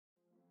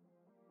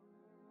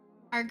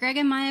Are Greg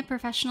and Maya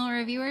professional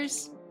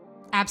reviewers?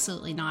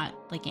 Absolutely not.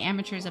 Like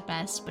amateurs at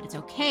best, but it's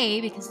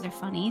okay because they're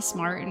funny,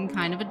 smart, and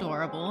kind of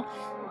adorable.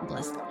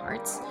 Bless their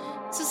hearts.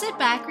 So sit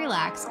back,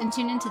 relax, and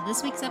tune into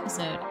this week's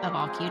episode of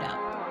All Queued Up.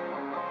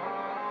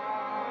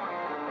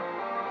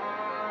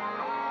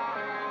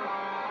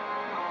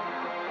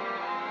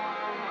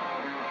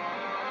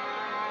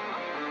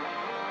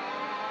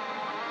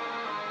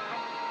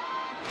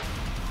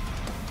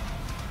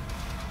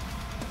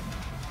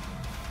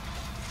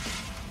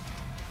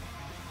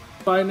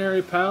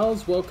 Binary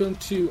pals, welcome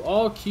to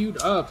All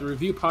Queued Up, the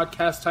review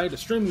podcast tied to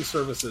streaming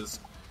services.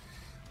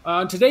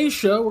 On today's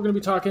show, we're going to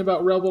be talking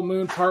about Rebel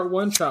Moon Part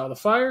 1, Child of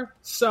Fire,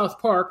 South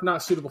Park,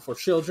 Not Suitable for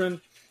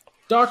Children,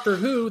 Doctor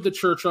Who, The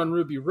Church on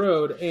Ruby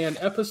Road, and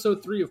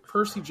Episode 3 of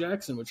Percy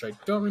Jackson, which I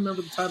don't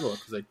remember the title of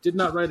because I did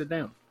not write it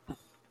down.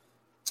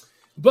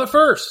 But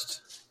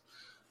first,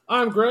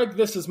 I'm Greg,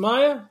 this is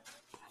Maya.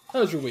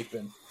 How's your week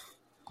been?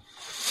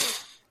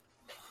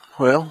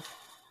 Well,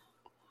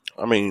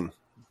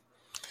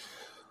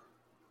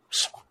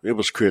 it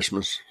was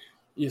Christmas.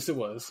 Yes, it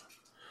was.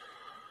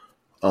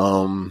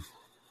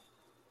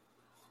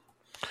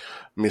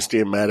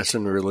 Misty and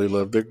Madison really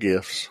loved their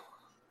gifts.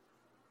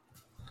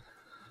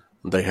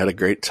 They had a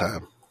great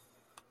time.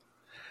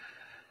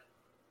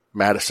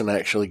 Madison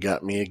actually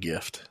got me a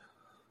gift.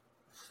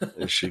 And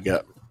it's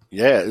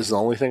the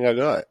only thing I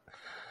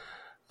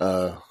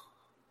got.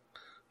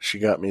 She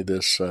got me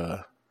this,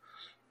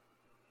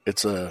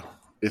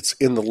 it's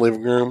in the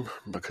living room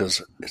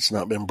because it's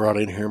not been brought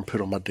in here and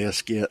put on my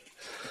desk yet.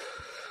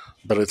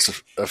 But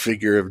it's a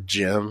figure of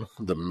Jim,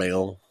 the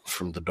male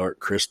from the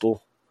Dark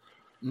Crystal.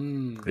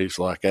 He's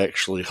like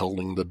actually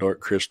holding the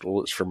Dark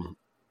Crystal. It's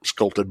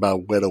sculpted by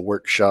Weta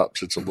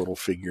Workshops. It's a little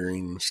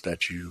figurine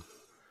statue.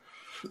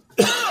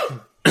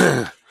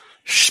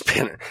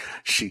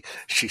 She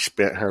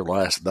spent her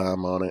last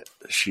dime on it.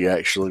 She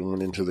actually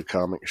went into the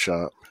comic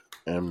shop,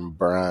 and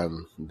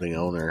Brian, the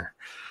owner,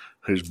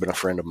 who's been a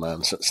friend of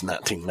mine since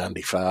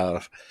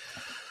 1995,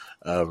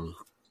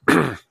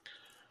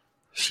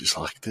 she's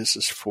like, "This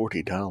is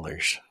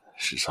 $40."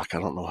 She's like, "I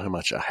don't know how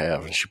much I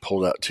have." And she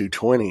pulled out two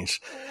 20s.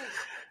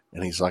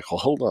 And he's like, "Well,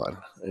 hold on."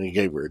 And he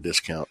gave her a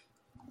discount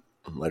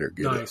and let her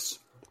get it. Nice.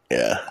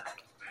 Yeah.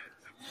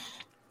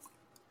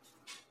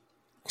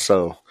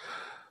 So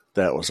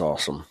that was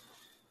awesome.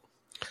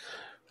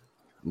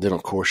 Then,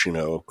 of course,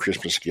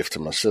 Christmas gift to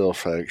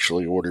myself, I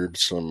actually ordered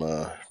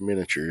some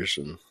miniatures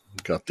and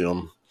got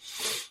them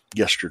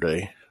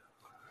yesterday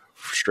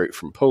straight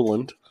from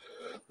Poland.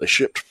 They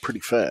shipped pretty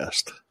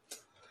fast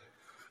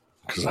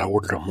because I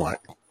ordered them like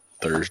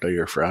Thursday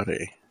or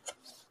Friday,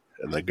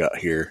 and they got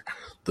here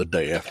the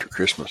day after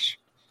Christmas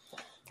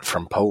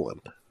from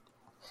Poland.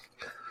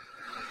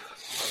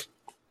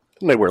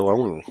 And they were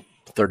only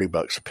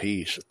 $30 a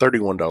piece,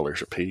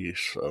 $31 a piece,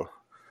 so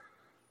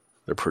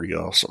they're pretty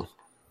awesome.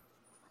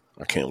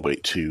 I can't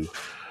wait to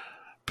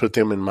put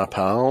them in my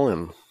pile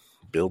and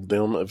build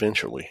them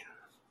eventually.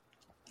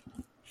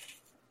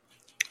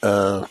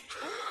 Other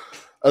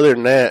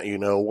than that,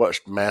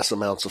 watched mass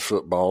amounts of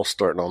football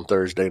starting on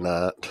Thursday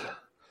night.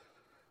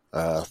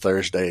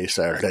 Thursday,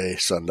 Saturday,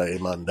 Sunday,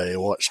 Monday.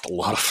 Watched a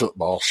lot of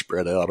football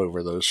spread out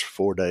over those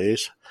 4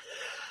 days.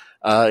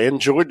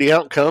 Enjoyed the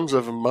outcomes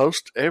of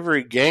most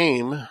every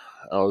game.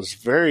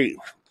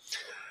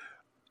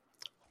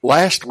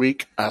 Last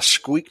week, I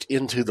squeaked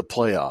into the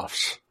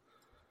playoffs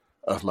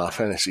of my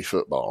fantasy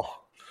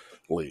football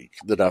league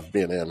that I've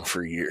been in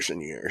for years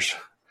and years.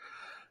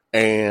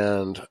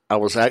 And I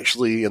was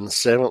actually in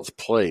 7th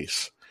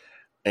place,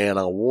 and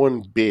I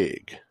won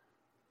big.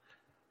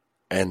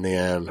 And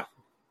then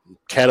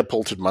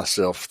catapulted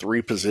myself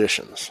 3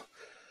 positions.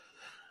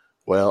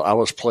 Well, I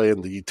was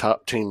playing the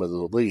top team of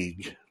the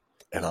league,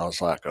 and I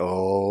was like,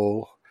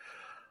 oh,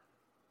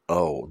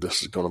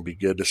 this is going to be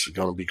good. This is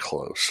going to be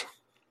close.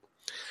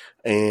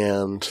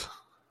 And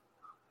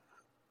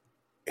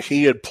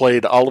he had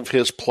played all of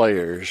his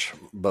players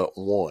but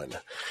one.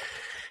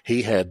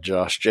 He had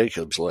Josh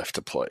Jacobs left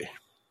to play.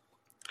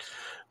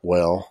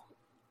 Well,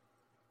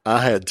 I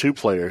had 2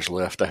 players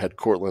left. I had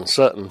Cortland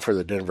Sutton for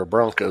the Denver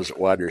Broncos at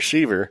wide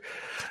receiver,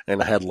 and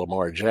I had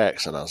Lamar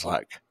Jackson. I was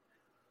like,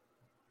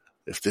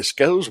 if this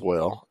goes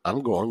well,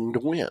 I'm going to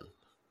win.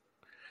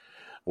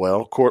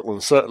 Well,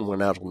 Cortland Sutton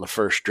went out on the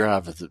first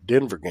drive of the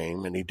Denver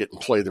game, and he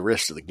didn't play the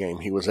rest of the game.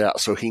 He was out,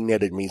 so he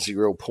netted me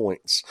 0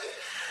 points.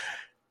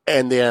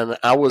 And then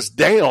I was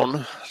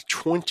down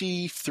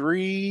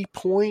 23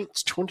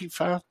 points,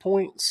 25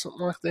 points,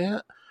 something like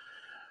that.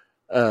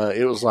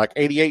 It was like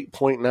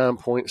 88.9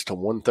 points to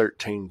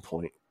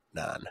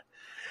 113.9.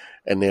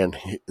 And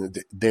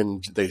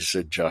then they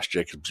said Josh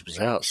Jacobs was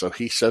out, so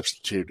he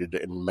substituted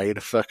and made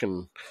a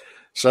fucking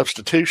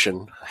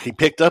substitution. He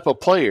picked up a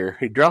player.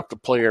 He dropped a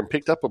player and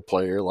picked up a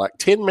player like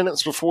 10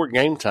 minutes before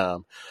game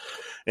time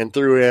and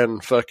threw in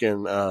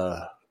fucking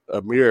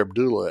Amir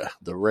Abdullah,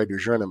 the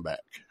Raiders running back,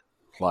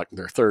 like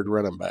their third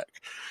running back,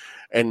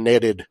 and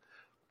netted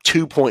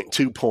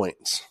 2.2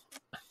 points.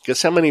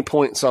 Guess how many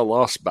points I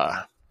lost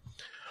by?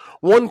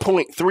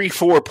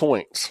 1.34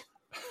 points.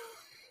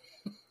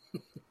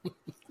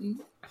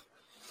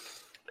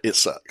 it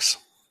sucks.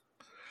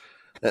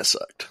 That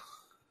sucked.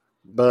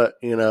 But,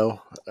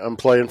 I'm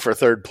playing for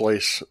third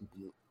place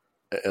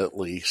at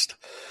least.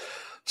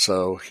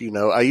 So,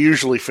 I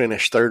usually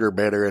finish third or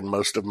better in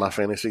most of my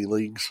fantasy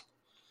leagues.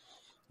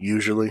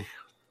 Usually.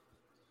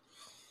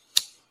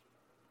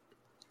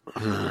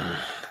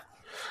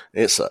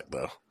 It sucked,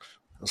 though.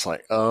 It's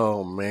like,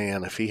 oh,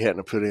 man, if he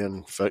hadn't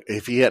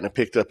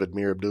picked up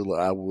Amir Abdullah,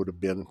 I would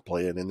have been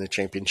playing in the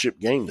championship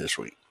game this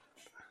week.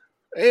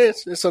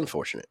 It's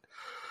unfortunate.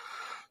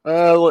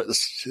 Let's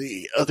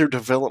see. Other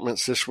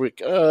developments this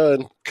week.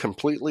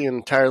 Completely,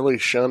 entirely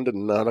shunned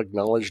and not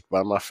acknowledged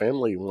by my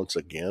family once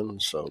again.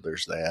 So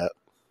there's that.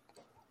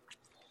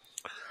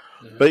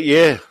 Yeah. But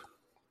yeah.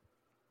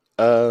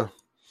 Other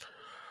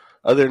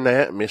than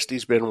that,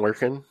 Misty's been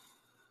working.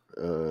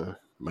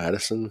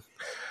 Madison,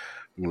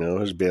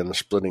 has been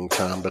splitting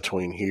time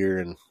between here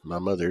and my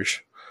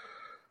mother's.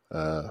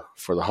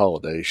 For the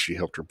holidays, she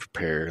helped her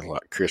prepare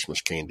like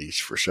Christmas candies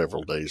for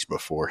several days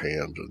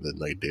beforehand, and then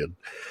they did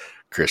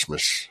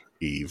Christmas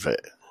Eve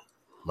at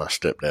my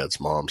stepdad's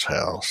mom's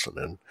house, and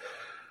then,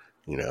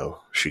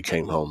 she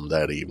came home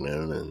that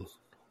evening, and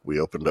we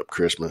opened up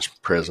Christmas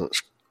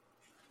presents.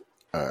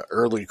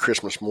 Early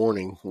Christmas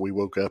morning, we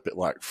woke up at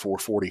like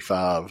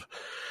 4:45,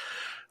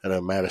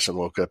 and Madison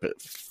woke up at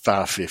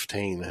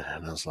 5:15,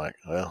 and I was like,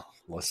 well,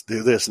 let's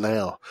do this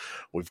now.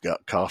 We've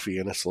got coffee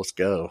in us. Let's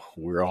go.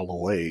 We're all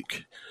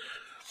awake.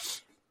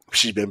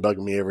 She's been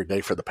bugging me every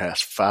day for the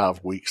past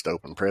 5 weeks to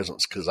open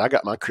presents because I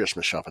got my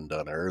Christmas shopping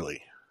done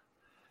early.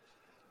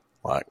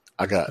 Like,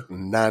 I got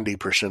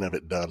 90% of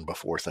it done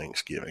before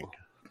Thanksgiving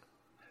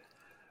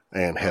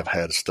and have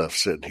had stuff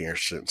sitting here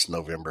since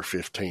November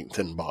 15th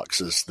in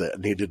boxes that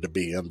needed to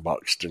be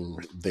unboxed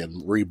and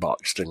then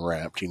reboxed and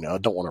wrapped. I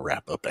don't want to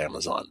wrap up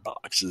Amazon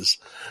boxes.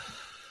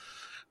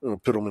 I'm going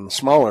to put them in the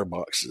smaller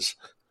boxes,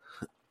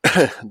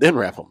 then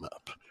wrap them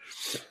up.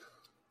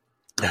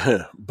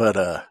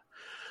 But,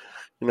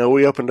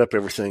 we opened up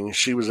everything.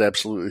 She was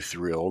absolutely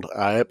thrilled.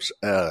 I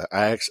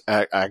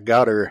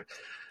got her.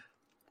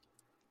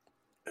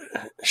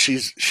 She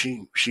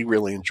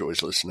really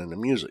enjoys listening to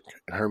music.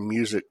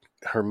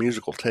 Her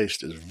musical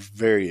taste is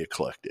very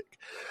eclectic.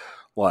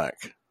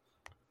 Like,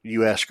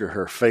 you ask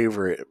her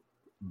favorite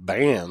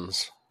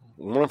bands,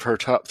 one of her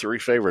top 3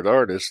 favorite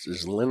artists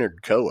is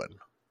Leonard Cohen.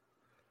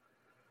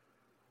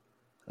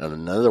 And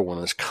another one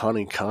is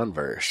Connie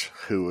Converse,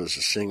 who was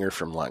a singer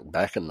from like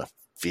back in the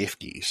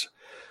 50s.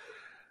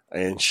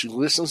 And she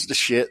listens to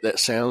shit that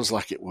sounds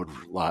like it would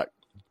like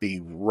be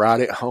right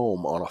at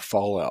home on a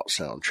Fallout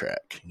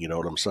soundtrack. You know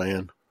what I'm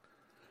saying?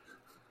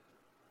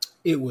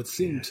 It would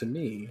seem to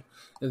me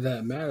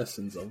that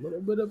Madison's a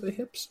little bit of a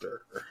hipster.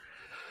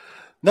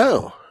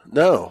 No,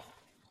 not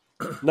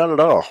at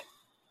all.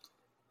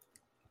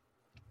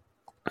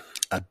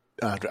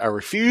 I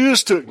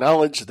refuse to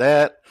acknowledge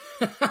that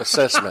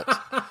assessment.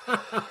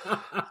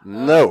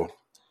 No.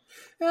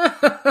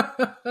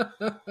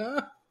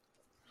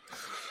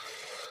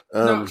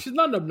 No, she's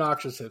not an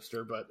obnoxious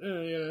hipster, but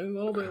a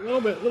little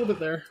bit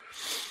there.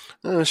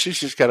 She's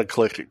just got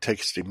eclectic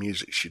taste in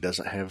music. She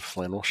doesn't have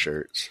flannel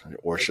shirts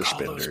or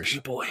suspenders. Call those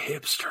people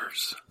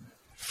hipsters.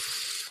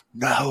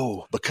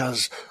 No,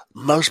 because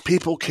most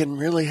people can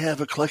really have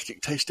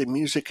eclectic taste in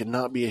music and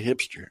not be a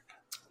hipster.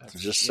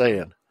 Just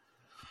saying.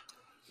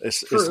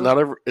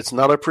 It's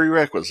not a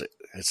prerequisite.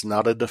 It's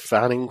not a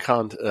defining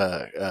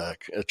a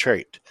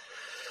trait.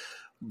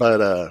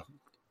 But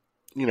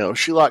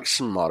she likes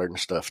some modern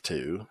stuff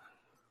too.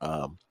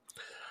 And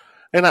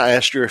I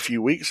asked her a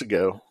few weeks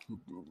ago.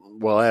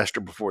 Well, I asked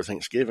her before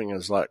Thanksgiving. I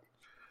was like,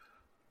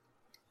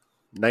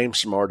 name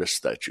some artists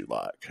that you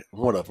like.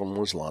 One of them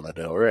was Lana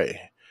Del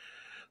Rey.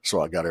 So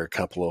I got her a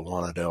couple of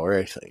Lana Del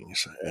Rey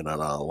things, and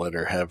then I let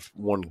her have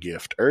one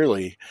gift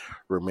early.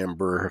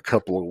 Remember a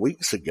couple of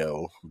weeks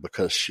ago,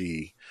 because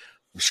she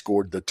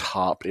scored the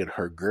top in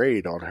her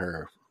grade on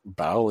her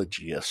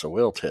biology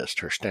SOL test,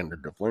 her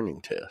standard of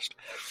learning test.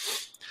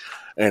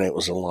 And it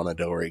was a Lana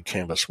Del Rey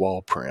canvas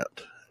wall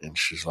print. And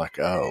she's like,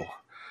 oh. And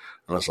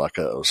I was like,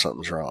 oh,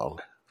 something's wrong.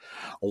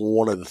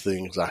 One of the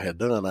things I had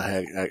done, I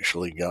had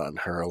actually gotten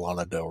her a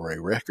Lana Del Rey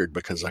record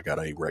because I got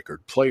a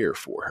record player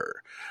for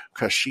her.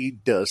 Because she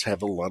does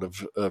have a lot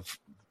of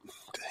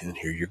and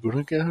here you're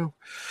going to go.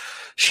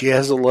 She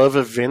has a love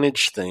of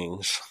vintage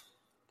things.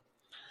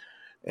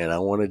 And I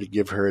wanted to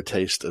give her a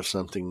taste of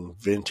something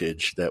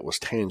vintage that was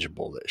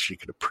tangible, that she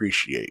could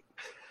appreciate.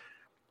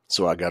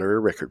 So I got her a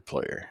record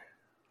player.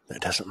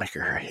 That doesn't make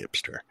her a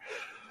hipster.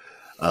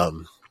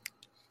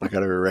 I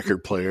got her a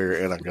record player,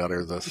 and I got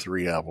her the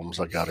 3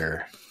 albums. I got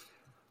her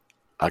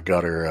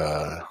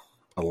a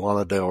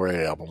Lana Del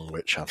Rey album,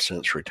 which I've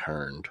since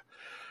returned.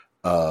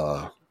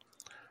 A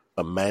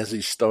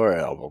Mazzy Star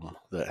album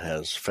that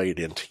has Fade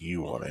Into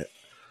You on it.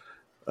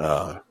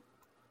 I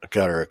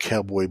got her a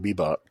Cowboy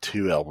Bebop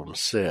 2 album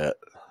set.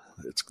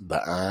 It's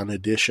the Iron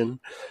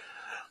edition.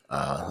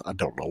 I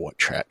don't know what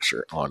tracks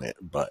are on it,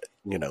 but,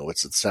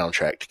 it's the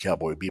soundtrack to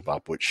Cowboy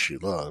Bebop, which she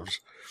loves.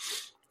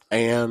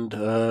 And,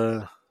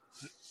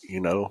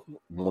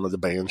 one of the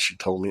bands she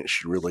told me that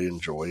she really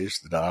enjoys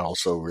that I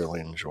also really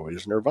enjoy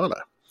is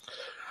Nirvana.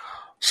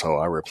 So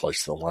I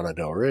replaced the Lana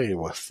Del Rey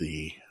with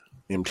the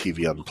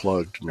MTV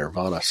Unplugged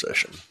Nirvana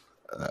session.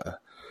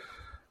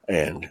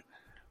 And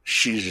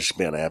she's just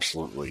been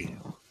absolutely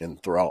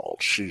enthralled.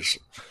 She's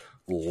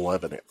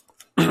loving it.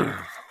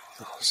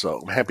 So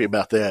I'm happy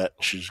about that.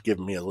 She's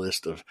given me a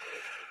list of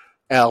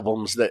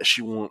albums that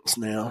she wants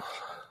now.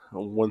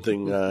 One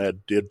thing I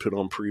did put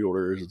on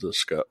pre-order is the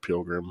Scott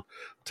Pilgrim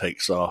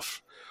Takes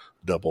Off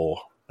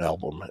double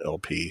album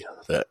LP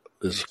that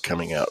is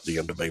coming out at the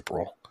end of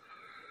April.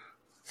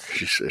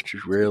 She said she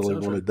really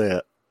wanted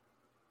that.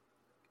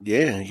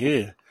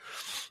 Yeah.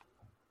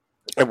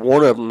 And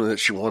one of them that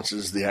she wants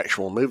is the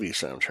actual movie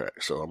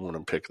soundtrack, so I'm going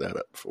to pick that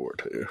up for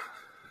her too.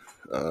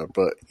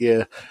 But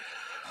yeah,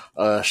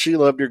 she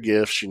loved her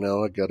gifts.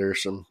 I got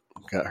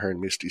her and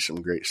Misty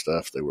some great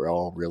stuff. They were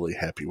all really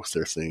happy with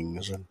their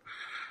things, and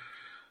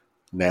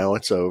now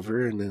it's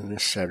over. And then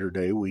this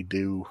Saturday we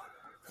do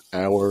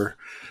our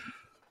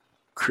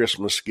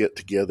Christmas get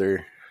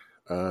together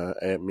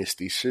at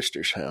Misty's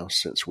sister's house.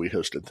 Since we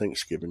hosted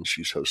Thanksgiving,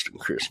 she's hosting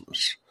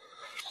Christmas.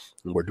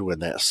 And we're doing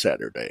that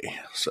Saturday.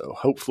 So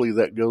hopefully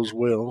that goes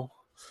well.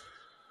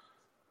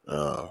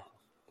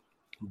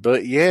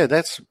 But yeah,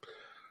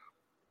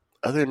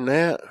 other than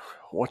that,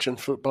 watching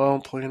football,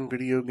 playing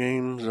video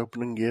games,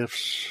 opening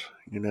gifts,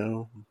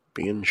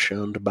 being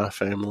shunned by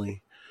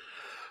family.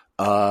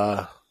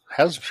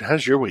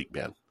 How's your week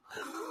been?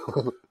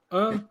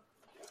 It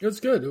was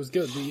good.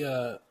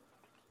 The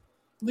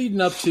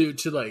leading up to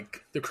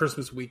like the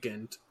Christmas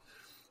weekend,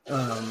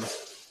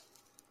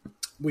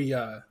 we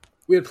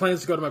had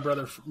plans to go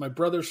to my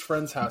brother's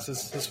friend's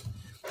house.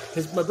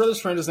 My brother's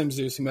friend, his name's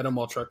Zeus. He met him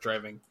while truck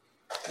driving,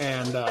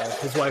 and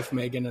his wife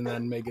Megan, and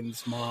then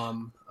Megan's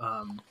mom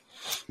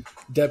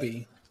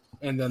Debbie,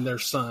 and then their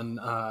son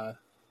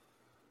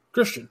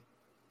Christian.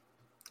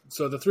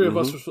 So the three of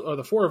us, or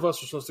the four of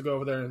us, were supposed to go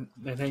over there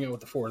and hang out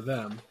with the four of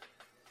them.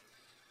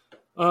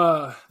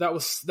 That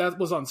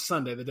was on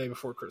Sunday, the day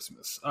before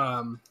Christmas.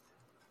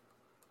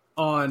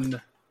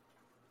 On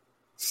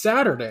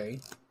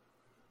Saturday,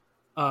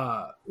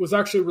 was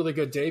actually a really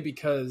good day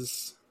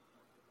because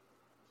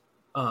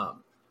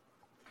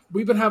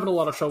we've been having a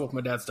lot of trouble with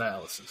my dad's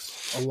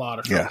dialysis. A lot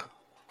of trouble.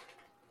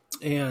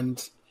 Yeah.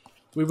 And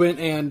we went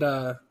and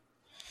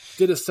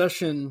did a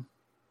session.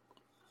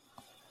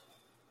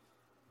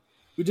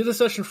 We did a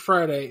session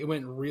Friday. It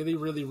went really,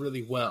 really,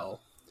 really well.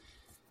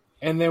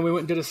 And then we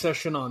went and did a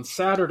session on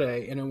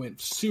Saturday, and it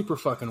went super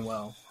fucking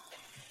well.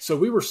 So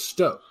we were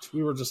stoked.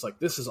 We were just like,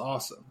 this is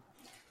awesome.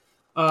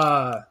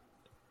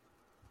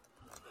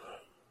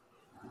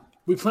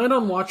 We planned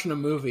on watching a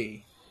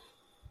movie.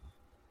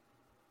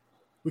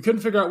 We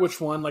couldn't figure out which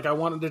one. Like, I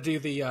wanted to do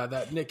the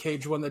that Nick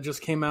Cage one that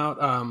just came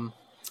out.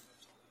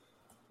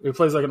 He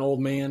plays like an old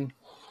man.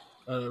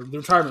 The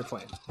Retirement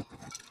Plan.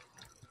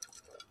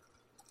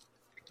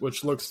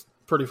 Which looks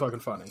pretty fucking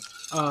funny.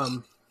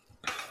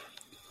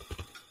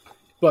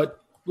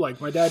 But,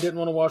 like, my dad didn't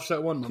want to watch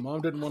that one. My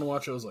mom didn't want to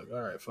watch it. I was like,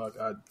 all right, fuck,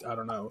 I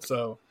don't know.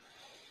 So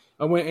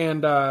I went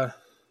and I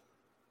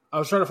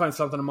was trying to find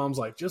something, and Mom's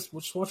like, just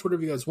watch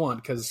whatever you guys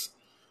want, because,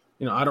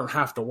 I don't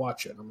have to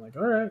watch it. I'm like,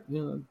 all right,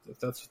 if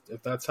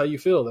that's how you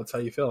feel, that's how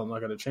you feel. I'm not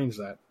going to change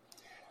that.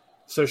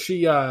 So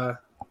she sat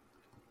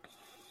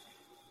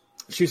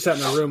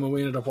in her room, and we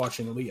ended up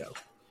watching Leo,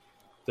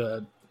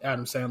 the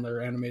Adam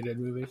Sandler animated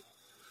movie,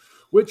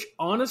 which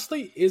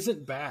honestly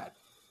isn't bad.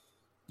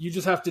 You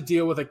just have to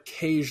deal with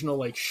occasional,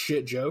 like,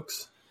 shit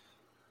jokes.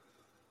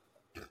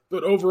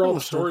 But overall,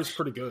 the story's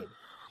pretty good.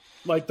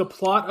 Like, the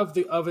plot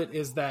of it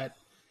is that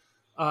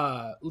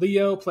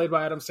Leo, played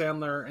by Adam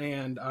Sandler,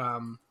 and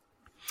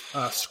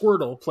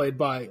Squirtle, played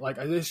by, like,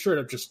 they straight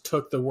up just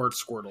took the word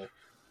Squirtle.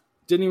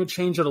 Didn't even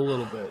change it a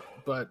little bit.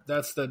 But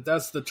that's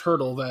the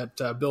turtle that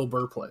Bill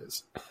Burr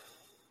plays.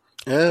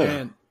 Yeah.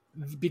 And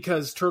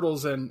because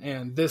turtles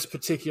and this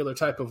particular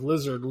type of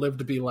lizard live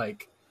to be,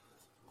 like,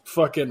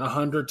 fucking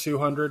 100,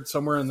 200,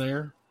 somewhere in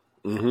there.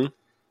 Mm-hmm.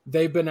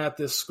 They've been at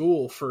this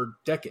school for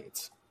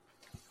decades.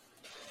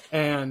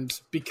 And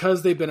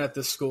because they've been at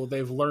this school,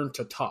 they've learned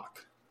to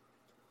talk.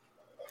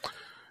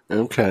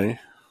 Okay.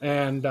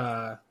 And,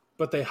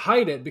 but they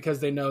hide it because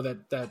they know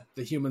that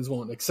the humans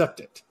won't accept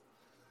it.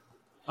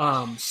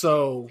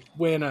 So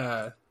when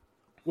the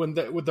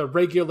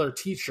regular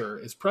teacher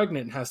is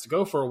pregnant and has to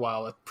go for a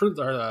while,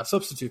 a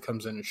substitute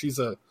comes in, and she's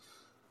a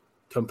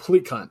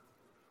complete cunt.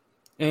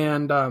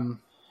 And,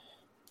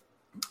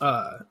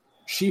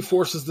 she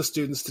forces the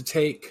students to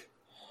take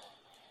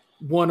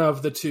one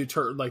of the two,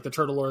 like the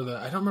turtle or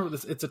I don't remember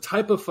this. It's a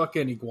type of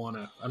fucking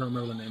iguana. I don't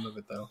remember the name of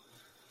it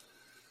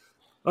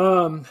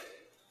though.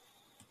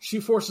 She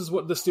forces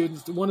one of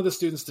the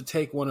students to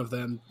take one of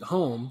them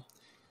home,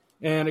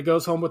 and it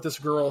goes home with this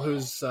girl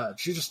who's,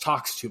 she just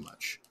talks too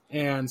much.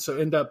 And so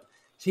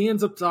he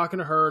ends up talking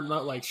to her,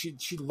 not like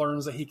she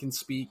learns that he can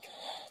speak.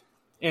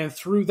 And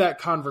through that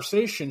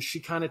conversation,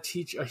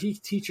 he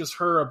teaches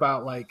her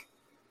about, like,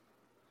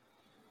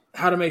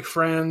 how to make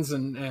friends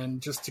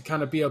and just to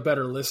kind of be a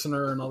better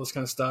listener and all this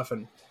kind of stuff.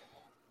 And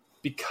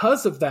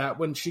because of that,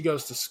 when she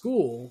goes to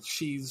school,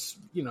 she's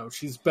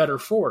better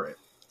for it.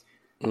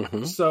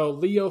 Mm-hmm. So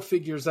Leo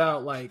figures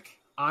out, like,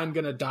 I'm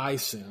going to die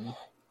soon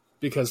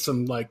because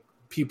some, like,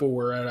 people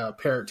were at a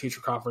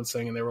parent-teacher conference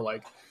thing, and they were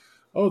like,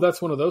 oh,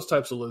 that's one of those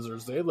types of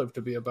lizards. They live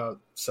to be about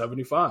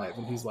 75.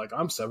 And he's like,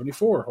 I'm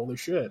 74. Holy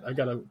shit. I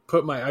got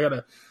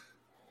to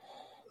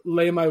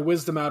lay my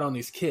wisdom out on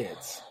these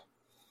kids.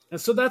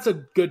 And so that's a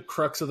good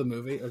crux of the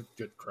movie. A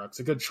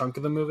good chunk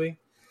of the movie.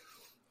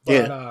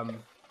 But,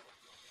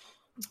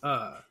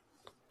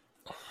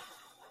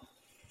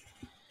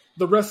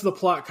 the rest of the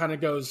plot kind of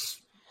goes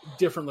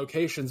different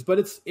locations, but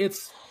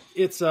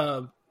it's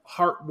a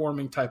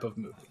heartwarming type of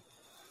movie.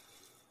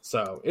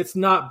 So it's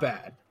not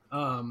bad.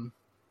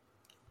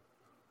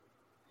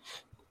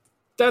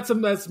 That's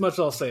as much as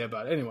I'll say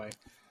about it. Anyway,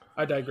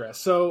 I digress.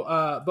 So,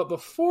 but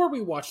before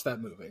we watched that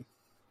movie,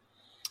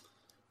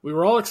 we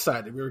were all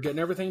excited. We were getting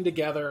everything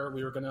together.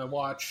 We were going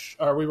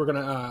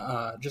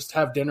to just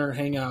have dinner,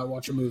 hang out,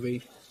 watch a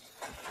movie.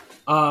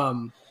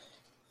 My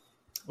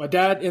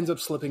dad ends up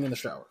slipping in the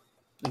shower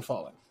and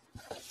falling.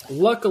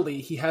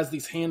 Luckily, he has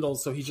these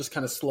handles, so he just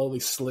kind of slowly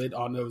slid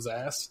onto his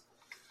ass.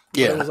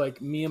 Yeah. But it was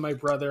like me and my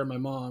brother and my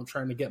mom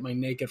trying to get my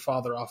naked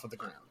father off of the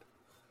ground.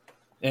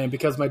 And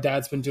because my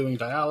dad's been doing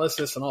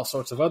dialysis and all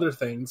sorts of other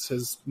things,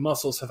 his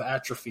muscles have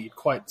atrophied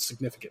quite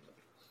significantly.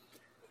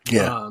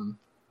 Yeah.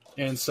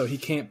 And so he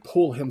can't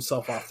pull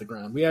himself off the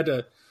ground. We had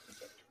to.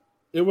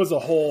 It was a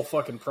whole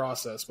fucking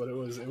process, but it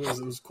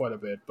was quite a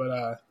bit.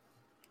 But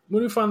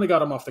when we finally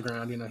got him off the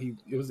ground,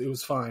 it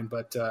was fine.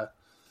 But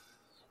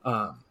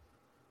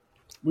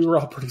we were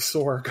all pretty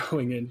sore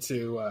going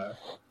into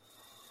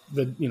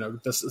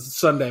the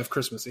Sunday of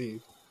Christmas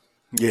Eve.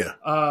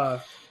 Yeah.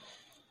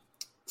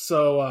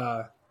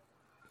 So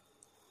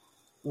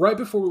right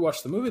before we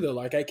watched the movie, though,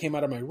 like, I came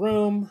out of my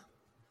room,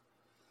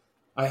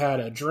 I had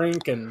a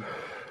drink, and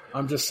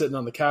I'm just sitting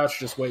on the couch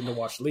just waiting to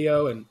watch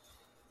Leo, and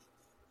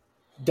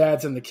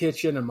Dad's in the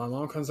kitchen, and my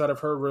mom comes out of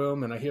her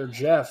room, and I hear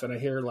Jeff, and I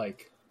hear,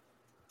 like,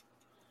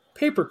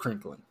 paper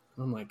crinkling.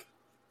 I'm like,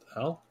 the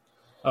hell?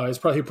 Oh,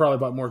 he probably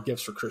bought more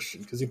gifts for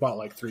Christian, because he bought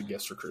like 3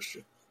 gifts for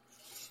Christian.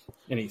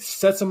 And he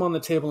sets them on the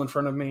table in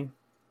front of me,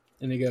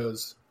 and he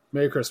goes,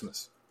 Merry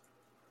Christmas.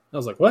 I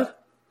was like, what?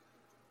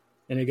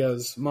 And he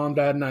goes, Mom,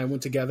 Dad, and I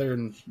went together,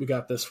 and we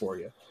got this for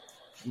you.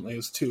 And it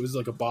was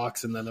like a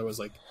box, and then there was,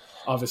 like,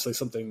 obviously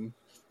something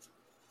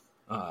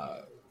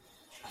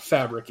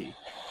fabric-y.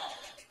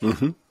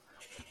 Mm-hmm.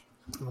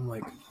 I'm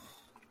like,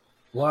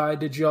 why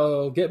did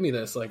y'all get me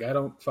this? Like, I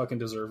don't fucking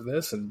deserve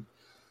this. And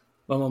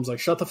my mom's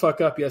like, shut the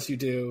fuck up. Yes, you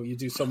do. You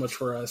do so much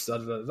for us. Da,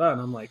 da, da, da. And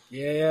I'm like,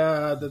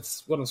 yeah,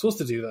 that's what I'm supposed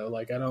to do, though.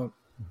 Like, I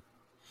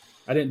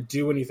didn't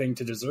do anything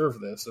to deserve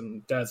this.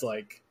 And Dad's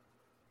like,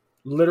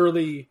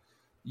 literally,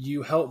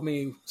 you help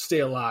me stay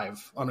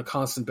alive on a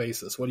constant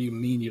basis. What do you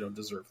mean you don't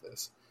deserve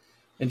this?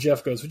 And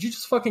Jeff goes, would you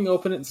just fucking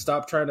open it and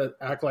stop trying to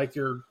act like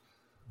you're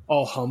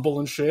all humble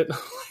and shit?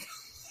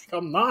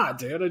 I'm not,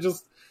 dude.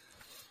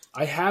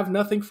 I have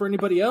nothing for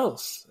anybody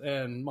else.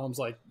 And Mom's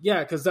like,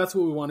 yeah, because that's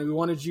what we wanted. We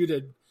wanted you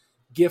to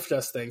gift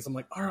us things. I'm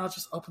like, all right, I'll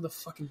just open the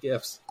fucking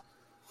gifts.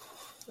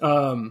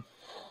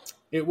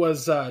 It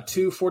was 2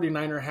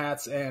 49er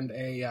hats and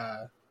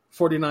a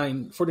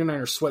 49er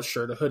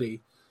sweatshirt, a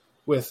hoodie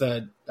with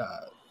a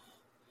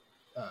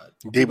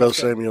Deebo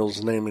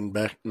Samuel's name and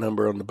back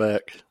number on the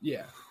back.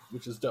 Yeah,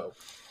 which is dope.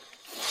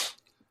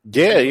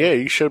 Yeah.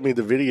 You showed me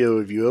the video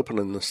of you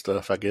opening this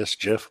stuff. I guess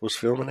Jeff was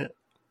filming it.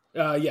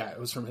 Yeah, it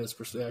was from his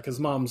perspective. Because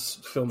Mom's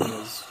filming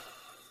is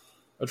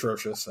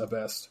atrocious at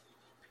best.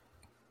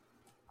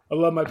 I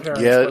love my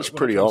parents. Yeah, it's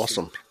pretty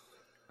awesome.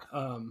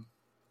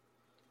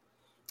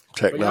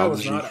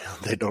 Technology, yeah,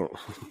 they don't.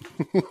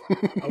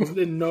 I was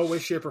in no way,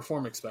 shape, or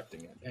form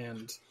expecting it,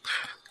 and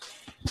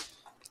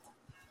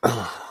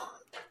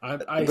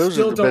I those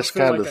still are the don't best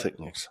feel kind like of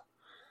things.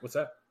 What's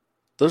that?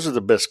 Those are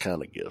the best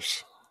kind of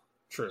gifts.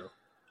 True.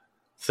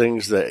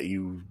 Things that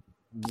you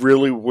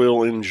really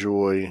will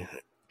enjoy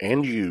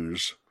and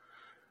use.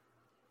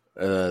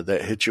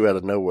 That hit you out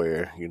of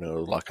nowhere,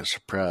 like a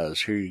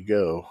surprise. Here you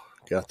go.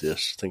 Got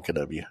this. Thinking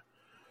of you.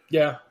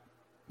 Yeah,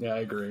 I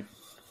agree.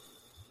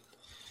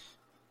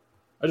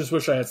 I just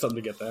wish I had something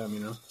to get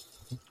them,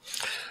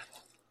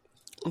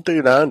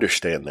 Dude, I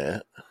understand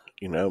that.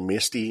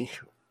 Misty,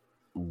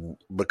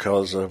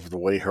 because of the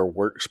way her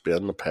work's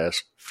been the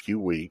past few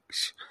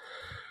weeks,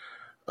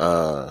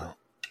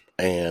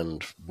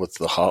 and with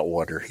the hot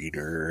water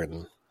heater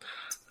and,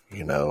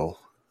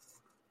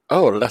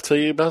 Oh, did I tell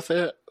you about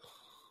that?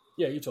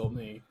 Yeah, you told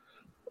me.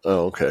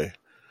 Oh, okay.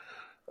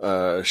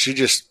 She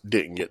just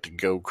didn't get to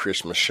go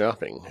Christmas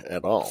shopping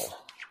at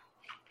all.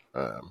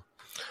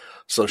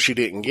 So she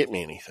didn't get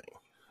me anything.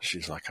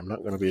 She's like, I'm not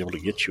going to be able to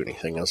get you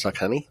anything. I was like,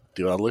 honey,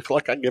 do I look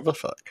like I give a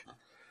fuck?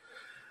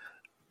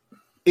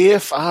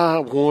 If I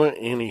want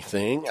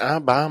anything, I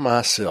buy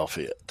myself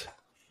it.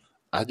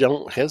 I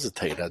don't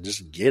hesitate. I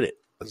just get it.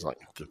 It's like,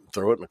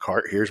 throw it in the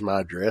cart. Here's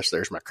my address.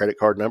 There's my credit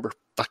card number.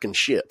 Fucking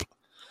ship.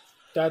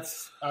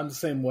 I'm the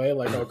same way.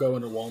 Like, I'll go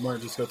into Walmart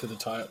and just go to the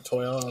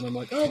toy aisle, and I'm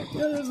like, oh,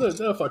 yeah, there's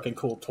a fucking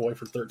cool toy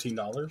for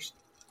 $13.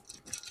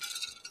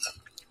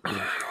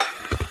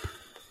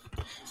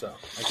 So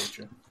I get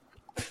you.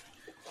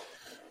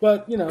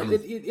 But you know,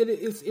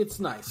 it's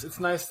nice. It's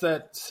nice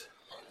that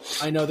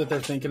I know that they're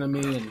thinking of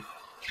me, and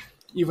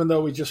even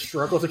though we just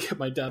struggled to get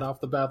my dad off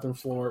the bathroom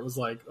floor, it was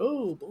like,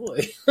 oh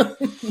boy.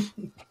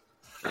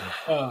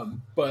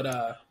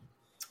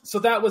 So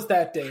that was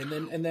that day,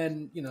 and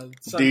then you know.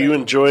 Sunday, do you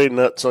enjoy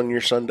nuts on your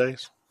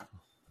Sundays?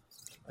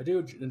 I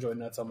do enjoy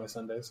nuts on my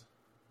Sundays.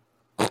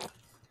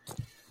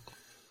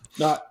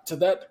 Not to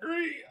that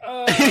degree.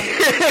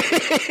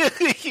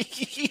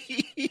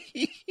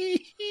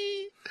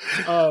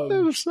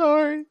 I'm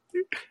sorry.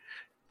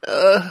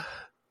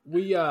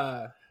 We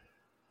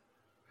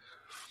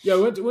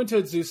went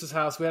to Zeus's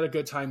house. We had a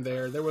good time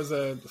there. There was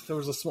a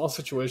small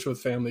situation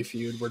with Family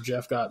Feud where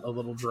Jeff got a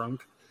little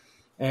drunk,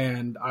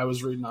 and I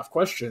was reading off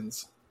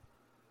questions,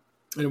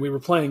 and we were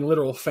playing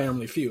literal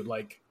Family Feud.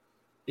 Like,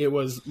 it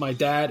was my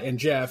dad and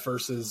Jeff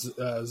versus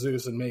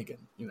Zeus and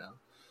Megan. You know,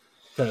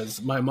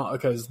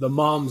 because the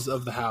moms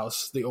of the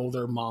house, the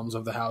older moms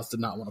of the house, did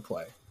not want to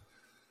play.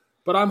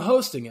 But I'm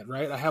hosting it,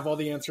 right? I have all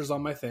the answers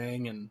on my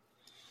thing, and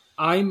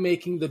I'm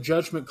making the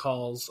judgment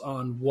calls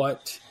on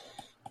what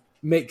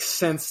makes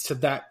sense to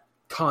that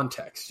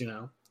context, you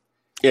know?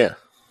 Yeah.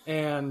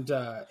 And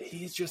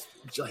he's just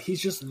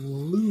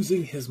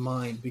losing his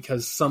mind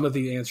because some of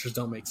the answers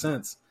don't make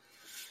sense.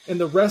 And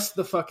the rest of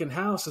the fucking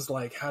house is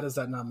like, how does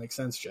that not make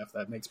sense, Jeff?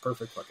 That makes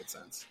perfect fucking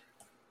sense.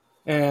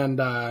 And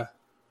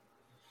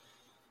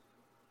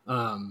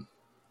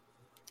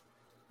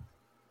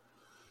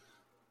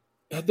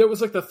there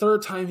was like the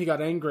third time he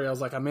got angry, I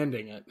was like, I'm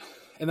ending it.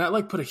 And that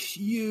like put a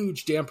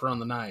huge damper on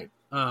the night.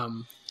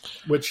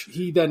 Which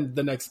he then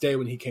the next day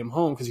when he came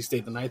home, because he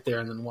stayed the night there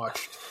and then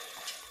watched.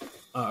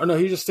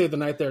 He just stayed the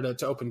night there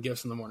to open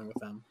gifts in the morning with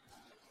them.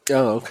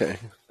 Oh, okay.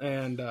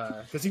 And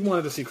because he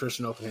wanted to see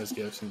Christian open his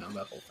gifts, you know,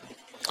 that whole thing.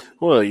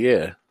 Well,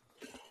 yeah.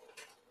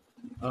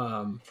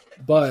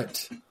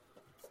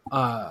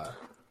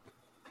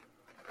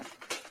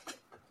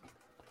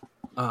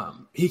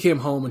 He came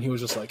home and he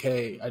was just like,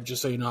 hey,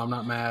 just so you know, I'm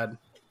not mad.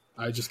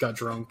 I just got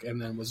drunk,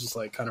 and then was just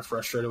like kind of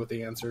frustrated with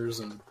the answers.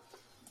 And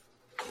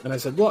I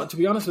said, well, to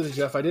be honest with you,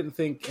 Jeff, I didn't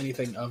think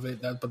anything of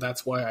it, but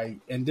that's why I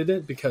ended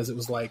it, because it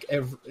was like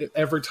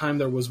every time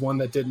there was one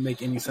that didn't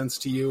make any sense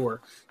to you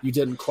or you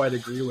didn't quite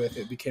agree with,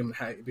 it became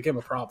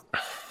a problem.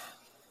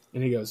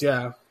 And he goes,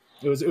 yeah,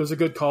 it was a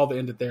good call to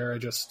end it there.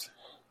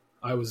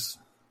 I was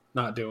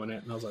not doing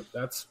it. And I was like,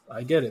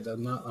 I get it.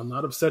 I'm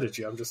not upset at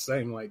you. I'm just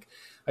saying, like,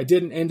 I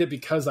didn't end it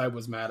because I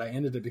was mad. I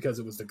ended it because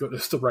it was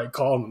the right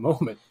call in the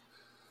moment.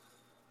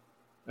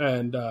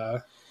 And,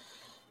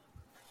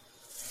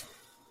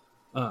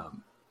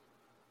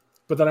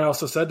 but then I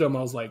also said to him,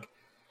 I was like,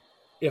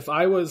 if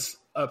I was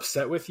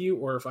upset with you,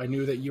 or if I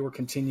knew that you were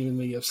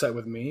continually upset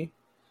with me,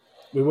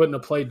 we wouldn't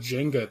have played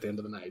Jenga at the end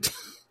of the night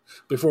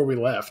before we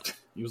left.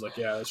 He was like,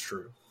 yeah, that's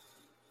true.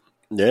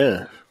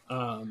 Yeah.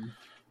 Then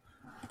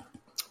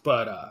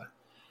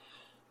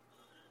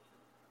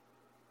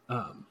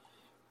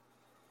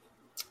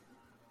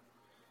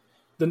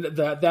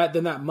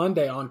that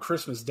Monday on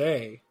Christmas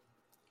Day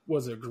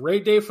was a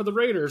great day for the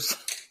Raiders.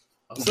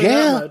 I'll say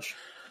that much.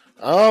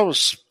 I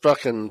was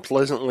fucking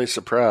pleasantly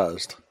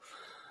surprised.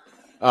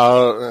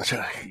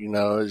 You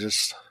know,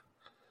 just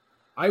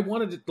I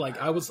wanted it,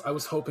 like, I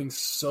was hoping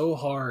so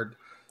hard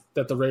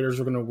that the Raiders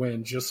were going to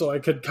win, just so I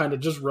could kind of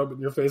just rub it in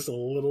your face a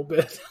little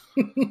bit.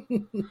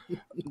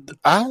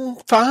 I'm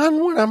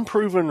fine when I'm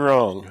proven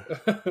wrong.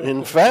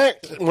 In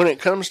fact, when it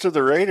comes to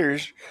the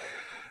Raiders,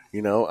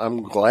 you know,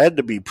 I'm glad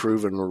to be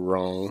proven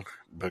wrong,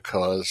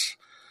 because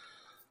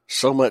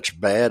so much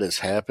bad has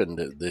happened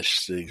this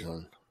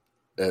season.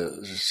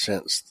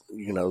 Since,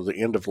 you know, the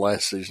end of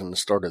last season, the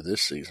start of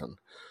this season.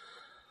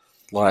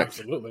 Like,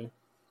 absolutely.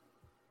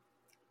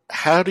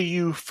 How do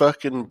you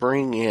fucking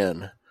bring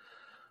in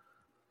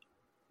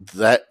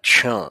that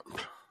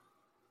chump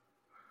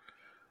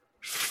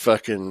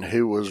fucking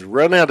who was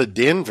run out of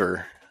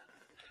Denver?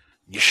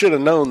 You should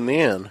have known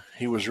then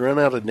he was run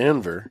out of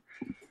Denver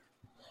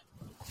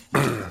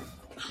to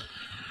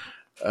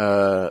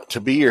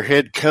be your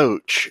head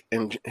coach,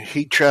 and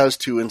he tries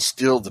to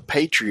instill the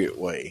Patriot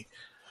way.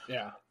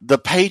 Yeah. The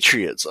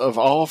Patriots of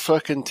all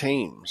fucking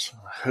teams,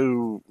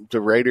 who the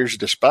Raiders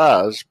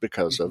despise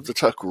because of the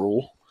Tuck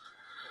rule.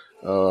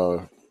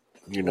 You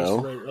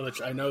know.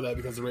 I know that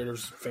because the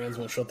Raiders fans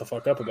won't shut the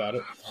fuck up about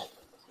it.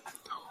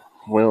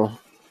 Well,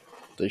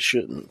 they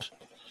shouldn't.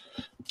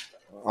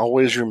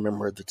 Always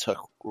remember the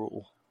Tuck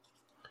rule.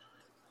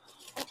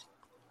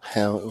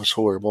 How it was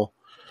horrible.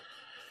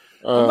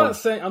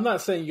 I'm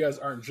not saying you guys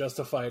aren't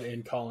justified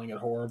in calling it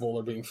horrible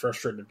or being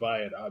frustrated by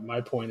it. My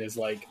point is,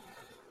 like,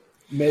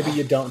 maybe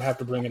you don't have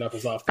to bring it up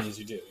as often as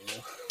you do. You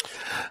know?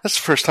 That's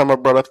the first time I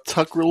brought up the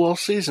Tuck rule all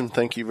season.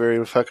 Thank you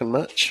very fucking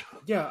much.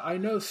 Yeah, I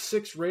know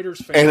 6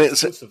 Raiders fans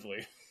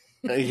exclusively.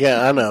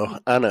 Yeah,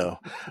 I know.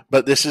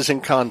 But this is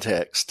in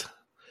context.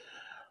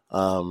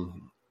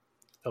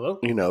 Hello?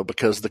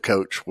 Because the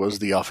coach was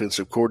the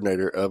offensive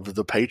coordinator of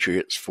the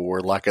Patriots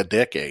for like a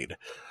decade.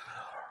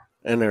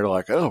 And they're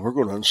like, oh, we're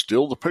going to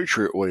instill the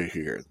Patriot way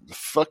here. The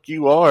fuck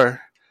you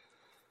are.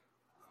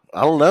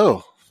 I don't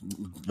know.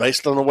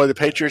 Based on the way the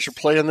Patriots are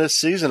playing this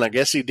season, I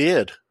guess he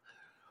did.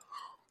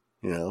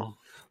 What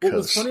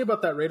was funny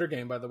about that Raider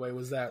game, by the way,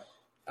 was that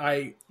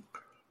I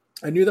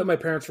knew that my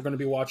parents were going to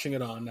be watching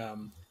it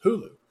on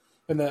Hulu,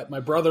 and that my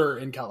brother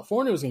in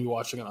California was going to be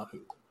watching it on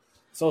Hulu.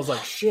 So I was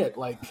like, shit,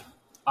 like,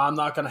 I'm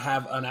not going to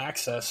have an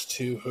access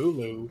to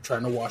Hulu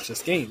trying to watch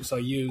this game. So I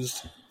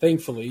used,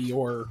 thankfully,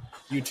 your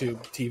YouTube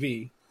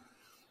TV.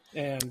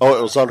 And it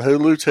was on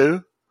Hulu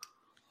too?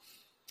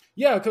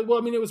 Yeah,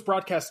 it was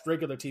broadcast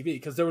regular TV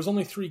because there was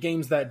only 3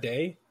 games that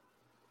day.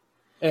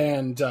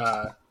 And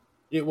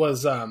it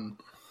was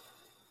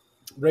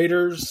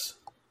Raiders.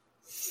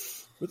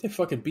 What they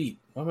fucking beat?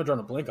 Why am I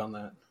drawing a blank on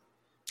that?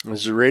 It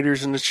was the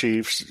Raiders and the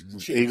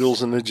Chiefs,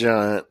 Eagles and the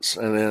Giants,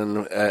 and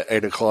then at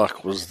 8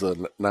 o'clock was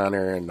the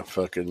Niner and the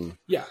fucking...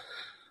 Yeah.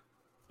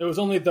 It was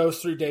only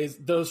those 3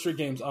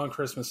 games on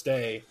Christmas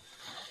Day,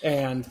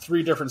 and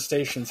 3 different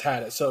stations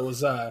had it. So it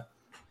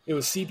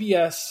was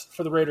CBS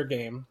for the Raider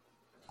game,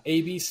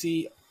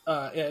 ABC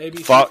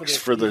Fox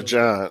for the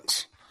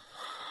Giants.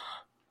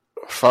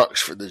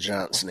 Fox for the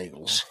Giants and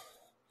Eagles,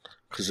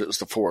 because it was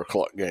the 4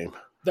 o'clock game.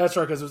 That's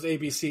right, because it was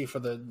ABC for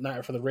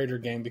the Raider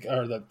game,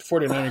 or the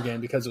 49er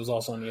game, because it was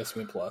also on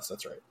ESPN Plus.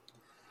 That's right.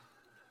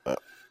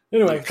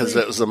 Anyway, because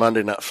it was the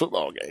Monday Night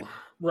Football game.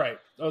 Right.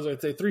 I was going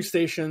to say 3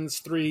 stations,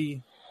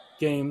 3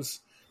 games.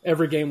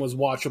 Every game was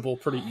watchable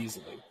pretty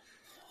easily.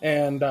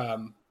 And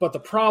but the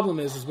problem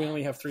is we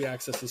only have 3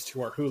 accesses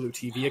to our Hulu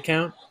TV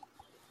account,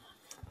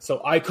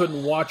 so I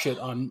couldn't watch it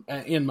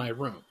in my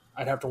room.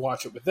 I'd have to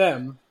watch it with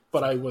them.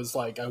 But I was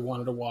like, I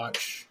wanted to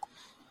watch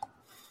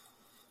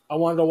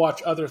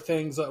other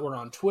things that were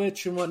on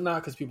Twitch and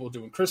whatnot because people were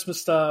doing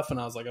Christmas stuff, and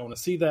I was like, I want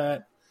to see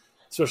that,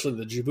 especially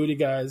the Djibouti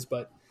guys.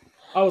 But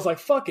I was like,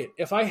 fuck it.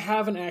 If I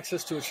have an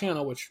access to a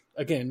channel, which,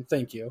 again,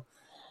 thank you.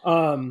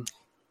 You're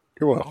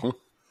welcome.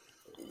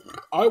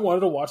 I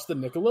wanted to watch the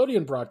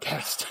Nickelodeon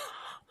broadcast.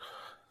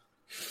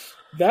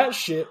 That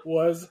shit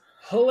was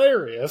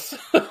hilarious.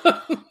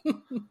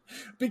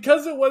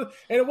 Because it was,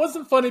 and it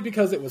wasn't funny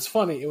because it was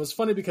funny. It was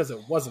funny because it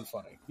wasn't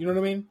funny. You know what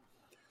I mean?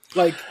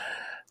 Like,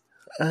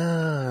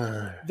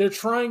 they're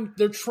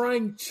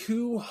trying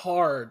too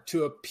hard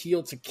to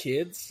appeal to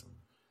kids.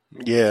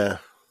 Yeah.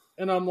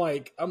 And I'm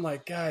like,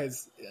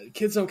 guys,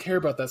 kids don't care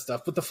about that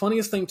stuff. But the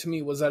funniest thing to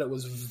me was that it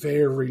was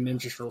very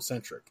Ninja Turtle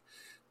centric,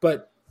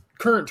 but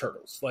current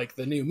Turtles, like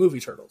the new movie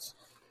Turtles,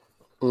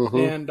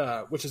 and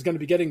which is going to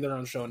be getting their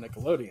own show on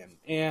Nickelodeon.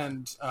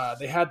 And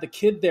they had the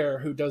kid there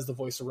who does the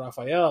voice of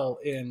Raphael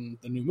in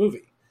the new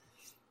movie,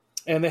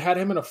 and they had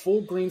him in a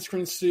full green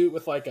screen suit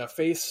with like a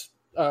face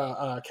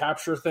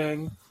capture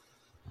thing,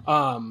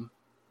 and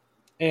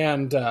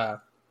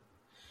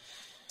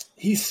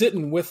he's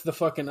sitting with the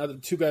fucking other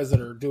 2 guys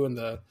that are doing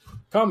the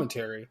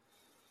commentary.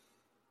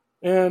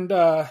 And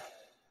the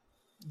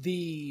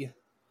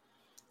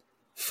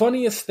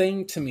funniest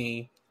thing to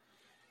me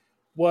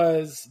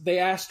was they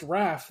asked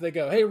Raph, they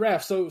go, hey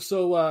Raph, so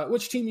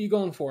which team are you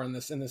going for in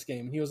this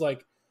game? And he was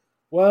like,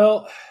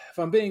 well, if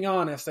I'm being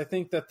honest, I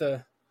think that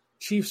the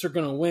Chiefs are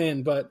going to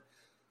win, but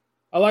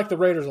I like the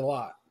Raiders a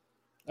lot.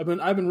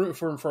 I've been rooting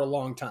for them for a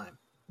long time.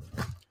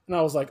 And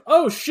I was like,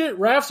 oh shit,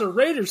 Raph's a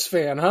Raiders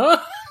fan,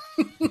 huh?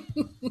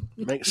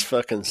 Makes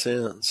fucking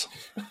sense.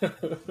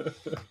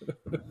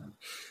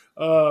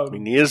 I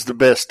mean, he is the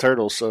best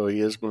turtle, so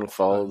he is going to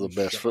follow the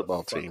best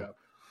football team.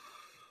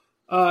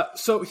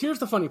 So here's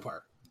the funny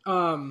part.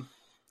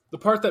 The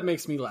part that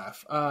makes me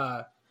laugh.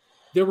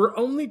 There were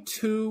only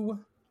 2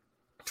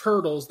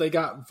 turtles they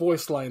got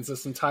voice lines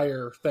this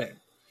entire thing.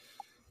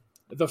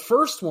 The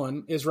first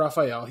one is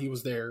Raphael. He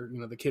was there.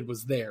 The kid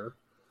was there.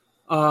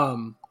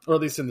 Or at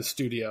least in the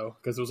studio,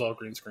 because it was all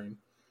green screen.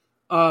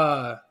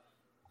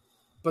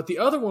 But the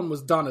other one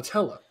was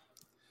Donatello.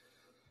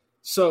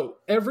 So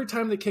every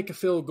time they kick a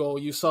field goal,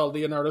 you saw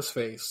Leonardo's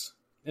face.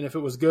 And if it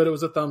was good, it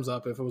was a thumbs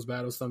up. If it was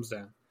bad, it was thumbs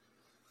down.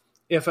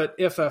 If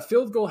a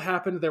field goal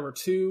happened, there were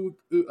 2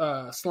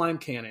 slime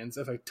cannons.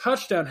 If a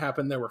touchdown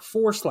happened, there were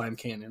 4 slime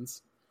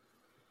cannons.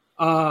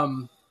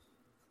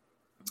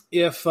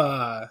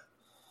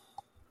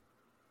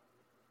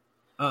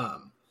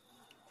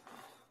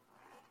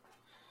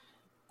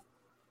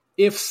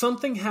 If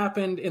something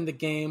happened in the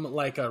game,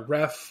 like a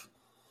ref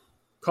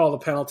called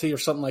a penalty or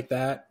something like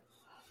that,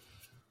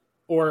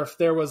 or if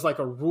there was like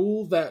a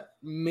rule that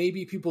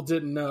maybe people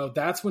didn't know,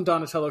 that's when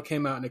Donatello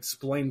came out and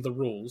explained the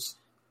rules.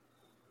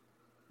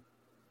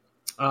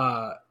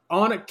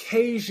 On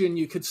occasion,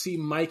 you could see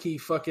Mikey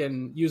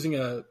fucking using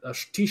a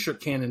t-shirt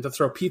cannon to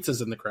throw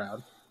pizzas in the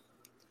crowd.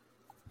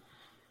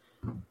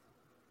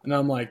 And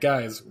I'm like,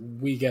 guys,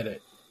 we get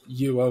it.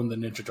 You own the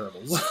Ninja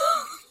Turtles.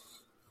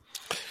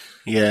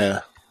 Yeah.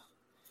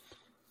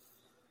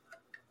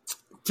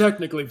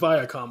 Technically,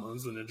 Viacom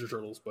owns the Ninja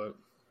Turtles, but...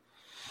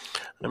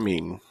 I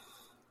mean...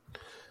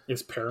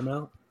 It's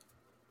Paramount?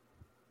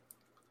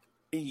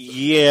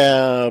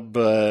 Yeah,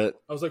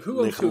 but I was like,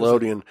 who owns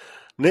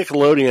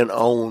Nickelodeon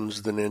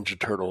owns the Ninja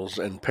Turtles,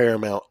 and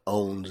Paramount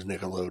owns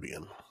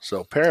Nickelodeon.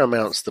 So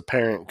Paramount's the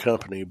parent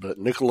company, but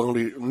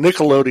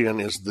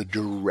Nickelodeon is the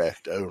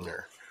direct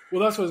owner.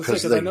 Well, that's what I was saying,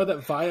 because I know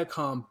that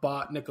Viacom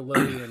bought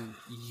Nickelodeon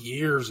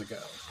years ago.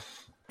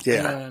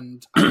 Yeah.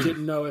 And I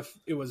didn't know if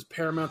it was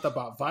Paramount that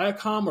bought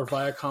Viacom or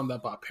Viacom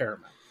that bought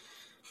Paramount.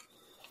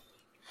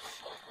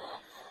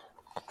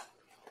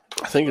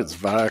 I think it's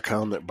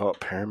Viacom that bought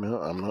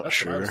Paramount. I'm not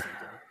sure.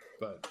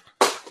 But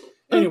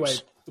anyway,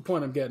 the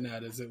point I'm getting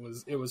at is it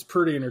was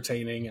pretty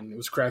entertaining, and it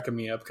was cracking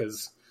me up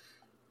because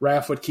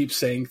Raph would keep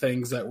saying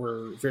things that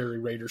were very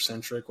Raider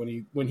centric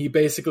when he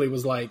basically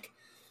was like,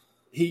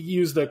 he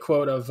used the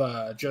quote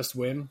of "just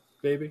win,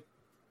 baby."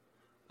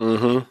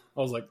 Mm-hmm.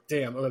 I was like,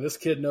 damn, this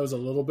kid knows a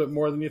little bit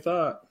more than you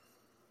thought.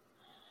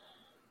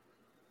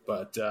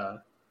 But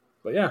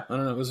yeah, I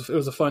don't know. It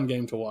was a fun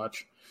game to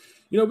watch.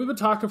 We've been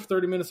talking for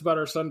 30 minutes about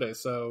our Sunday,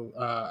 so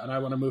and I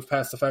want to move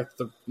past the fact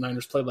that the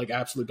Niners played like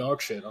absolute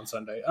dog shit on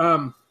Sunday,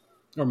 or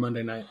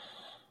Monday night.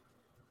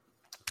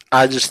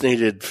 I just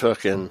needed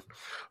fucking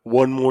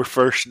one more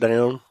first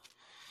down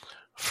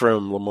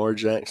from Lamar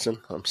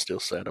Jackson. I'm still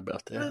sad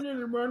about that. I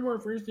needed one more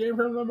first down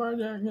from Lamar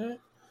Jackson.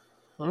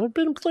 I've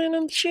been playing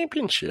in the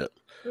championship.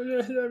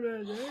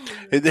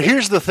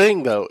 Here's the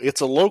thing, though.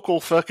 It's a local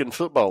fucking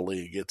football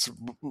league. It's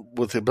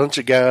with a bunch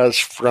of guys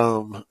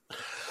from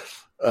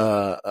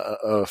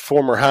a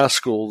former high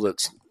school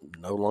that's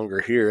no longer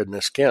here in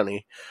this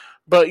county.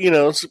 But,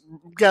 it's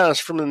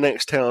guys from the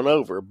next town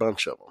over, a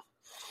bunch of them.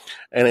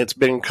 And it's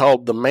been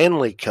called the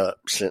Manly Cup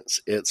since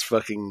its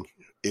fucking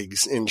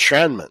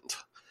enshrinement.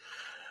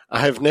 I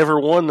have never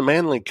won the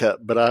Manly Cup,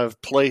 but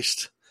I've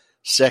placed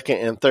second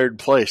and third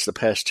place the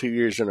past 2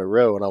 years in a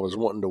row, and I was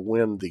wanting to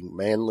win the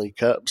Manly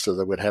Cup, so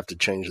they would have to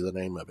change the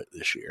name of it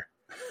this year.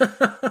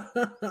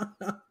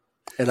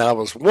 And I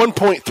was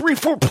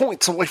 1.34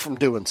 points away from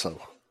doing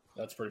so.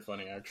 That's pretty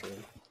funny, actually.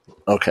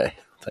 Okay,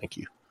 thank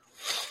you.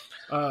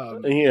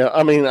 Yeah,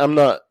 I mean,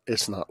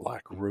 it's not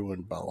like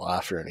ruined my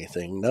life or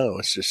anything. No,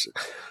 it's just,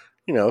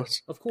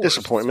 it's of course,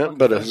 disappointment,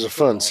 but it was a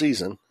fun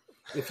season.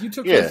 If you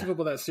took fantasy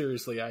football that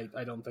seriously,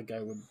 I don't think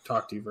I would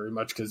talk to you very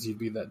much because you'd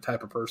be that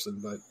type of person,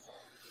 but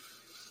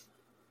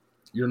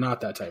you're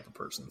not that type of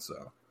person,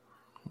 so.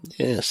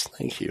 Yes,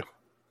 thank you.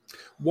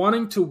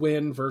 Wanting to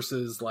win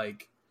versus,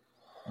 like,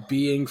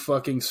 being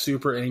fucking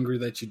super angry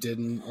that you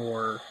didn't,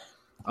 or,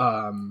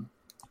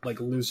 like,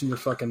 losing your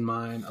fucking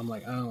mind, I'm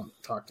like, I don't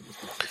talk to these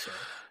people, so.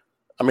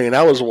 I mean,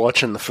 I was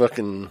watching the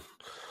fucking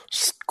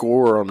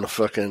score on the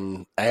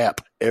fucking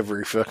app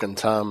every fucking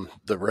time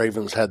the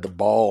Ravens had the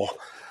ball.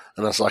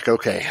 And I was like,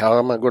 okay, how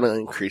am I going to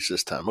increase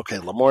this time? Okay,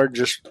 Lamar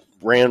just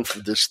ran for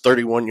this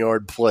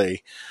 31-yard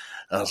play.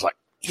 And I was like,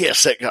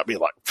 yes, that got me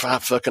like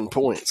 5 fucking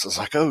points. I was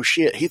like, oh,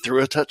 shit, he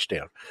threw a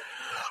touchdown.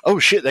 Oh,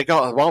 shit, they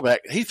got the ball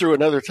back. He threw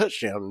another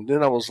touchdown. And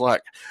then I was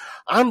like,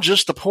 I'm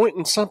just a point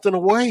and something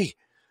away.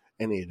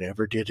 And he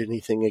never did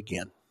anything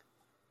again.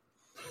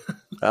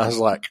 I was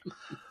like,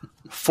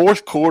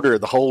 fourth quarter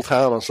the whole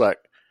time, I was like,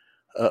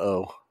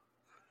 uh-oh.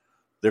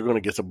 They're going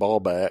to get the ball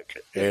back,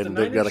 and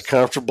they've got a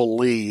comfortable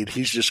lead.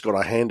 He's just going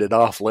to hand it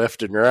off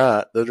left and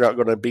right. They're not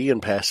going to be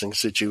in passing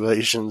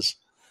situations.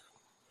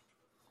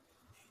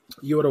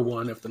 You would have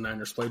won if the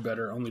Niners played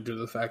better, only due to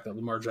the fact that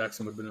Lamar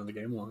Jackson would have been in the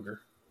game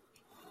longer.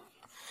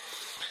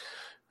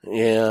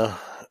 Yeah.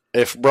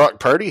 If Brock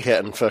Purdy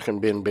hadn't fucking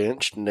been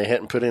benched and they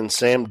hadn't put in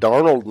Sam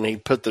Darnold and he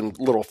put the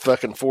little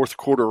fucking fourth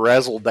quarter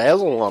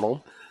razzle-dazzle on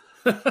him,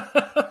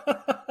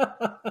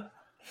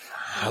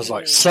 I was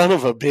like, son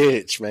of a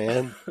bitch,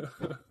 man.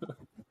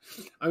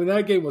 I mean,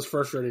 that game was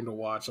frustrating to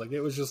watch. Like, it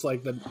was just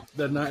like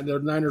the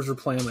Niners were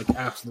playing like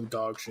absolute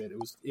dog shit.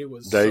 It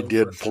was. They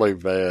did play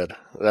bad.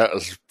 That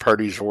was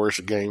Purdy's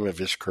worst game of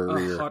his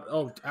career.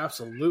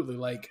 Absolutely.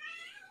 Like,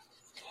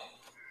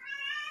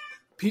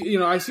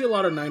 I see a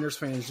lot of Niners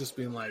fans just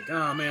being like,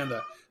 "Oh man,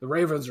 the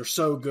Ravens are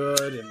so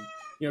good,"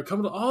 and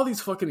coming to all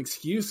these fucking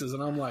excuses,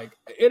 and I'm like,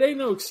 it ain't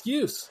no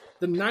excuse.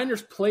 The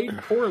Niners played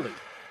poorly.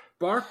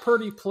 Brock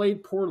Purdy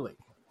played poorly.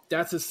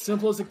 That's as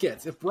simple as it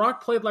gets. If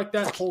Brock played like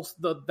that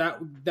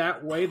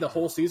that way the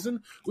whole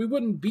season, we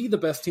wouldn't be the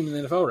best team in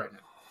the NFL right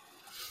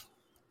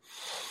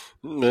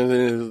now.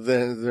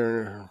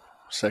 They're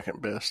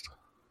second best.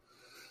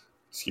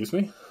 Excuse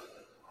me?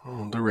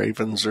 The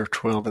Ravens are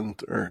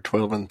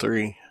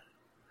 12-3.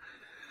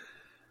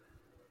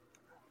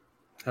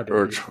 How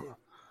dare you?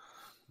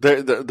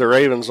 The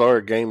Ravens are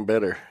a game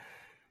better.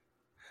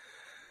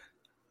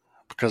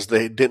 Because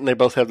they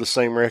both have the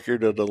same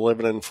record at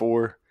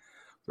 11-4.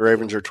 The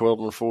Ravens are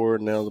 12-4,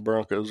 and now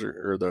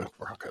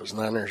the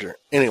Niners are.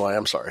 Anyway,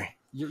 I'm sorry.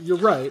 You're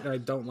right. I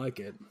don't like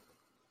it.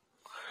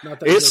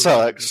 It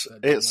sucks.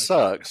 It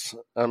sucks.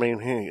 I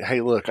mean,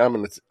 hey, look,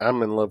 I'm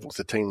in love with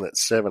a team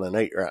that's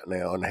 7-8 right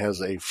now and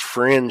has a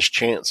fringe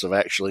chance of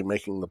actually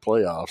making the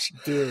playoffs,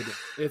 dude.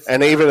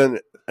 And even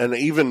an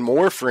even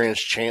more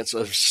fringe chance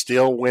of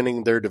still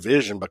winning their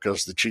division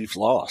because the Chiefs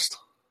lost.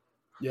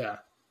 Yeah.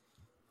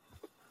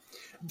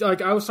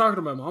 like I was talking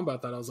to my mom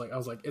about that. I was like,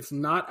 it's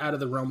not out of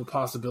the realm of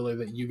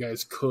possibility that you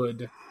guys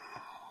could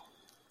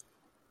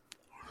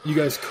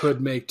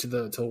make to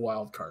the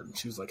wild card. And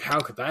she was like, how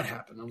could that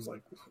happen? I was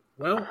like,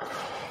 well,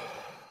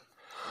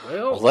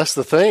 that's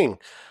the thing.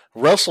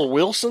 Russell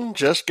Wilson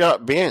just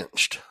got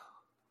benched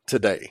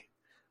today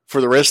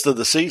for the rest of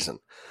the season.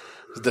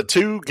 The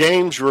 2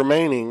 games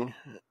remaining,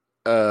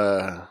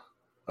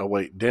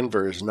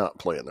 Denver is not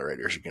playing the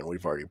Raiders again.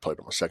 We've already played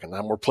them a second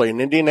time. We're playing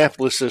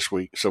Indianapolis this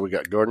week, so we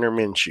got Gardner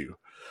Minshew.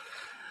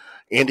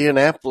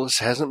 Indianapolis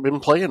hasn't been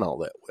playing all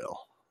that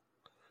well.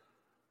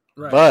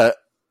 Right. But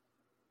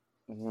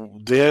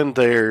then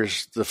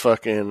there's the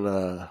fucking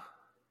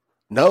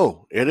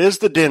no, it is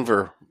the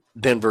Denver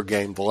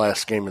game, the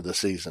last game of the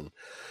season.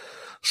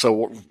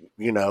 So,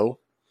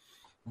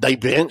 they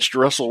benched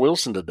Russell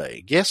Wilson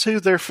today. Guess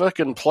who they're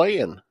fucking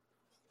playing?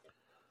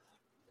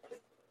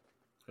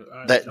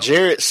 That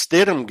Jarrett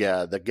Stidham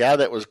guy, the guy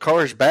that was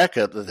Carr's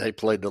backup that they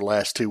played the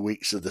last 2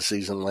 weeks of the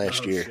season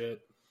last year.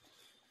 Shit.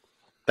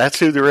 That's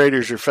who the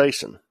Raiders are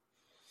facing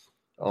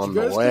on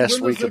the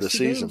last week of the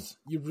season. Games.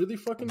 You really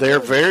fucking they're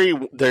very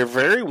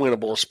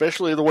winnable,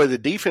 especially the way the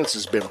defense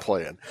has been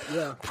playing.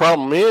 Yeah.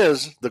 Problem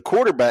is the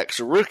quarterback's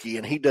a rookie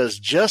and he does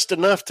just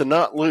enough to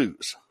not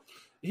lose.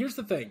 Here's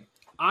the thing.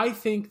 I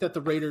think that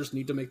the Raiders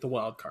need to make the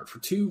wild card for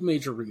 2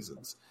 major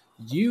reasons.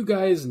 You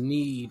guys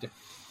need.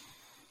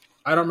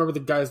 I don't remember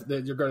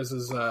your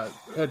guys' interim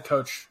head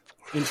coach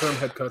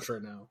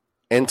right now.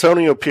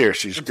 Antonio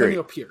Pierce. He's great.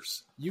 Antonio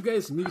Pierce. You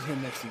guys need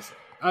him next season.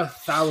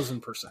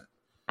 1,000%.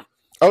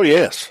 Oh,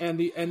 yes. And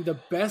the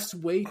best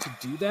way to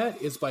do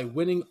that is by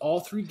winning all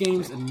 3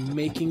 games and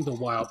making the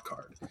wild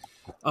card.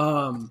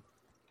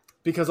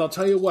 Because I'll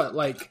tell you what,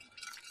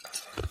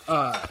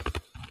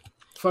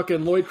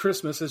 fucking Lloyd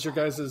Christmas, as your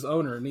guys'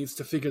 owner, needs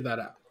to figure that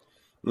out.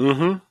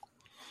 Mm-hmm.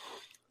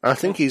 I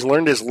think he's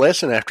learned his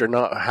lesson after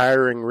not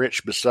hiring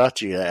Rich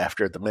Bisaccia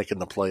after making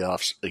the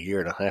playoffs a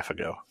year and a half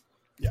ago.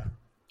 Yeah.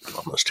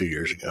 Almost 2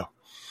 years ago.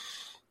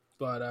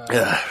 But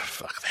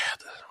fuck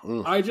that.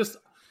 I just,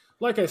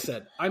 like I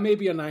said, I may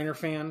be a Niner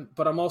fan,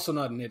 but I'm also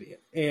not an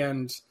idiot.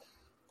 And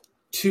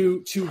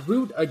to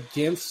root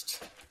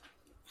against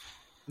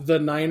the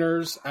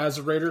Niners as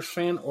a Raiders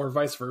fan or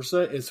vice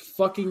versa is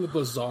fucking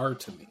bizarre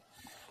to me.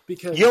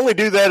 Because you only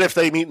do that if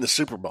they meet in the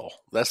Super Bowl.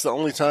 That's the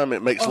only time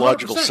it makes 100%.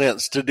 Logical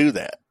sense to do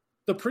that.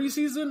 The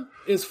preseason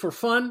is for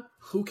fun.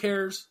 Who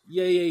cares?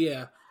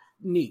 Yeah.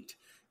 Neat.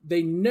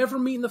 They never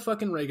meet in the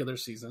fucking regular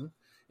season.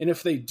 And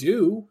if they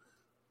do,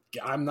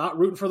 I'm not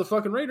rooting for the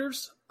fucking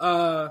Raiders.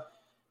 And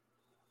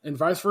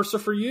vice versa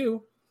for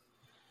you.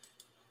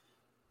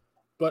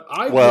 But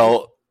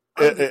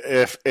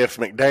if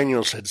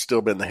McDaniels had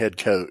still been the head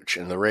coach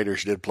and the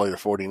Raiders did play the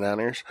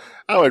 49ers,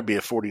 I would be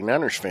a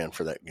 49ers fan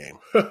for that game.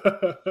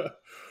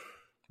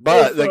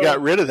 But they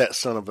got rid of that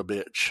son of a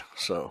bitch.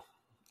 So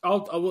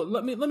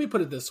let me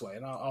put it this way,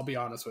 and I'll be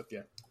honest with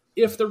you.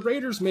 If the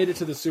Raiders made it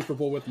to the Super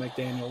Bowl with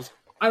McDaniels,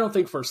 I don't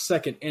think for a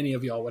second any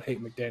of y'all would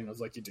hate McDaniels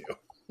like you do.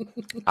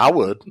 I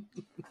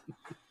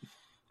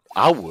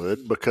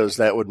would, because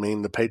that would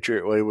mean the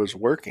Patriot way was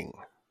working.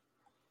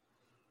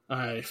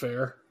 Aye,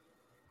 fair.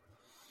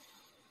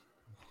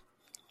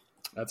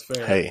 That's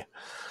fair. Hey,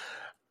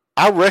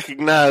 I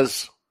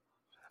recognize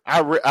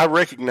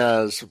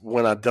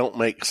when I don't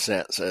make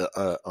sense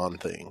on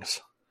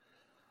things.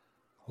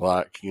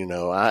 Like,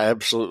 I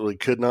absolutely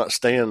could not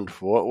stand,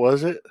 what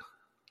was it?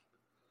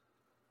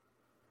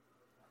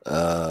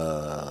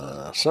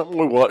 Something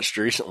we watched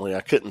recently.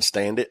 I couldn't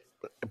stand it,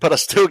 but I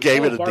still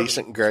gave it a Barbie.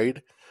 Decent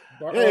grade.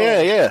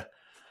 Yeah.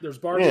 There's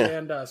Barbie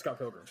and Scott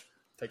Pilgrim.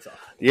 Takes off.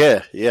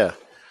 Yeah.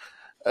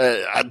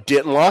 I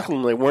didn't like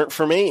them. They weren't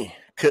for me.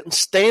 Couldn't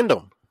stand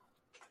them,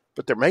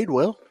 but they're made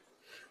well.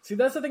 See,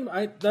 that's the thing.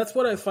 That's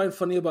what I find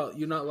funny about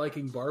you not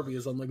liking Barbie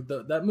is I'm like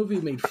that movie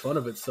made fun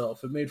of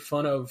itself. It made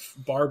fun of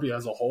Barbie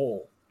as a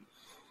whole.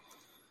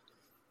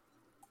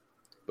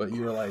 But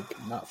you were like,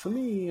 not for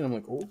me. And I'm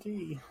like,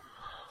 okay.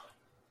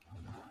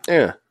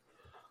 Yeah.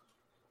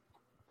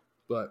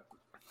 But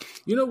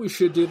what we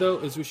should do though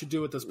is we should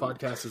do what this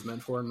podcast is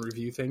meant for and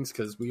review things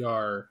because we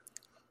are.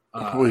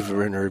 We've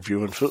been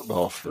reviewing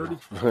football for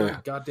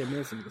 30 goddamn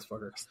minutes into this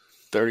fucker.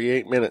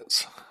 38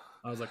 minutes.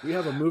 I was like, we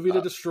have a movie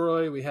to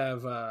destroy. We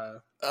have.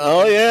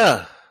 Oh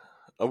yeah,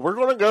 we're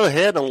going to go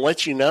ahead and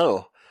let you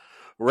know.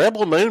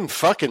 Rebel Moon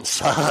fucking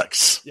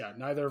sucks. Yeah,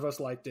 neither of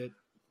us liked it.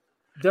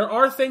 There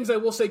are things I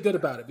will say good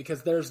about it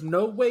because there's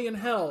no way in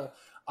hell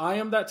I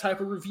am that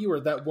type of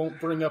reviewer that won't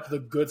bring up the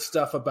good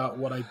stuff about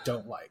what I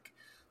don't like.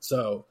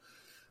 So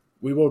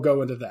we will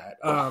go into that.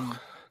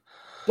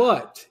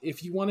 But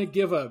if you want to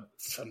give a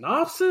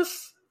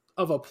synopsis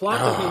of a plot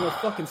that made no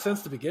fucking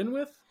sense to begin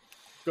with,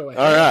 go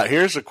ahead. All right,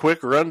 here's a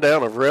quick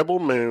rundown of Rebel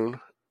Moon,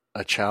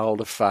 A Child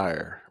of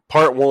Fire.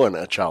 Part 1,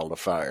 A Child of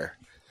Fire.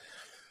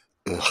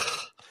 Ugh.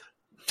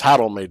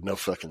 Title made no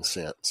fucking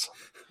sense.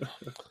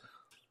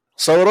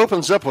 So it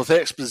opens up with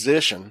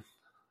exposition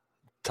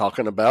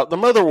talking about the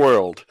Mother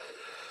World.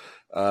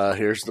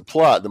 Here's the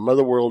plot. The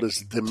Motherworld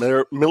is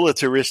the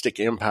militaristic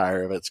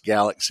empire of its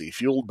galaxy,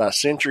 fueled by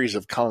centuries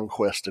of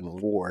conquest and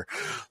war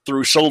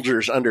through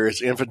soldiers under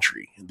its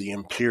infantry, the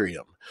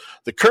Imperium.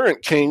 The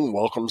current king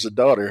welcomes a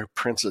daughter,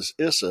 Princess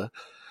Issa,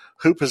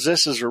 who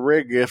possesses a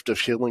rare gift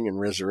of healing and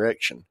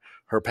resurrection.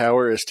 Her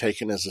power is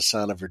taken as a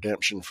sign of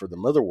redemption for the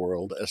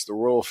Motherworld, as the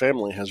royal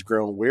family has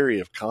grown weary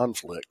of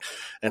conflict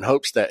and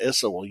hopes that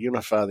Issa will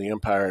unify the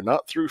empire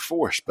not through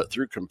force but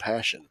through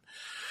compassion.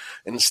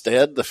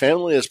 Instead, the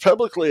family is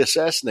publicly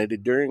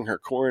assassinated during her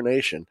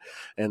coronation,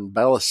 and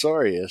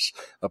Belisarius,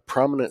 a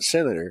prominent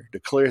senator,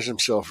 declares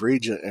himself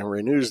regent and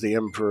renews the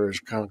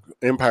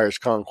empire's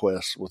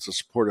conquest with the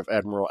support of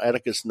Admiral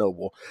Atticus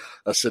Noble,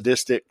 a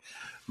sadistic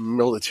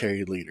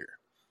military leader.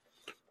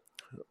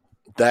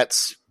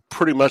 That's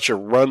pretty much a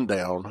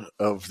rundown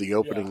of the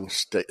opening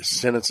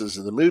sentences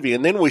of the movie,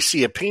 and then we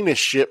see a penis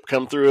ship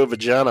come through a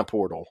vagina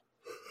portal.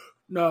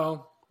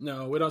 No,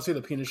 we don't see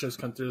the penis ships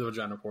come through the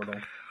vagina portal.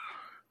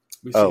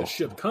 We see a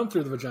ship come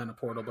through the vagina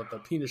portal, but the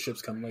penis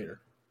ships come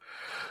later.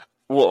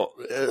 Well,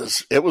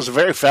 it was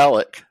very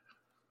phallic.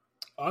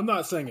 I'm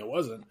not saying it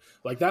wasn't.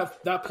 Like,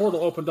 that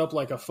portal opened up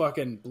like a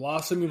fucking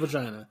blossoming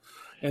vagina,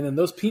 and then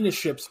those penis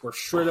ships were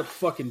straight up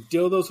fucking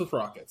dildos with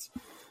rockets.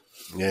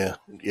 Yeah.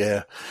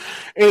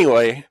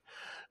 Anyway,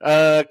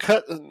 I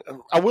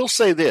will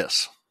say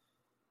this.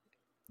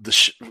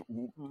 The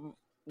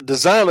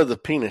design of the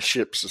penis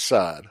ships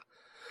aside,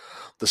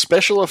 the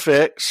special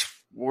effects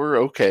were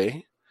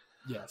okay.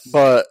 Yes.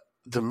 But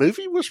the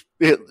movie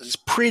it's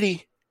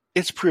pretty.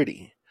 It's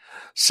pretty.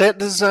 Set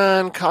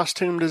design,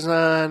 costume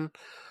design,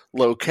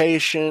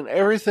 location,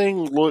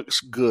 everything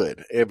looks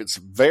good. It's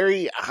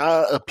very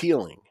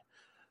appealing.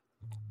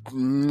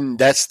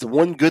 That's the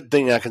one good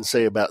thing I can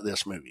say about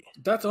this movie.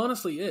 That's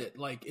honestly it.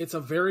 Like, it's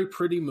a very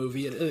pretty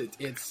movie.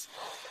 It's,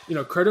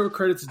 credit where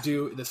credit's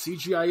due. The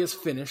CGI is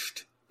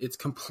finished. It's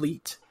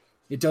complete.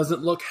 It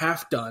doesn't look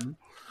half done.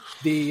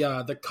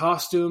 The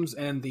costumes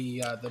and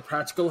the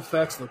practical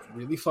effects look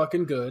really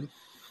fucking good.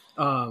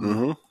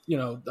 Fucking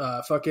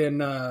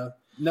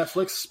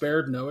Netflix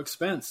spared no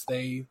expense.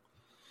 They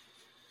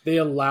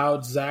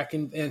allowed Zach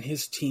and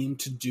his team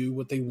to do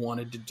what they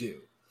wanted to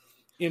do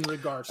in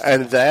regards to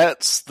and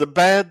that's the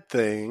bad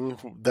thing.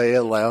 They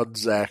allowed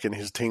Zach and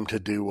his team to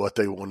do what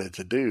they wanted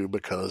to do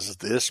because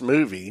this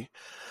movie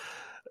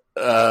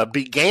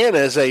began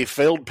as a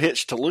failed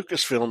pitch to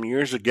Lucasfilm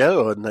years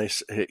ago, and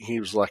he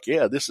was like,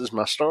 "Yeah, this is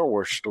my Star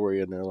Wars story,"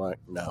 and they're like,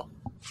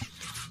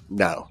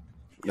 "No,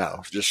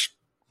 just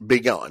be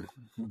gone."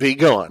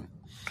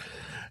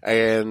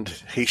 And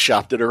he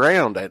shopped it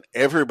around, and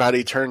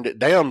everybody turned it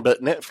down.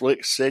 But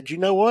Netflix said, "You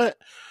know what?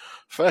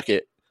 Fuck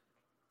it.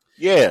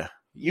 Yeah,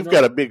 you've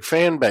got a big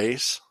fan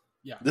base."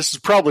 Yeah. This is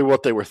probably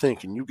what they were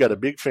thinking. You've got a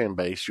big fan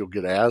base. You'll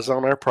get eyes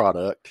on our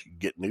product. You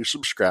get new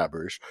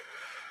subscribers.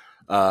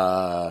 Get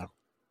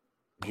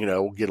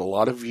a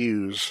lot of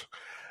views,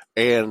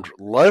 and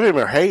love him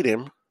or hate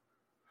him,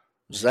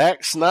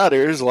 Zack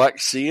Snyder is like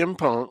CM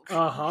Punk.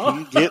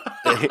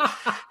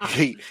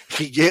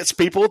 He gets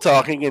people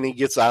talking, and he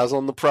gets eyes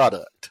on the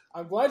product.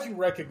 I'm glad you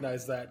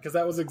recognized that, because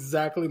that was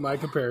exactly my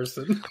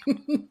comparison.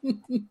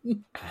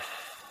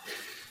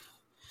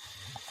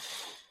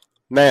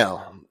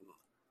 Now,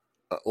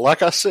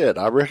 like I said,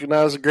 I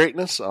recognize the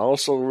greatness. I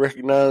also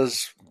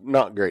recognize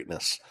not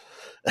greatness.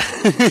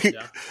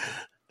 Yeah.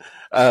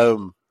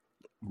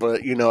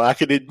 But I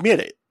could admit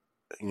it.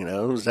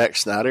 Zack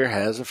Snyder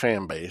has a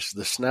fan base,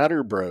 the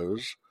Snyder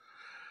Bros,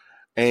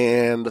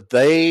 and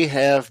they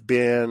have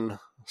been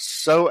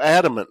so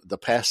adamant the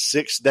past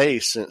 6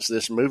 days since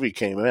this movie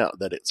came out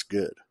that it's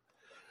good.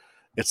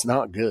 It's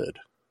not good.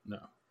 No.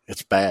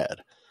 It's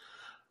bad.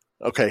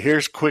 Okay,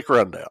 here's a quick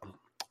rundown.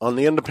 On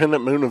the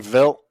independent moon of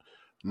Velt,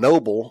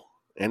 Noble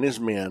and his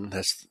men,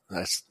 that's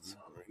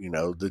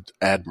the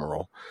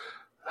Admiral,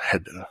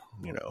 had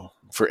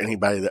for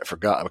anybody that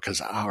forgot, because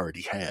I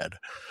already had.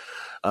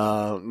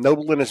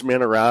 Noble and his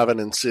men arrive and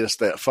insist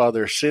that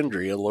Father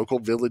Sindri, a local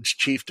village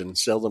chieftain,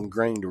 sell them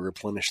grain to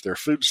replenish their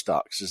food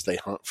stocks as they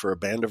hunt for a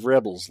band of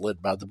rebels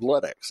led by the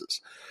Blood Axes.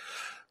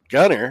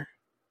 Gunner,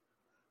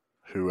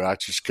 who I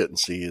just couldn't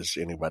see as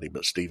anybody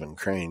but Stephen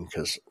Crane,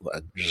 because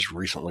I just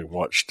recently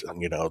watched,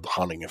 The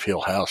Haunting of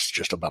Hill House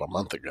just about a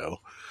month ago.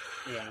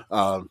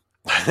 Yeah.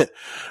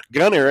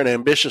 Gunner, an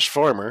ambitious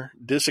farmer,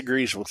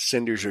 disagrees with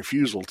Sindri's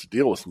refusal to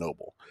deal with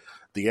Noble.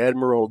 The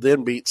Admiral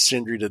then beats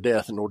Sindri to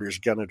death and orders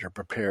Gunner to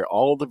prepare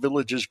all the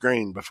village's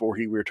grain before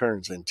he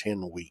returns in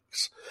 10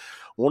 weeks.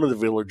 One of the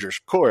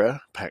villagers,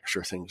 Cora, packs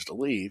her things to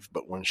leave,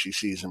 but when she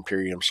sees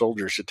Imperium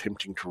soldiers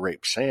attempting to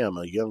rape Sam,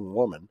 a young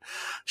woman,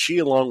 she,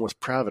 along with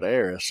Private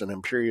Aris, an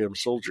Imperium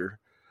soldier,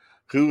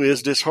 who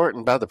is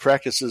disheartened by the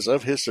practices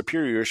of his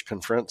superiors,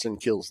 confronts and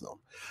kills them.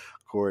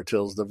 Cora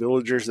tells the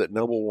villagers that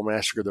Noble will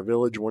massacre the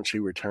village once he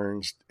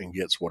returns and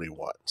gets what he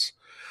wants.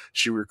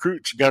 She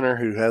recruits Gunner,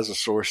 who has a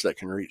source that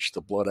can reach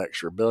the Blood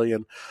Axe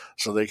Rebellion,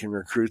 so they can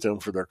recruit them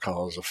for their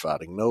cause of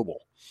fighting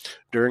Noble.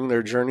 During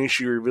their journey,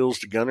 she reveals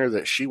to Gunner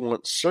that she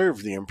once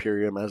served the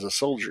Imperium as a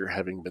soldier,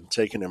 having been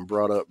taken and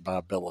brought up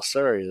by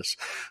Belisarius,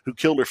 who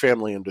killed her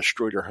family and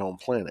destroyed her home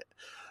planet.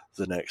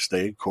 The next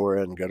day,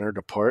 Cora and Gunner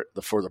depart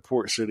for the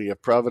port city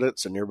of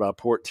Providence, a nearby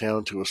port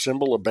town, to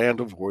assemble a band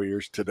of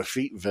warriors to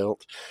defeat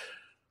Velt,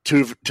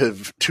 to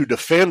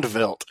defend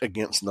Velt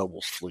against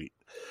Noble's fleet.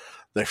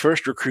 They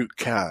first recruit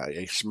Kai,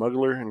 a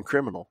smuggler and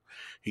criminal.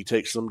 He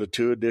takes them to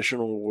two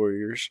additional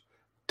warriors,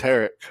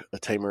 Tarek, a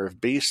tamer of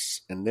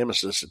beasts, and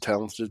Nemesis, a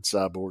talented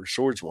cyborg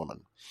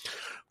swordswoman.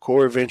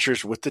 Cora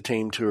ventures with the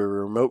team to a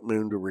remote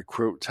moon to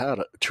recruit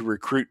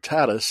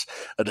Titus,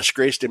 a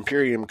disgraced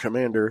Imperium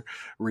commander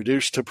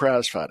reduced to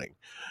prize fighting.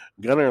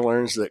 Gunner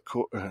learns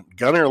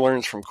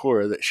from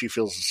Cora that she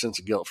feels a sense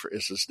of guilt for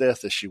Issa's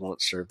death, as she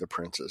once served the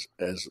princess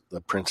as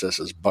the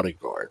princess's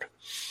bodyguard.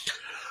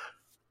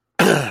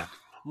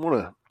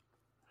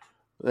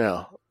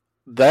 Now,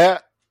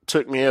 that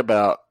took me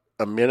about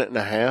a minute and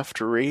a half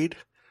to read.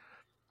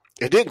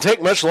 It didn't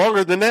take much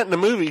longer than that in the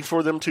movie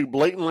for them to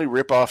blatantly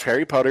rip off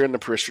Harry Potter and the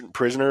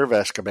Prisoner of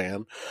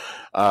Azkaban,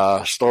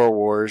 Star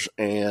Wars,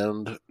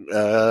 and,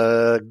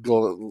 I'm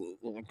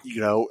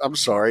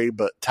sorry,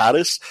 but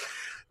Titus,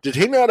 did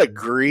he not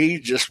agree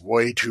just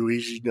way too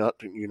easy not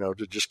to,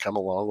 to just come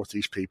along with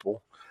these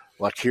people?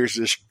 Like, here's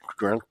this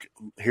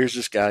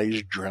guy,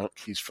 he's drunk,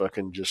 he's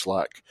fucking just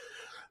like,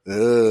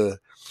 he's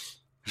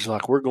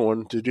like, we're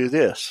going to do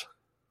this.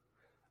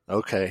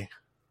 Okay.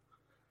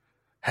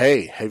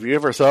 Hey, have you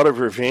ever thought of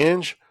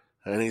revenge?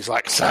 And he's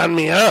like, sign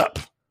me up.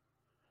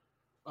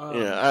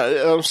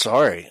 I'm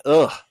sorry.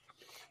 Ugh.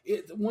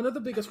 One of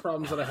the biggest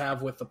problems that I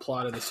have with the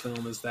plot of this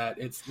film is that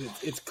it's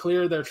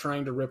clear they're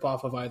trying to rip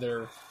off of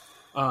either,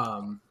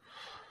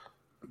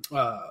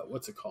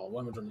 what's it called?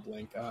 Why am I drawing a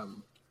blank?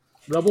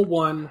 Rebel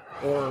One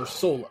or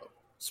Solo,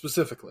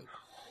 specifically.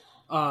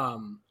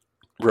 Rogue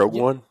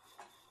One?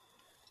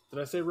 Did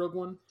I say Rogue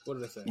One? What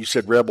did I say? You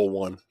said Rebel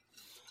One.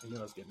 I knew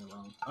I was getting it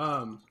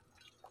wrong.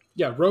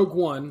 Yeah, Rogue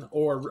One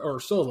or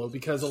Solo,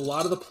 because a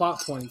lot of the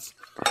plot points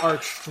are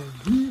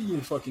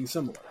extremely fucking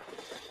similar.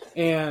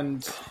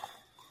 And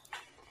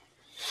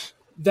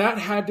that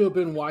had to have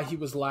been why he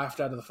was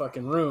laughed out of the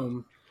fucking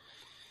room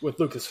with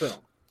Lucasfilm.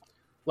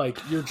 Like,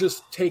 you're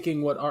just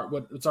taking what's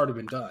already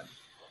been done.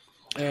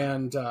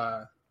 And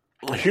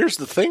here's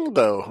the thing,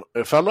 though.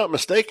 If I'm not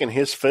mistaken,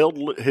 his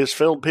failed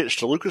pitch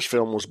to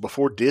Lucasfilm was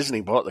before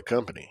Disney bought the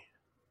company.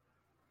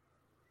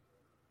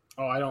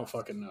 Oh, I don't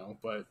fucking know,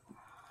 but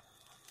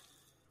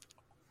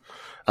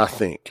I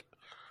think.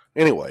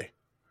 Anyway,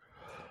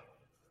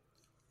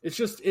 it's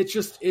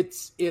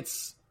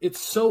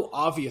so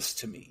obvious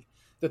to me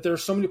that there are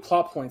so many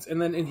plot points,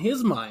 and then in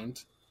his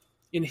mind,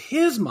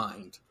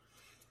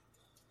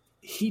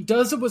 he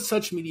does it with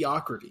such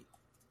mediocrity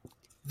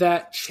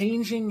that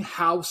changing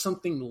how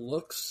something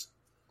looks,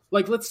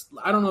 like,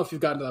 I don't know if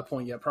you've gotten to that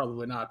point yet,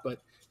 probably not, but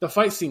the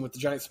fight scene with the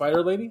giant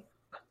spider lady.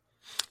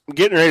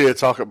 Getting ready to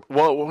talk.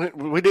 Well,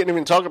 we didn't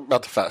even talk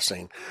about the fight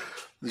scene.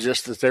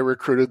 Just that they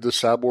recruited the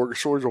cyborg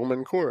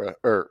swordswoman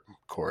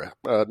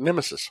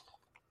Nemesis.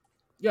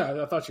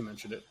 Yeah, I thought you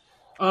mentioned it.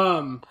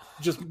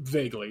 Just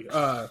vaguely.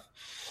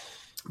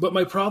 But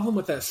my problem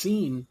with that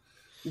scene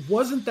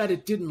wasn't that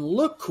it didn't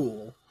look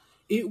cool.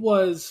 It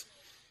was,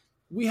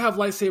 we have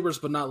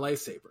lightsabers, but not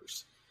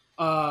lightsabers.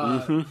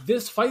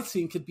 This fight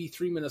scene could be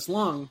 3 minutes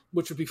long,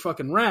 which would be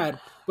fucking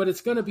rad, but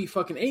it's going to be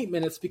fucking 8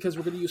 minutes because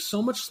we're going to use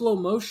so much slow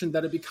motion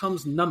that it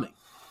becomes numbing.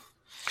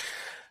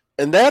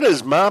 And that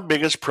is my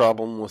biggest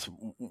problem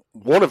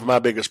one of my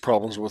biggest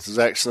problems with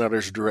Zack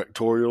Snyder's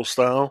directorial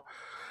style.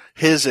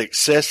 His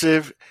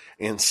excessive,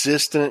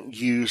 insistent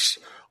use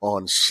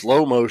on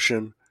slow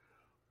motion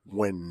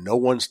when no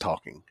one's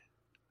talking.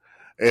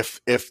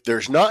 If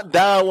there's not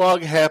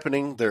dialogue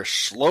happening, there's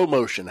slow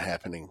motion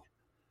happening.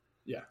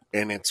 Yeah.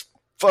 And it's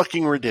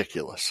fucking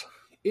ridiculous.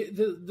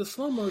 The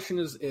slow motion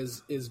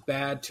is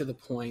bad to the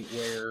point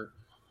where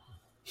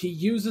he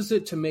uses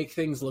it to make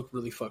things look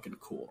really fucking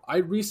cool. I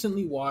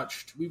recently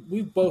watched,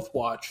 we both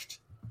watched,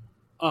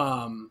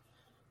 oh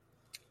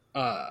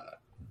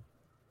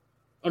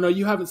no,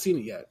 you haven't seen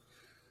it yet.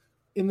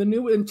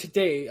 In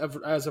today,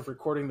 as of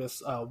recording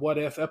this What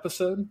If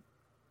episode,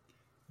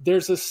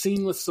 there's a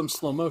scene with some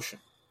slow motion.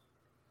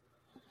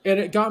 And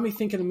it got me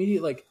thinking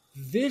immediately, like,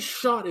 this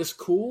shot is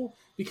cool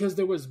because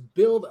there was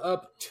build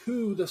up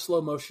to the slow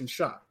motion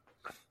shot.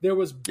 There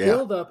was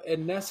build up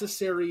and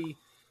necessary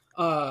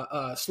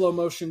slow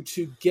motion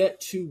to get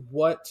to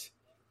what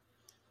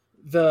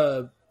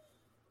the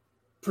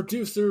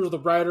producer or the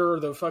writer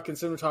or the fucking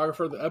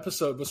cinematographer of the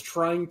episode was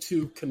trying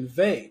to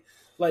convey.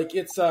 Like,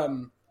 it's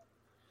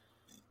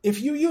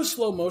if you use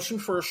slow motion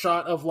for a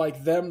shot of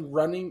like them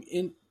running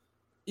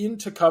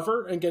into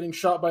cover and getting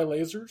shot by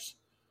lasers,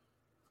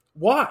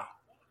 why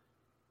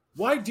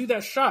do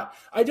that shot?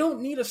 I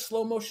don't need a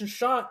slow motion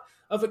shot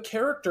of a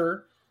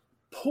character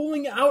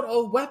pulling out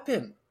a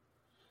weapon.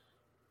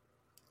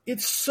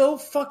 It's so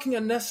fucking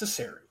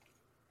unnecessary.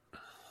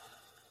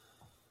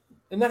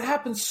 And that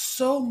happens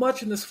so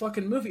much in this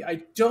fucking movie.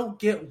 I don't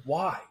get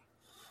why.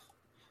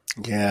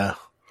 Yeah.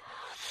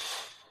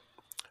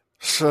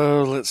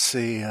 So let's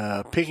see.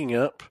 Picking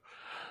up.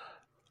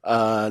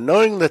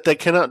 Knowing that they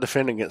cannot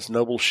defend against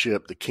Noble's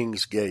ship, the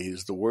King's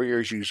Gaze, the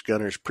warriors use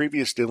Gunnar's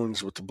previous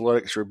dealings with the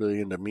Blood X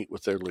Rebellion to meet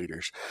with their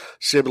leaders,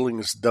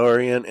 siblings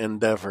Darian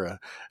and Devra,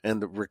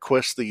 and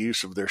request the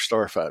use of their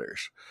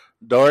starfighters.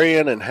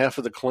 Darian and half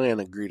of the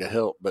clan agree to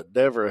help, but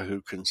Devra,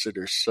 who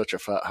considers such a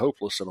fight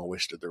hopeless and a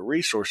waste of their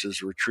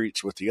resources,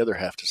 retreats with the other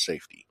half to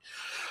safety.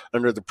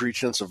 Under the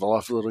pretense of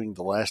offloading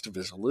the last of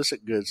his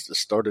illicit goods to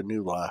start a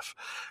new life,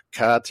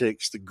 Kai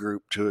takes the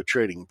group to a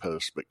trading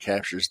post, but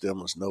captures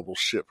them as Noble's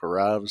ship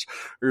arrives,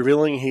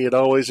 revealing he had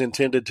always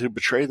intended to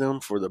betray them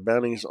for the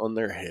bounties on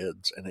their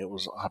heads, and it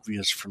was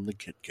obvious from the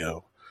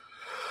get-go.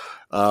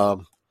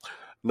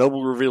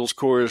 Noble reveals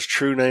Korra's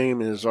true name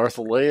is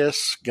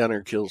Arthaleus.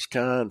 Gunnar kills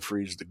Kai and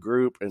frees the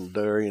group, and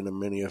Darian and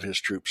many of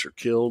his troops are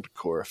killed.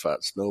 Korra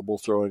fights Noble,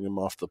 throwing him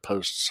off the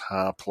post's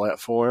high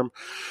platform,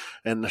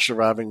 and the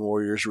surviving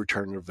warriors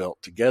return to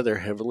Velt together,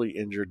 heavily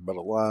injured but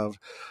alive.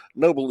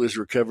 Noble is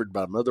recovered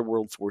by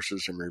Motherworld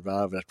forces and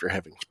revived after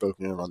having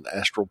spoken on the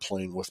astral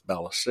plane with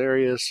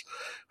Belisarius,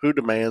 who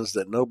demands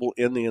that Noble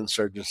end the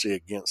insurgency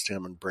against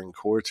him and bring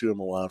Korra to him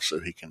alive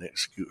so he can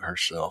execute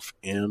herself.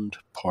 End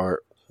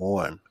part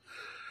 1.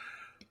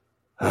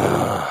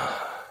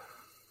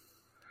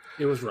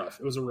 It was rough.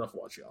 It was a rough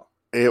watch, y'all.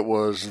 It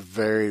was a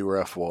very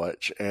rough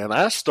watch. And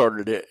I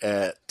started it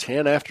at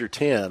 10 after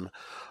 10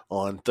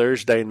 on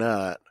Thursday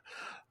night,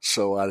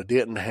 so I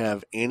didn't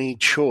have any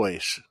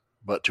choice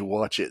but to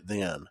watch it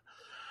then.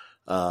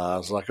 I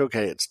was like,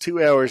 okay, it's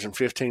 2 hours and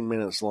 15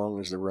 minutes long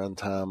as the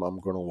runtime. I'm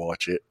going to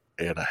watch it,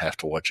 and I have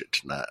to watch it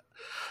tonight.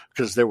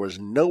 Because there was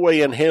no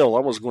way in hell I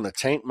was going to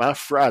taint my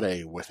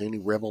Friday with any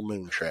Rebel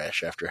Moon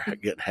trash after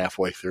getting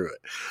halfway through it.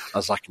 I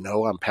was like,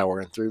 no, I'm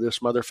powering through this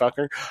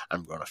motherfucker.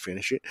 I'm going to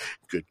finish it.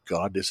 Good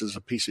God, this is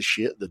a piece of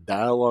shit. The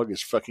dialogue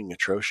is fucking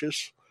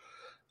atrocious.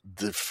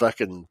 The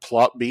fucking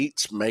plot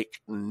beats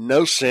make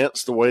no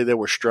sense the way they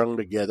were strung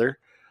together.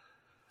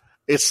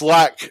 It's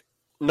like,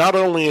 not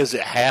only is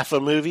it half a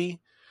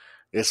movie,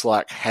 it's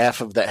like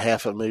half of that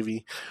half a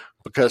movie.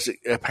 Because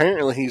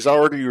apparently he's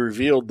already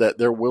revealed that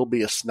there will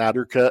be a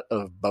Snyder cut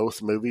of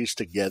both movies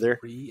together.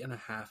 3.5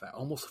 hours,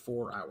 almost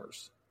 4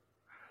 hours.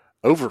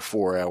 Over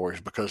 4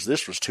 hours, because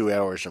this was 2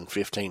 hours and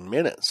 15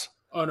 minutes.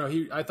 Oh no,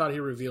 I thought he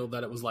revealed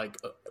that it was like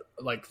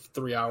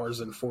 3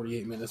 hours and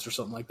 48 minutes or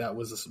something like that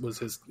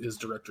was his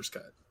director's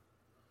cut.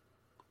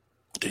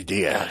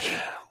 Yeah,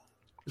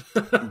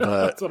 but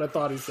that's what I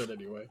thought he said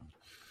anyway.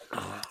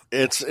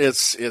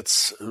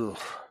 It's ugh.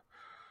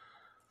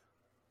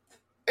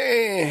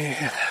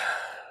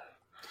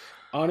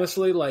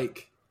 Honestly,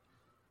 like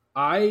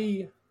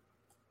I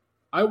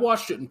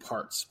watched it in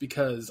parts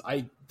because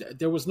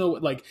there was no,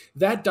 like,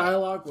 that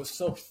dialogue was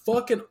so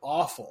fucking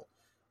awful.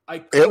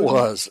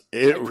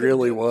 It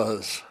really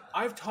was.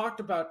 I've talked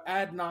about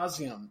ad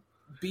nauseum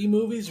B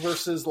movies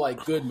versus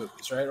like good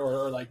movies, right?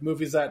 Or like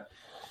movies that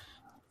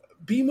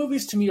B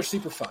movies to me are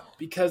super fun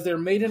because they're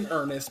made in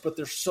earnest, but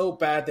they're so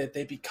bad that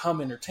they become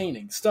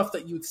entertaining. Stuff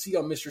that you would see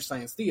on Mystery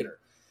Science Theater.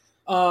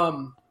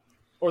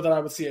 Or that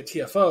I would see at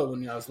TFO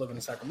when I was living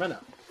in Sacramento.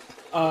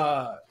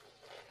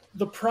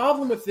 The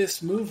problem with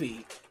this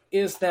movie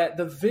is that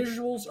the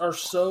visuals are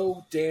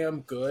so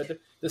damn good.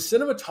 The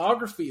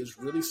cinematography is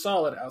really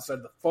solid outside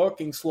of the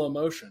fucking slow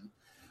motion.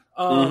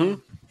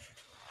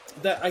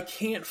 That I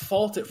can't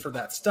fault it for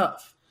that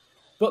stuff.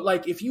 But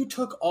like, if you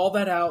took all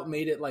that out,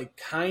 made it like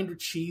kind of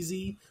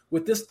cheesy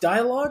with this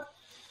dialogue,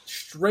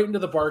 straight into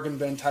the bargain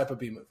bin type of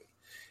B movie.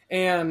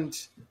 And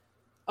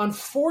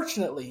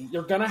unfortunately,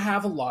 you're going to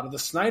have a lot of the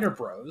Snyder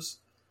Bros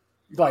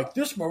like,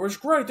 this movie's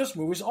great, this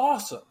movie's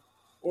awesome.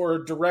 Or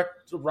a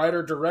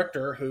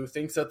writer-director who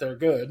thinks that they're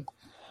good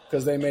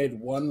because they made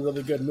one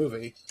really good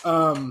movie,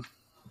 fucking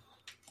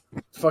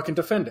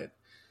defend it.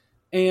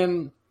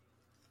 And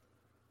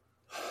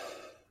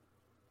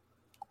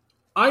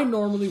I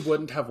normally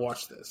wouldn't have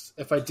watched this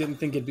if I didn't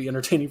think it'd be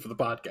entertaining for the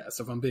podcast,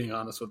 if I'm being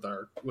honest with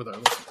our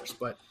listeners.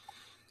 But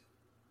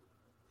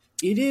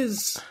it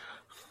is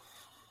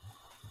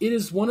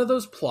one of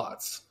those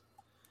plots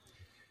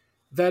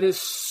that is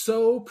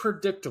so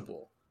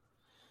predictable.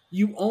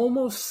 You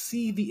almost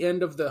see the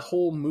end of the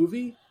whole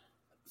movie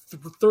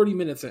 30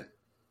 minutes in.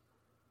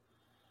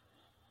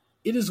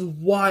 It is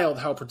wild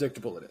how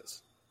predictable it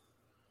is.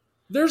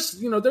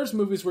 There's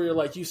movies where you're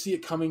like, you see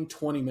it coming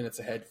 20 minutes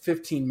ahead,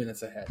 15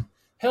 minutes ahead,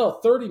 hell,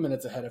 30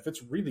 minutes ahead if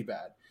it's really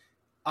bad.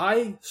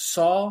 I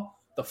saw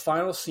the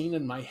final scene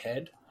in my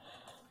head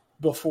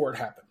before it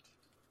happened.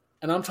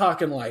 And I'm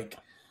talking like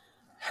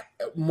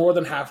more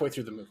than halfway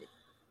through the movie.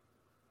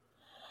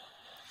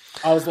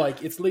 I was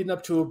like, it's leading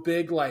up to a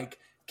big like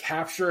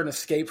capture and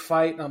escape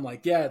fight. And I'm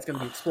like, yeah, it's going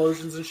to be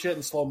explosions and shit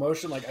in slow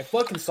motion. Like, I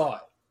fucking saw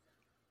it.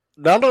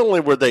 Not only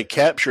were they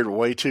captured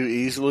way too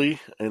easily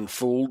and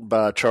fooled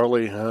by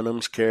Charlie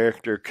Hunnam's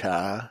character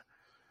Kai,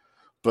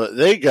 but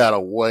they got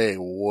away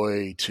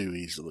way too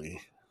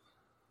easily.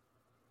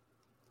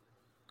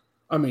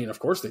 I mean, of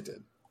course they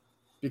did.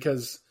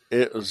 because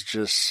it was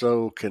just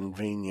so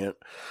convenient.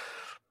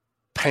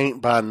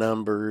 Paint by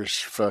numbers,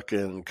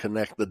 fucking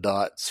connect the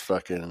dots,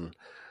 fucking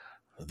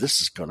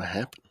this is going to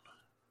happen.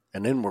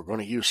 And then we're going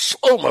to use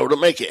slow-mo to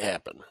make it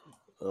happen.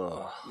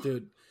 Ugh.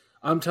 Dude,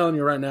 I'm telling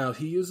you right now,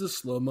 he uses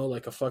slow-mo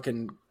like a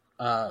fucking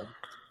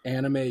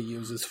anime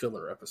uses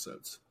filler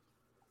episodes.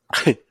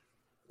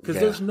 Because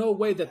there's no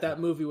way that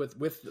movie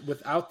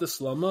without the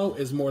slow-mo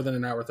is more than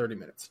an hour 30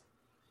 minutes.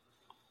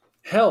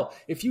 Hell,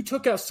 if you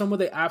took out some of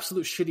the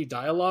absolute shitty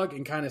dialogue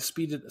and kind of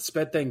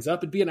sped things up,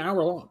 it'd be an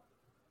hour long.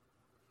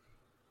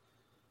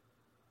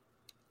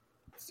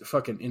 It's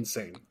fucking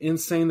insane.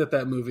 Insane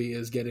that movie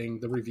is getting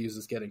the reviews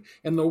it's getting.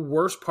 And the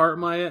worst part,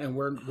 Maya, and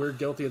we're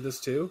guilty of this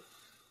too,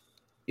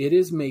 it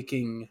is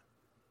making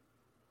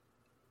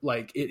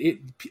like it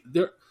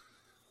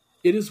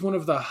is one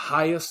of the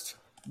highest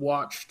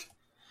watched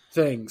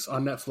things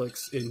on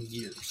Netflix in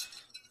years.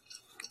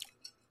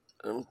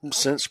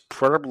 Since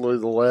probably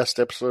the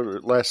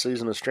last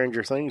season of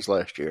Stranger Things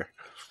last year.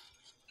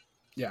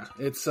 Yeah,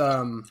 it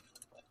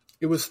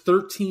was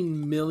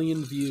 13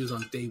 million views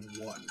on day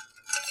one,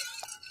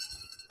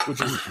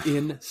 which is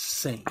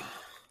insane.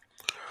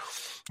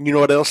 You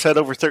know what else had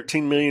over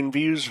 13 million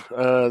views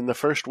in the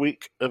first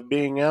week of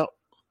being out?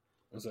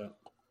 What's that?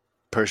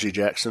 Percy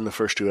Jackson, the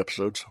first 2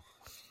 episodes.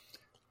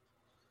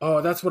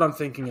 Oh, that's what I'm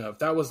thinking of.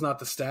 That was not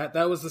the stat.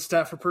 That was the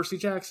stat for Percy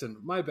Jackson.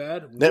 My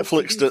bad.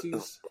 Netflix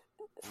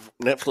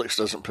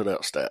doesn't put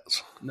out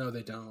stats. No,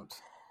 they don't.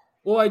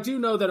 Well, I do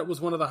know that it was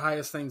one of the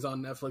highest things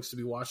on Netflix to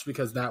be watched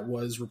because that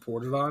was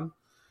reported on.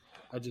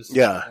 I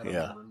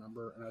don't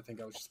remember, and I think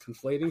I was just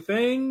conflating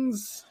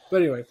things.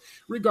 But anyway,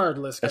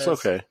 regardless, guys. That's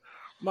okay.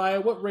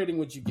 Maya, what rating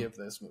would you give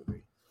this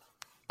movie?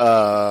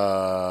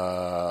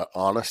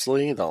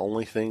 Honestly, the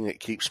only thing that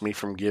keeps me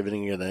from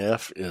giving it an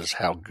F is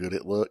how good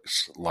it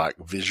looks, like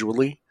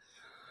visually.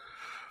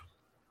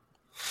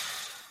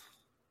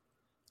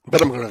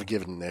 But I'm going to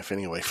give it an F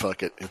anyway.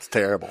 Fuck it. It's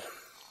terrible.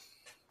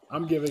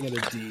 I'm giving it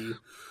a D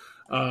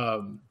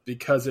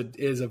because it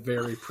is a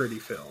very pretty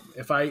film.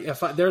 If I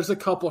there's a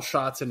couple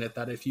shots in it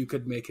that if you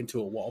could make into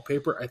a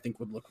wallpaper, I think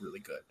would look really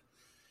good.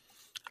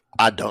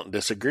 I don't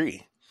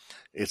disagree.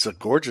 It's a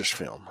gorgeous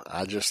film.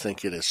 I just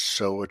think it is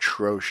so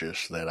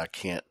atrocious that I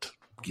can't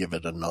give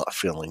it a not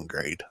failing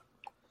grade.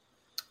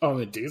 Oh,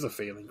 the D's a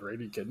failing grade.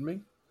 Are you kidding me?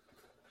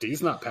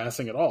 D's not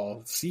passing at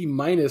all. C-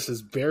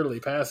 is barely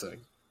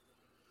passing.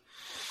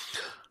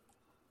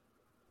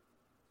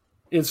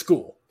 In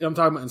school. I'm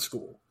talking about in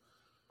school.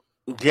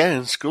 Yeah,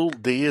 in school,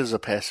 D is a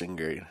passing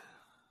grade.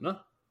 No.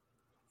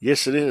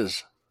 Yes, it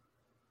is.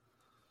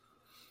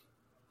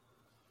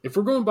 If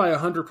we're going by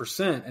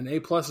 100% and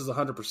A plus is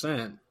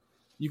 100%,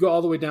 you go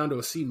all the way down to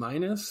a C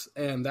minus,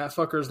 and that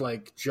fucker's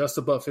like just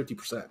above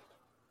 50%.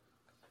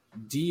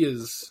 D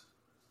is.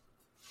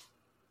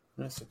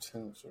 Dude,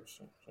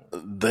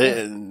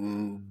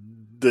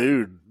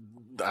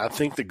 I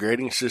think the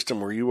grading system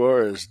where you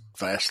are is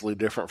vastly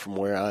different from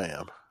where I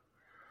am.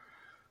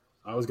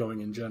 I was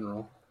going in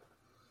general.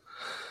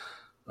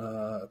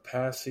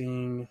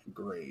 Passing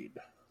grade.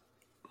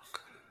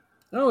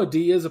 Oh, a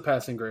D is a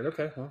passing grade.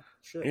 Okay, well,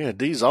 shit. Yeah,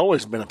 D's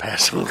always been a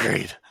passing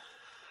grade.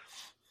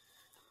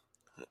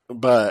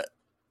 But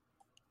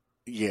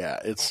yeah,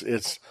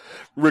 it's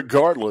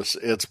regardless,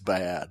 it's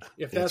bad.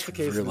 If that's the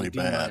case, really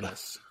then D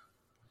minus.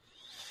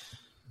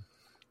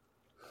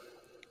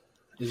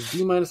 Is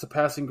D minus a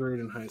passing grade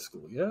in high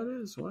school? Yeah,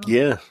 it is. Wow.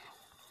 Yeah.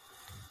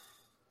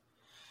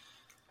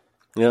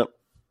 Yep.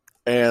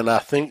 And I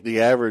think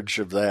the average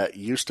of that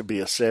used to be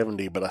a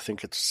 70, but I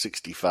think it's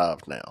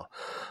 65 now,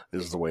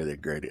 is the way they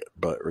grade it.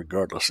 But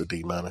regardless, a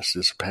D minus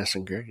is a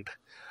passing grade.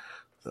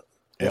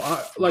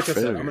 Well, like I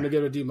said, I'm going to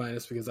give it a D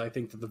minus because I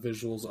think that the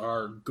visuals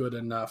are good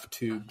enough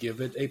to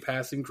give it a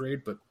passing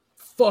grade, but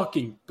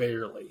fucking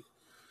barely.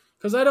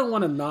 Because I don't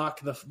want to knock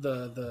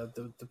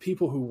the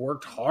people who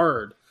worked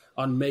hard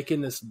on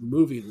making this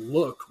movie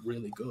look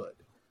really good.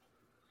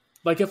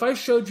 Like, if I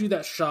showed you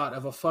that shot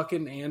of a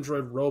fucking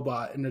android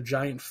robot in a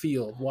giant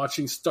field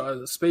watching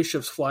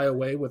spaceships fly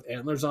away with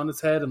antlers on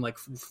its head and, like,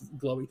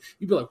 glowing,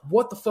 you'd be like,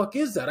 what the fuck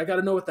is that? I got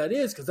to know what that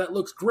is because that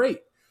looks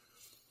great.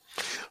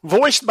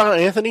 Voiced by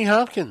Anthony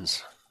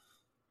Hopkins.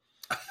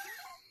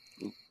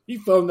 He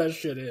phoned that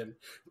shit in.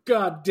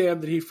 God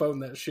damn, did he phone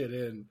that shit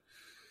in.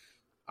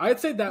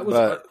 I'd say that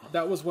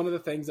was one of the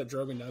things that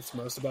drove me nuts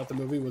most about the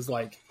movie was,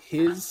 like,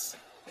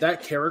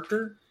 that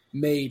character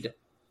made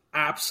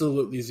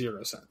absolutely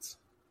zero sense.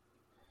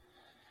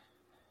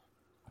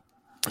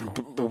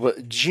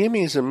 But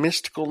Jimmy's a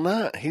mystical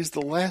knight. He's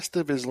the last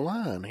of his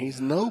line. He's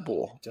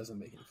noble. It doesn't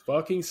make any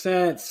fucking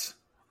sense.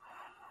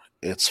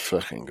 It's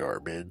fucking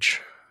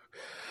garbage.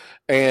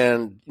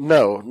 And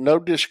no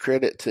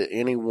discredit to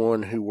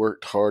anyone who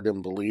worked hard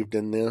and believed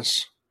in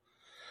this.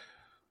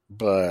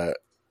 But,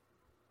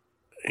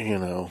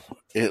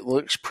 it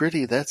looks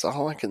pretty. That's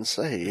all I can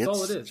say. That's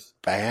all it is.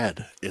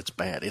 Bad. It's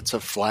bad. It's a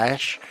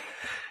flash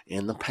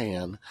in the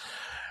pan.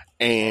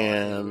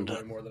 And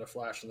way more than a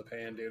flash in the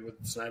pan, dude. With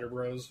the Snyder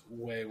Bros,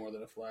 way more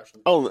than a flash in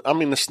the pan. Oh, I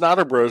mean, the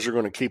Snyder Bros are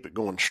going to keep it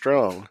going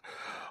strong.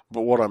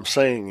 But what I'm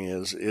saying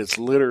is, it's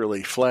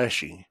literally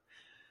flashy.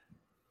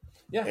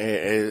 Yeah.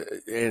 And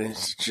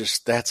it's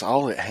just, that's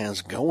all it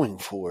has going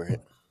for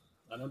it.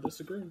 I don't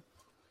disagree.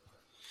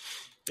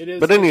 It is.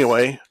 But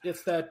anyway.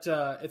 It's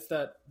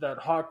that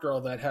hot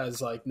girl that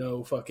has, like,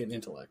 no fucking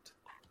intellect.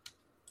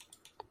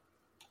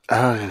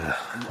 All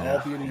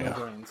beauty, no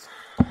brains.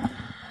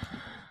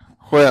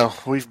 Well,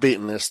 we've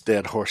beaten this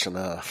dead horse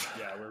enough.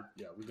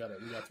 We got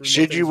 3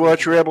 Should you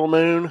watch Rebel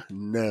Moon?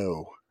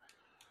 No.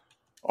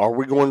 Are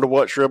we going to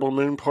watch Rebel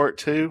Moon Part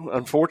 2?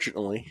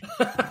 Unfortunately.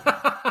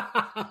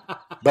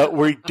 But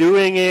we're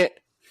doing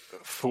it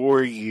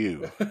for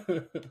you.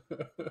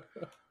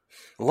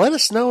 Let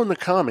us know in the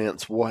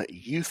comments what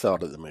you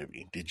thought of the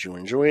movie. Did you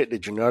enjoy it?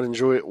 Did you not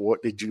enjoy it?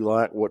 What did you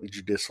like? What did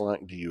you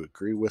dislike? Do you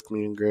agree with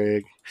me and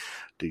Greg?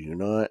 Do you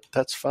not?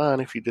 That's fine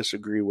if you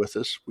disagree with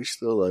us. We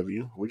still love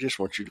you. We just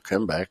want you to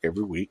come back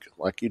every week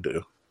like you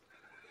do.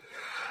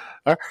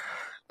 All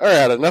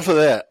right, enough of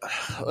that.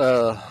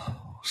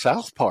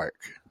 South Park,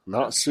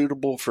 not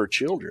suitable for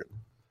children.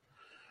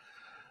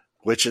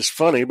 Which is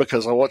funny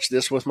because I watched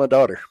this with my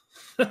daughter.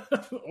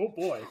 Oh,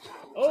 boy.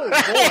 Oh,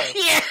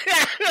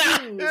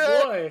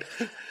 boy.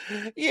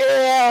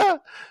 Yeah,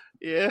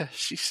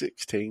 she's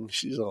 16.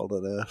 She's old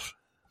enough.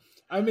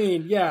 I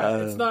mean,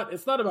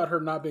 it's not about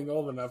her not being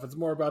old enough. It's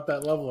more about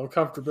that level of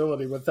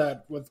comfortability with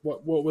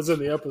what was in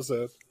the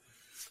episode.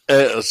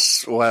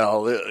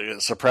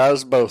 It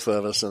surprised both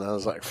of us, and I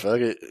was like, fuck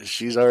it,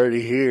 she's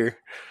already here.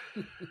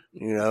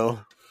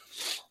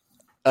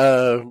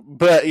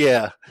 But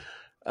yeah,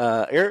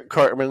 Eric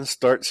Cartman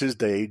starts his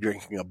day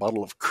drinking a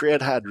bottle of Cred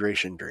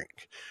hydration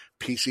drink.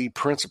 PC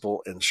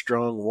principal and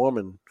strong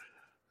woman,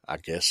 I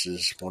guess,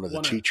 is one of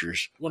the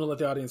teachers. Want to let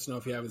the audience know,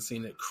 if you haven't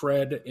seen it,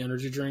 Cred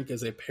energy drink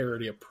is a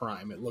parody of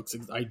Prime. It looks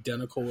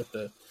identical with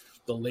the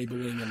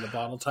labeling and the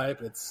bottle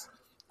type. It's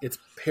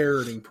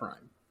parodying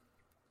Prime.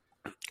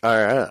 All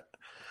right.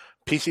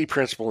 PC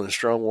principal and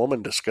strong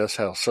woman discuss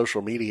how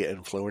social media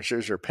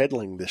influencers are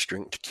peddling this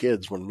drink to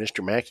kids when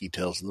Mr. Mackey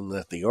tells them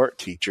that the art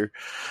teacher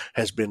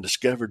has been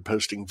discovered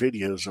posting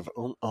videos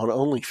on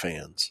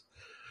OnlyFans.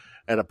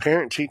 At a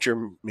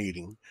parent-teacher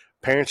meeting,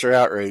 parents are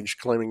outraged,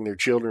 claiming their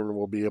children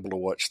will be able to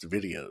watch the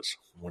videos.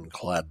 When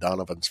Clyde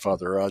Donovan's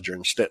father Roger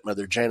and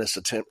stepmother Janice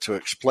attempt to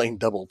explain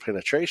double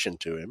penetration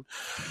to him,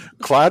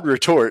 Clyde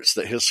retorts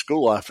that his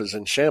school life is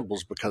in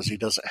shambles because he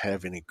doesn't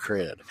have any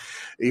cred.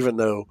 Even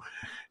though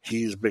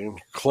he's been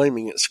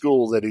claiming at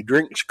school that he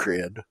drinks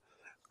cred,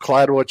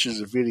 Clyde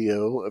watches a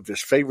video of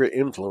his favorite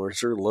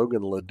influencer,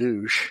 Logan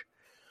LaDouche,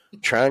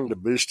 trying to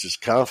boost his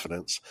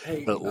confidence,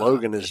 but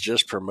Logan is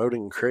just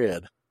promoting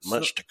cred,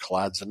 much to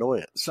Clyde's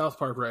annoyance. South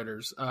Park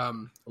writers,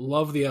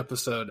 love the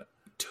episode.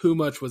 Too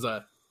much was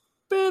a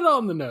bit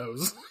on the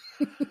nose.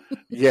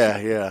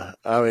 Yeah.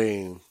 I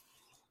mean,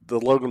 the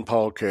Logan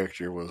Paul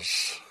character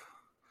was...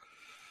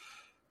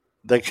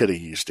 They could have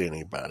used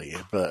anybody,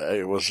 but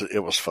it was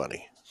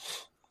funny.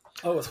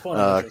 Oh, it was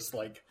funny. Just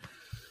like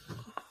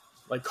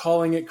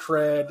calling it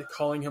cred,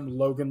 calling him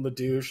Logan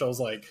LaDouche. I was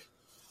like,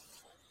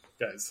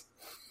 guys,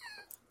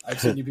 I've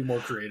seen you be more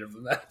creative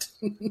than that.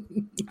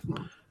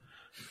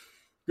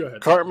 Go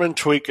ahead. Cartman,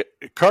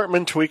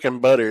 Tweak,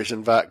 and Butters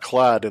invite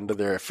Clyde into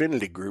their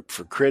affinity group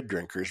for cred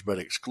drinkers, but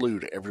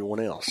exclude everyone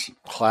else.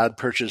 Clyde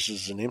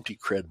purchases an empty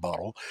cred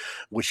bottle,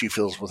 which he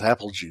fills with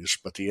apple juice,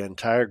 but the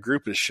entire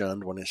group is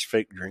shunned when his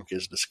fake drink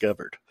is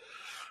discovered.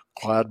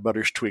 Clyde,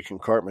 Butters, Tweak,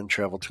 and Cartman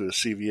travel to a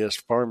CVS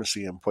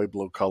pharmacy in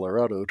Pueblo,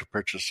 Colorado to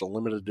purchase a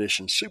limited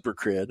edition Super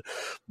Cred,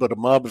 but a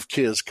mob of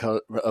kids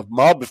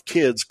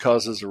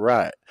causes a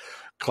riot.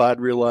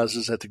 Clyde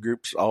realizes that the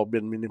group's all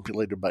been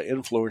manipulated by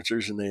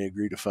influencers, and they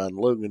agree to find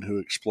Logan, who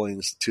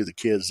explains to the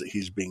kids that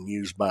he's being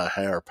used by a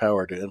higher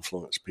power to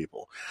influence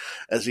people.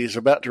 As he is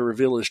about to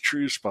reveal his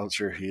true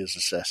sponsor, he is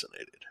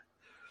assassinated.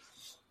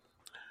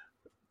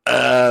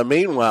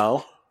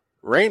 Meanwhile,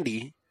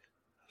 Randy,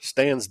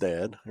 Stan's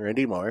dad,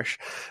 Randy Marsh,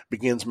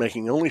 begins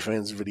making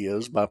OnlyFans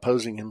videos by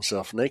posing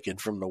himself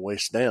naked from the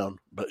waist down,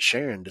 but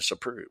Sharon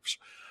disapproves.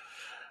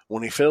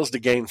 When he fails to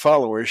gain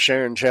followers,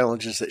 Sharon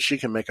challenges that she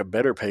can make a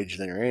better page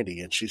than Randy,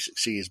 and she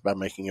succeeds by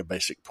making a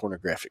basic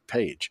pornographic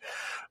page.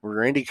 When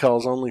Randy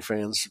calls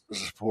OnlyFans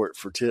support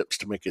for tips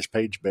to make his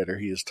page better,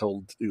 he is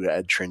told to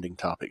add trending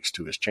topics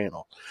to his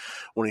channel.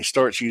 When he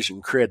starts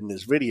using cred in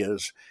his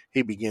videos,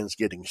 he begins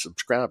getting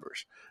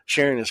subscribers.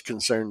 Sharon is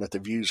concerned that the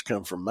views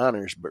come from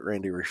minors, but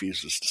Randy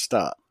refuses to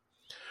stop.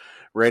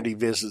 Randy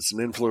visits an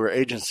influencer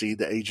agency.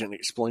 The agent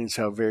explains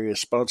how various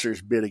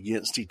sponsors bid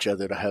against each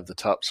other to have the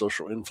top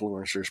social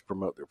influencers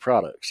promote their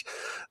products.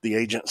 The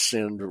agent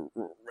sends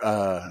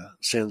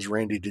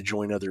Randy to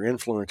join other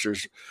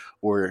influencers,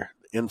 where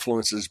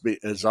influence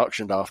is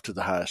auctioned off to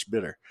the highest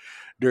bidder.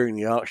 During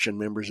the auction,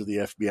 members of the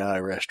FBI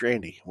arrest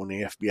Randy. When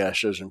the FBI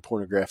shows him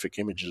pornographic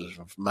images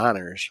of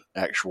minors,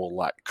 actual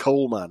like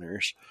coal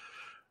miners,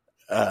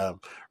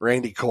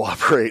 Randy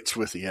cooperates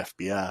with the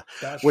FBI,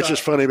 which is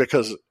funny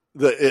because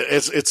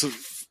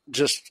it's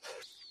just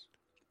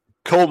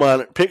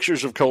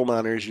pictures of coal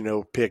miners,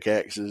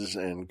 pickaxes,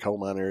 and coal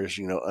miners,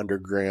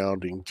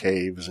 underground in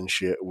caves and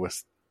shit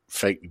with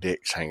fake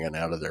dicks hanging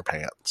out of their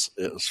pants.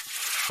 It was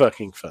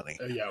fucking funny.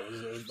 Yeah,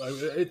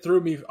 it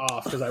threw me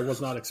off because I was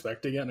not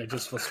expecting it, and I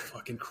just was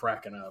fucking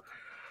cracking up.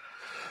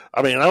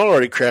 I mean, I'm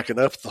already cracking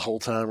up the whole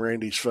time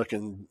Randy's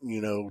fucking,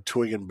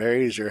 twig and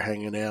berries are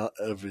hanging out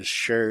of his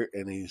shirt,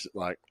 and he's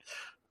like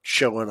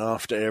showing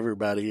off to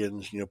everybody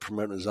and,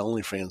 promoting his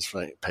OnlyFans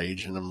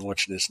page. And I'm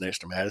watching this next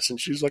to Madison.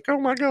 She's like, oh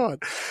my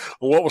God.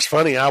 Well, what was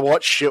funny, I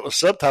watched shit with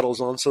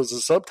subtitles on, so the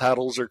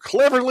subtitles are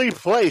cleverly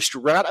placed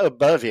right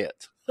above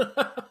it.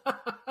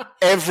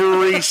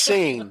 Every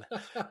scene,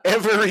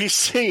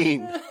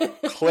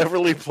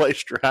 cleverly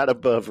placed right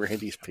above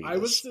Randy's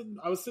penis.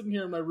 I was sitting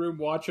here in my room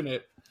watching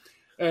it,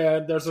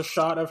 and there's a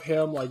shot of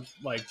him like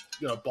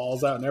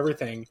balls out and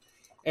everything.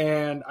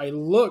 And I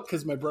look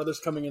because my brother's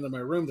coming into my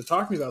room to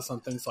talk to me about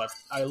something. So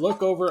I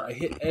look over, I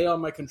hit A on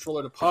my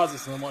controller to pause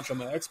this, and I'm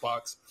watching on my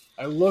Xbox.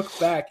 I look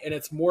back, and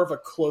it's more of a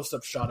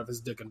close-up shot of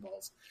his dick and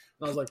balls.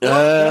 And I was like,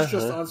 well, that's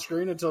just on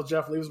screen until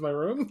Jeff leaves my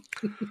room.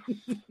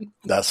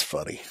 That's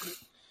funny.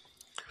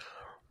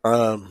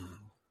 So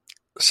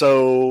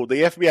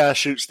the FBI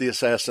shoots the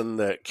assassin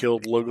that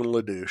killed Logan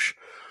LaDouche.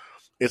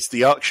 It's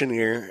the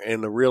auctioneer,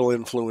 and the real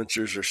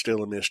influencers are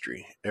still a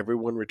mystery.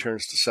 Everyone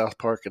returns to South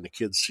Park, and the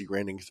kids see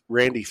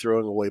Randy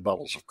throwing away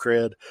bottles of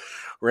cred.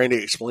 Randy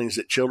explains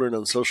that children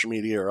on social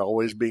media are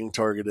always being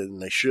targeted, and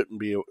they should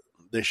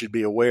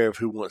be aware of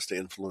who wants to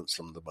influence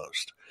them the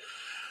most.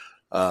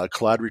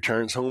 Clyde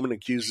returns home and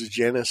accuses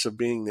Janice of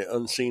being the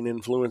unseen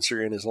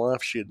influencer in his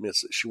life. She admits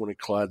that she wanted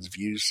Clyde's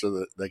views so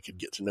that they could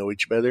get to know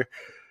each other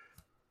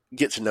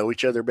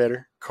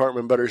better.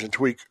 Cartman, Butters, and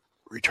Tweak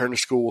return to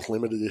school with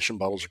limited edition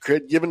bottles of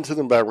cred given to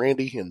them by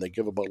Randy, and they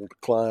give a bottle to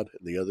Clyde,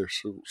 and the other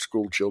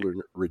school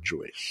children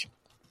rejoice.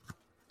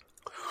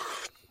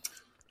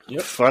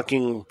 Yep.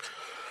 Fucking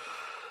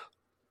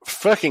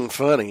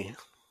funny.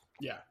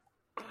 Yeah.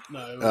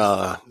 No,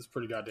 it was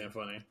pretty goddamn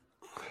funny.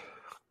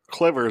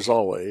 Clever as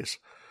always.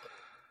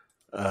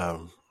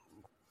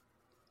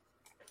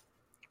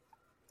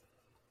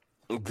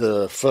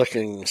 The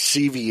fucking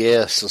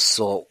CVS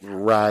assault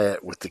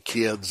riot with the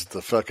kids,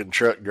 the fucking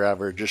truck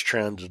driver just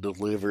trying to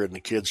deliver, and the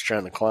kids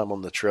trying to climb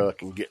on the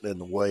truck and getting in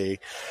the way,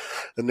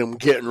 and them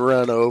getting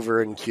run over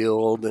and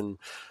killed and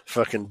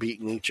fucking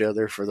beating each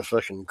other for the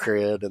fucking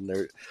cred, and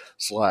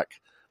it's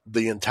like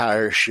the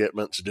entire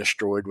shipment's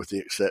destroyed with the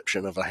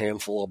exception of a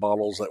handful of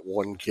bottles that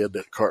one kid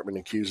that Cartman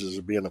accuses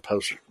of being a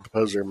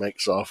poser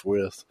makes off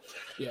with.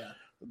 Yeah.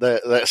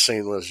 That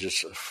scene was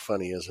just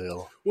funny as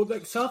hell. Well,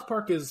 South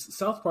Park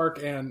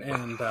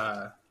and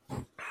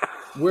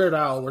Weird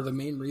Al were the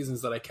main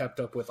reasons that I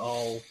kept up with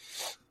all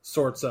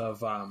sorts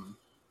of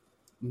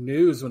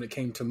news when it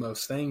came to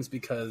most things,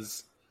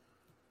 because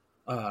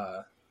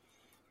I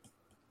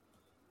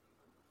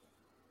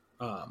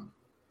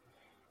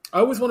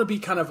always want to be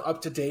kind of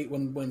up to date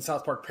when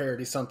South Park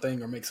parodies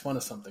something or makes fun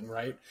of something,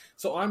 right?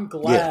 So I'm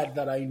glad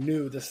that I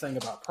knew this thing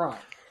about Prime.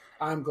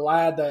 I'm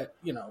glad that,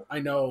 I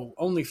know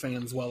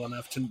OnlyFans well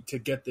enough to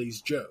get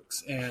these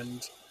jokes.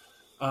 And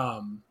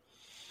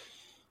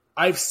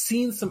I've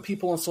seen some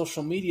people on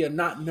social media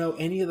not know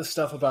any of the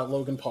stuff about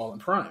Logan Paul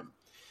and Prime.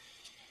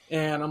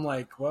 And I'm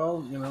like,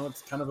 well,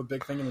 it's kind of a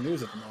big thing in the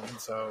news at the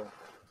moment, so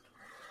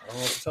I don't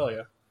know what to tell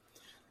you.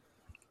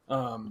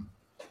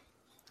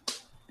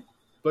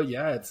 But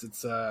yeah,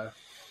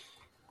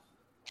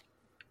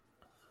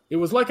 it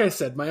was, like I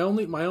said, my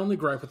only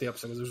gripe with the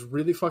episode was it was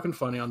really fucking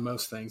funny on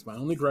most things. My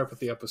only gripe with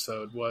the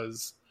episode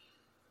was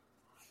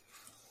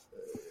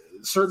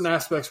certain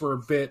aspects were a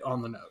bit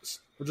on the nose,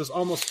 or just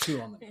almost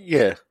too on the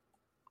nose.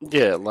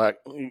 Yeah,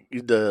 like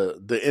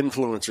the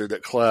influencer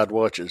that Clyde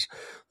watches,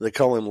 they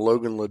call him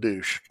Logan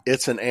LaDouche.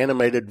 It's an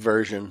animated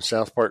version,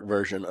 South Park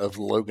version of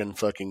Logan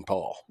fucking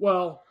Paul.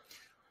 Well,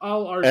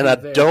 I'll argue and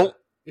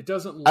it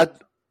doesn't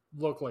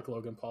look like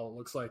Logan Paul. It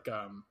looks like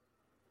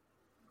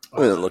it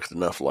looked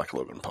enough like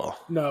Logan Paul.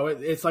 No,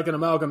 it's like an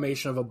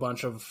amalgamation of a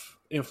bunch of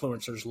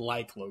influencers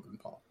like Logan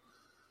Paul.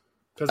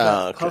 Because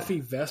that puffy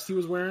vest he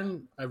was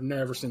wearing, I've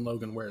never seen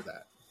Logan wear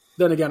that.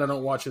 Then again, I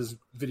don't watch his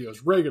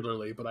videos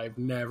regularly, but I've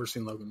never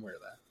seen Logan wear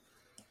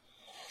that.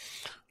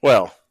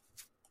 Well,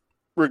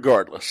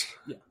 regardless.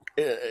 Yeah.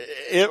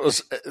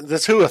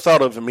 That's who I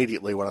thought of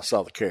immediately when I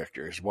saw the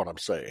character, is what I'm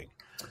saying.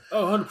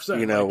 Oh,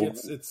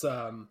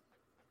 100%.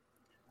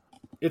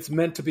 It's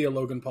meant to be a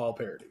Logan Paul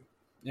parody.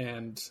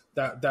 And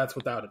that's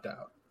without a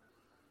doubt.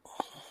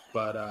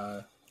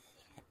 But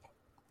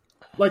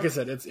like I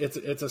said,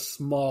 it's a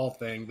small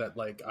thing that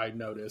I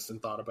noticed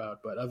and thought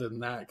about. But other than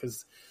that,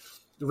 because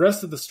the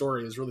rest of the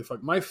story is really fun.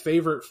 My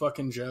favorite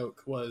fucking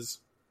joke was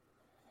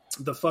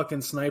the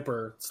fucking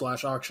sniper /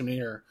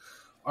 auctioneer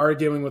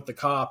arguing with the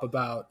cop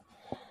about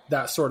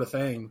that sort of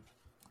thing,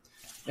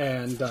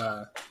 and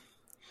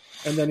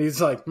then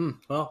he's like,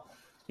 "Well,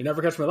 you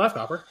never catch me alive,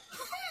 copper."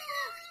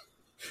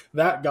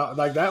 That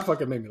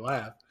fucking made me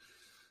laugh.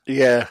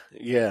 Yeah.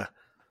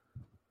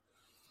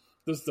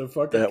 Just the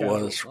fucking that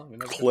was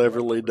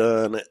cleverly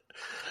done.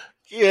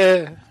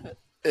 Yeah,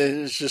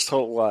 it's just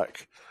whole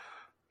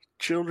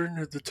children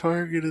are the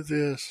target of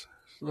this.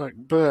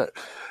 But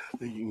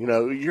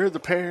you're the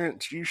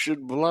parents. You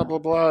should blah, blah,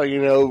 blah,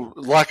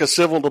 like a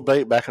civil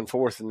debate back and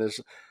forth. And this,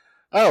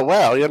 oh,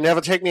 well, you'll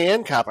never take me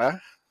in,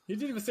 copper. He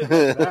didn't even say it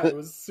like that. It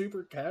was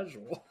super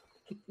casual.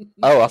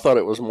 Oh, I thought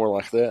it was more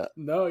like that.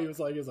 No, he was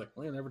like,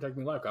 well, you'll never take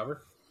me alive,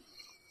 copper.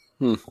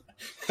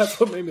 That's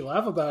what made me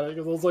laugh about it,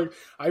 because I was like,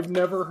 I've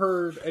never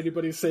heard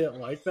anybody say it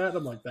like that.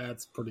 I'm like,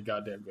 that's pretty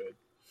goddamn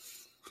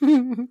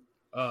good.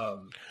 Oh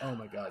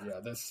my god,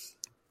 yeah, this.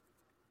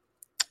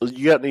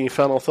 You got any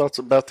final thoughts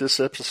about this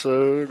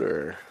episode,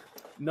 or?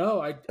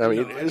 No,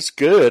 it's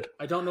good.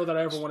 I don't know that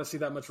I ever want to see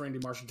that much Randy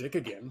Marsh dick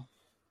again.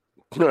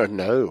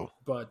 No,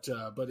 but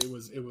it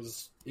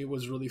was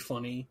really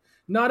funny.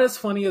 Not as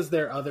funny as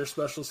their other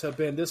specials have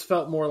been. This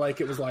felt more like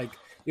it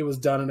was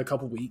done in a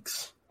couple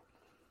weeks,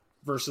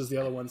 versus the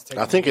other ones.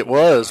 I think it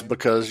was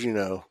because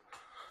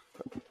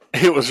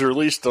it was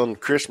released on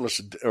Christmas,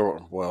 it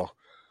was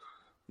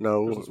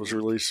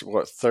released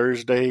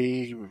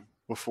Thursday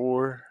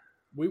before.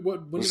 When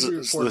did we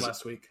record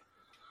last week?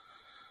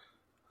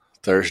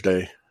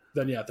 Thursday.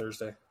 Then yeah,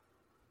 Thursday.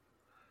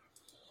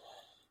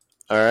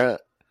 All right.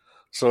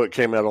 So it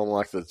came out on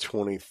like the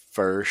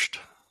 21st.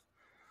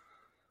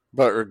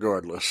 But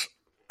regardless,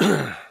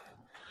 it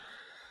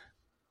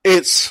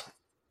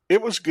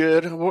was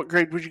good. What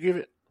grade would you give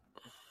it?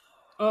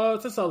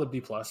 It's a solid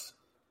B+.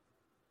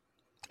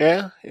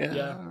 Yeah.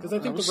 Because I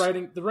think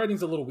the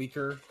writing's a little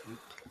weaker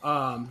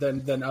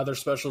than other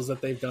specials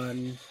that they've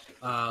done.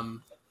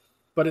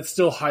 But it's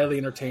still highly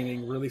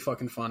entertaining, really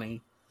fucking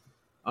funny.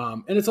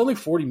 And it's only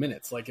 40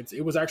 minutes. Like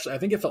it was actually, I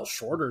think it felt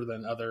shorter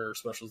than other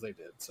specials they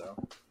did. So.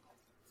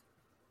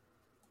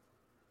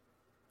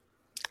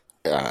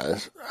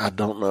 I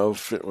don't know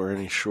if it were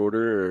any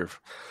shorter,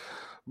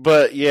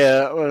 but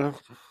yeah,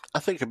 I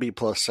think a B+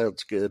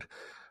 sounds good.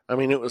 I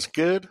mean, it was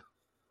good.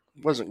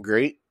 It wasn't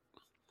great,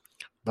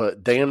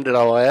 but damn did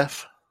I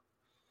laugh.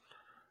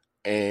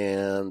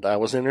 And I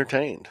was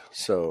entertained.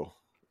 So,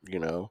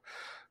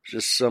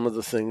 just some of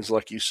the things,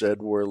 like you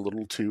said, were a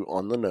little too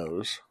on the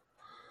nose.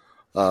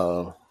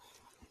 But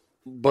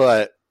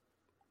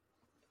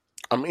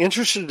I'm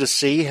interested to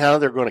see how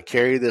they're going to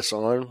carry this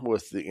on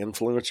with the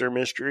influencer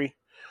mystery.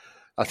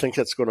 I think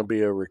that's going to be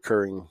a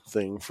recurring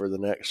thing for the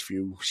next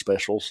few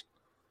specials.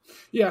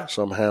 Yeah.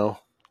 Somehow.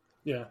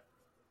 Yeah.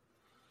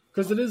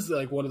 Because it is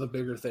like one of the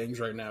bigger things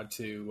right now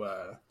to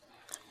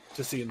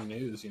see in the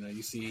news.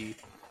 You see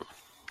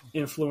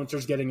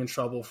influencers getting in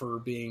trouble for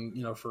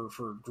being,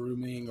 for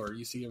grooming, or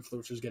you see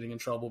influencers getting in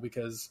trouble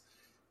because,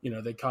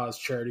 they cause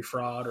charity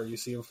fraud, or you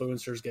see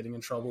influencers getting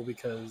in trouble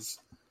because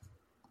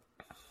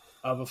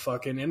of a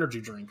fucking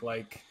energy drink.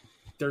 Like,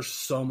 there's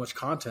so much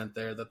content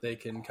there that they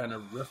can kind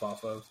of riff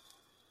off of.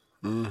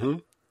 Mm-hmm.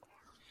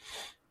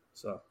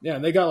 So, yeah,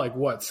 and they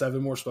got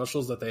 7 more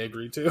specials that they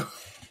agreed to.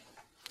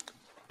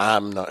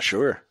 I'm not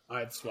sure.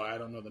 That's why I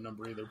don't know the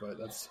number either, but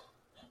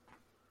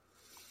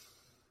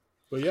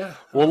yeah.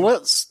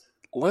 Well,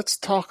 let's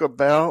talk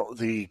about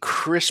the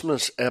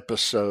Christmas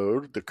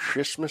episode, the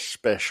Christmas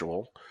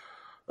special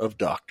of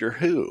Doctor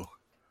Who.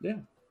 Yeah.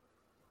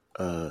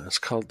 It's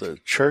called The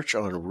Church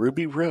on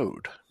Ruby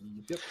Road.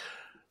 Yep.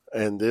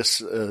 And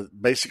this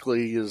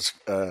basically is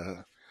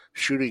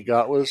Ncuti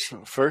Gatwa's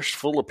first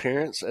full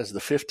appearance as the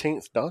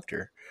 15th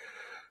Doctor,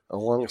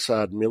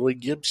 alongside Millie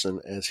Gibson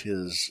as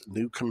his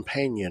new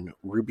companion,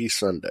 Ruby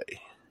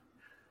Sunday.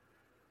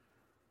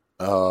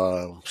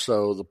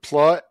 So the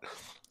plot,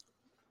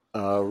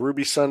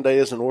 Ruby Sunday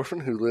is an orphan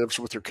who lives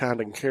with her kind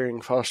and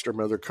caring foster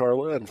mother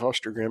Carla and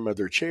foster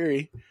grandmother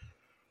Cherry.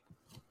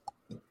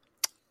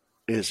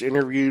 Is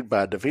interviewed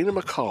by Davina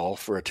McCall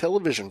for a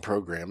television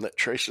program that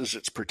traces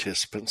its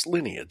participants'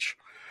 lineage.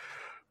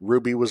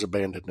 Ruby was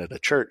abandoned at a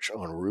church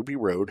on Ruby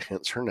Road,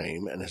 hence her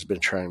name, and has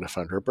been trying to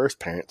find her birth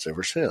parents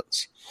ever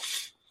since.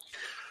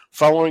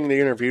 Following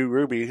the interview,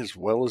 Ruby, as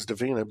well as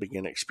Davina,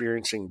 begin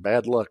experiencing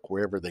bad luck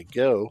wherever they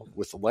go,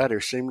 with the latter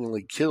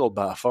seemingly killed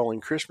by a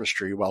falling Christmas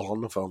tree while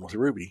on the phone with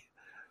Ruby,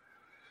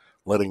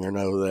 letting her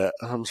know that,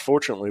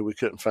 unfortunately, we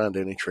couldn't find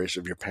any trace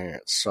of your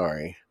parents.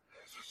 Sorry.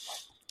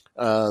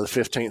 The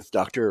 15th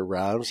Doctor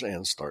arrives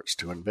and starts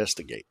to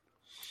investigate.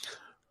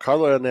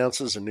 Carla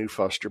announces a new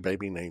foster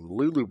baby named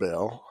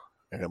Lulubelle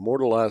and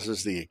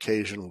immortalizes the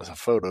occasion with a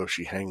photo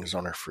she hangs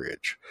on her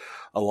fridge,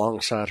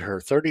 alongside her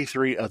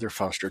 33 other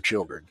foster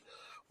children.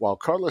 While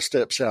Carla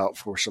steps out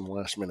for some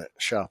last-minute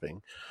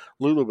shopping,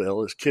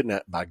 Lulubelle is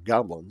kidnapped by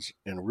goblins,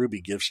 and Ruby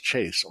gives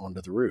chase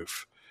onto the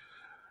roof.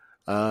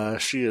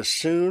 She is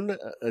soon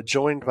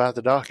joined by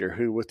the Doctor,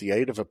 who, with the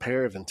aid of a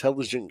pair of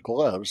intelligent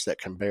gloves that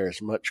can bear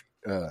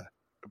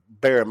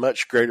a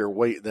much greater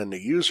weight than the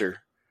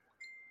user.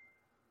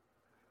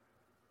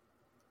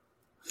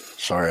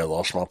 Sorry, I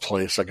lost my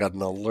place. I got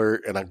an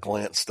alert and I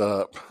glanced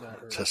up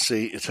to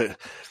see.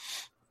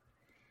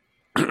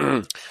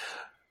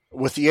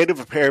 With the aid of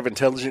a pair of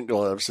intelligent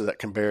gloves that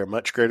can bear a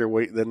much greater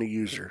weight than the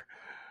user,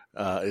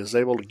 is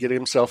able to get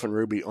himself and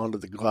Ruby onto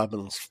the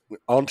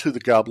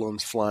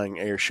goblins' flying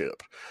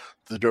airship.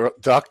 The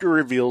Doctor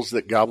reveals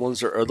that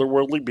goblins are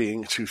otherworldly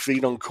beings who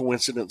feed on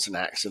coincidence and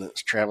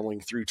accidents,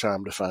 traveling through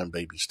time to find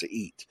babies to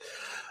eat.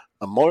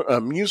 A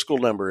musical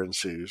number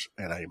ensues,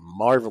 and a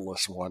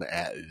marvelous one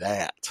at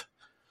that,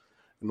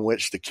 in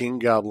which the King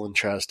Goblin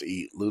tries to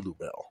eat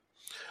Lulubelle.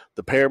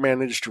 The pair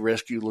manage to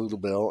rescue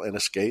Lulubelle and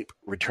escape,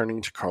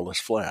 returning to Carla's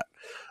flat.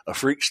 A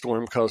freak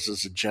storm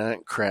causes a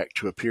giant crack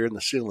to appear in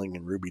the ceiling,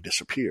 and Ruby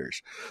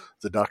disappears.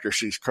 The doctor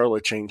sees Carla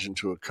change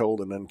into a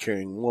cold and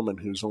uncaring woman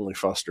who's only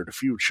fostered a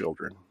few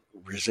children,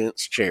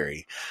 resents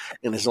Cherry,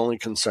 and is only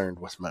concerned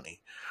with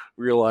money.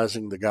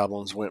 Realizing the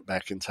goblins went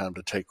back in time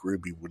to take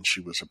Ruby when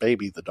she was a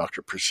baby, the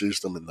doctor pursues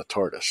them in the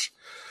TARDIS.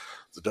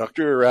 The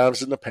doctor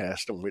arrives in the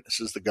past and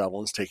witnesses the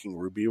goblins taking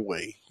Ruby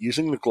away.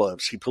 Using the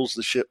gloves, he pulls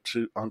the ship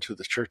onto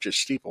the church's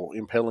steeple,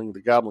 impaling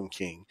the Goblin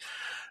King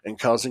and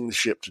causing the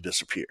ship to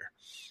disappear.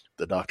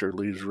 The doctor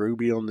leaves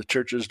Ruby on the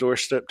church's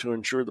doorstep to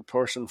ensure the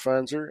parson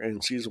finds her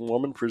and sees a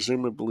woman,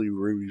 presumably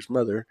Ruby's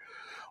mother,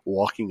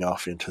 walking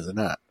off into the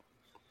night.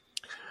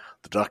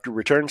 The doctor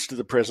returns to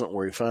the present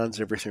where he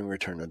finds everything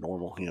returned to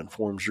normal. He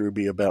informs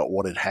Ruby about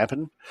what had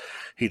happened.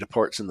 He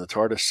departs in the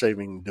TARDIS,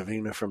 saving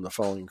Davina from the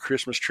falling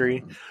Christmas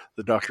tree.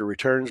 The doctor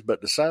returns, but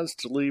decides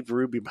to leave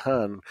Ruby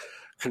behind,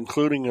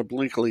 concluding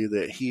obliquely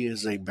that he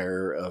is a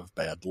bearer of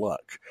bad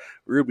luck.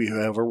 Ruby,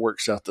 however,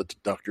 works out that the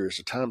doctor is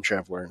a time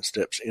traveler and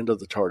steps into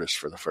the TARDIS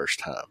for the first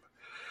time.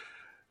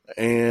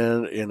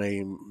 And in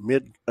a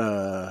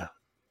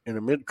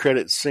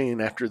mid-credits scene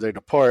after they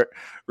depart,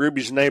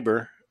 Ruby's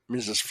neighbor,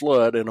 Mrs.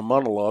 Flood, in a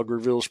monologue,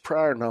 reveals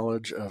prior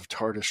knowledge of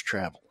TARDIS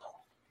travel.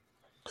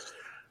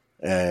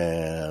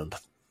 And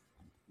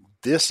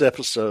this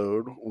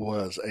episode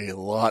was a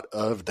lot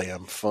of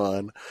damn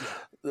fun.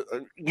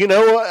 You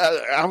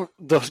know,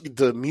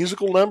 the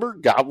musical number,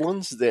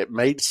 Goblins, that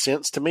made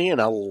sense to me,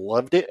 and I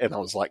loved it, and I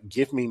was like,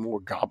 give me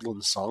more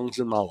Goblin songs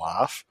in my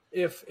life.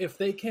 If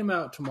they came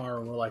out tomorrow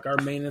and were like,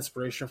 our main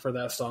inspiration for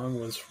that song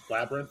was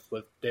Labyrinth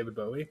with David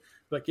Bowie,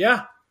 like,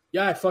 yeah,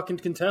 I fucking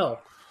can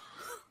tell.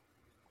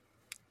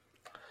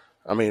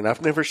 I mean,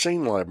 I've never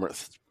seen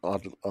Labyrinth,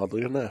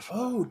 oddly enough.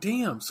 Oh,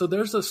 damn. So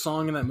there's a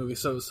song in that movie.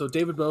 So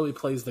David Bowie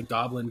plays the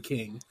Goblin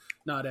King.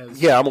 Not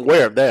as... Yeah, I'm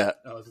aware of that.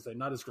 I was going to say,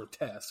 not as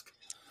grotesque.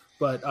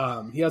 But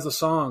he has a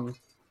song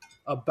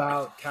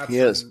about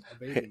capturing a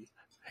baby.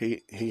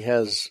 He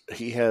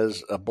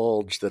has a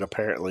bulge that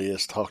apparently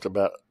is talked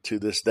about to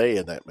this day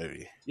in that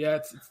movie. Yeah,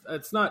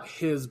 it's not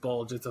his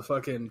bulge. It's a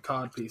fucking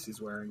codpiece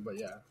he's wearing, but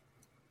yeah.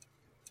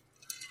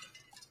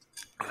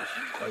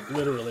 Like,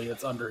 literally,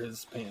 it's under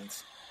his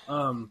pants.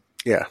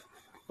 Yeah.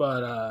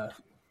 But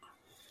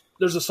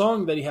there's a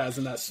song that he has,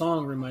 and that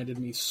song reminded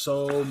me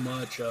so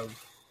much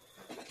of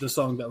the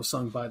song that was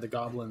sung by the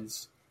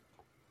Goblins.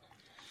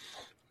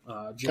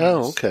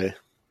 Oh, okay.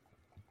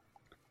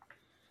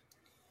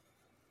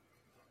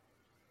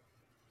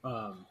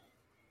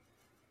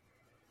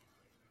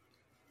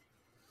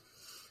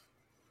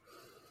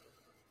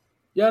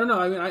 Yeah, I don't know.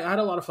 I mean, I had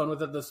a lot of fun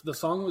with it. The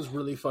song was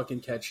really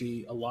fucking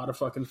catchy, a lot of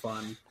fucking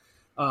fun.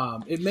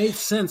 It made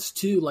sense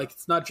too. Like,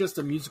 it's not just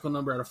a musical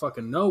number out of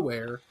fucking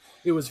nowhere.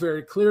 It was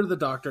very clear to the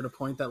doctor to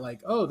point that,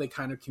 like, oh, they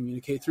kind of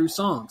communicate through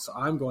songs. So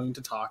I'm going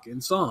to talk in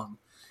song,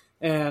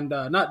 and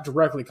not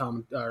directly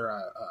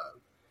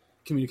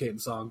communicate in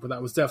song, but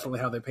that was definitely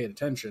how they paid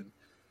attention,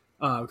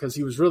 because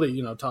he was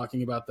really,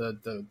 talking about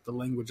the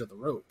language of the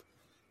rope,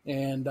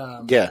 and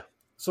yeah.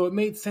 So it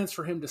made sense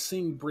for him to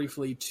sing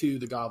briefly to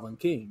the Goblin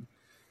King,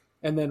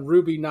 and then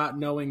Ruby not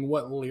knowing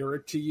what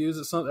lyric to use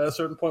at a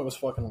certain point was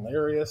fucking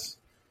hilarious.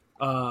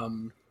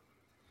 I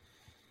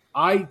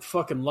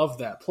fucking love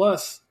that.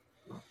 Plus,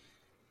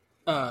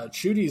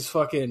 Chudy's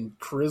fucking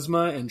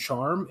charisma and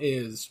charm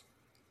is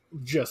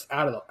just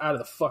out of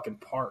the fucking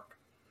park.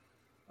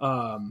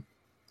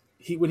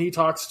 When he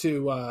talks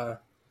to,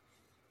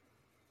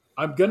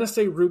 I'm gonna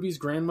say Ruby's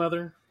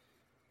grandmother.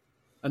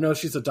 I know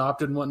she's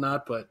adopted and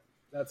whatnot, but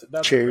that's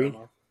Cherry.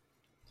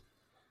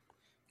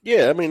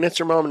 Yeah, I mean, that's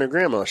her mom and her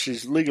grandma.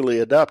 She's legally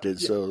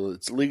adopted, so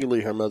it's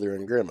legally her mother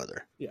and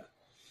grandmother. Yeah.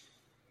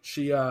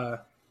 She,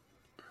 that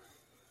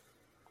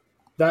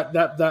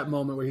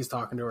moment where he's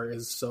talking to her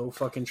is so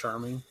fucking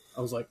charming.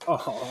 I was like,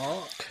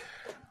 oh.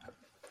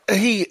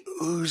 He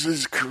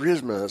oozes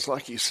charisma, it's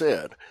like you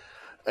said.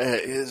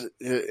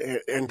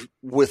 And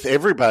with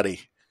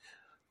everybody,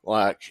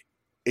 like,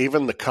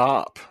 even the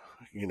cop,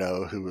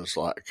 who was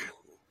like,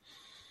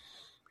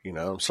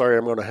 I'm sorry,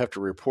 I'm going to have to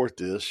report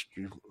this.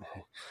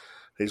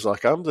 He's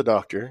like, I'm the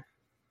doctor,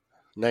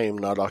 name,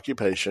 not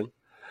occupation.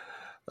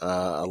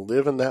 I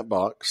live in that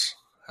box.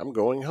 I'm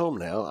going home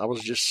now. I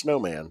was just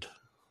snowmaned.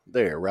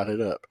 There, write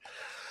it up.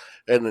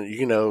 And,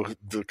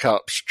 the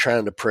cop's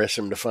trying to press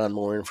him to find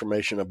more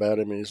information about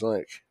him. And he's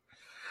like,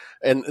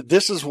 and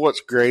this is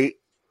what's great.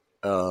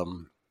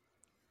 The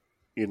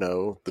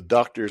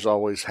doctor's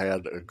always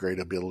had a great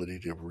ability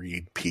to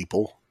read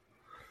people.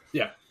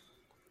 Yeah.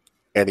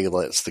 And he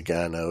lets the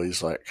guy know.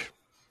 He's like,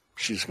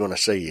 she's going to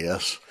say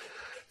yes.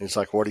 And he's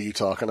like, what are you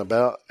talking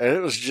about? And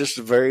it was just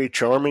a very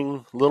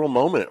charming little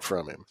moment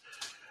from him.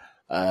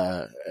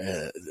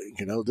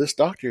 This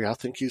doctor, I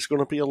think he's going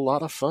to be a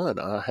lot of fun.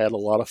 I had a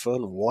lot of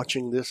fun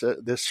watching this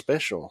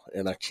special,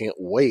 and I can't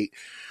wait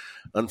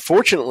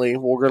Unfortunately,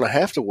 we're going to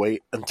have to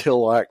wait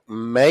until like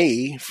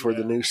May for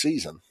the new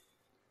season.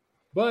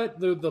 But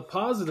the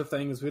positive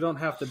thing is we don't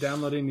have to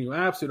download any new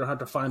apps. We don't have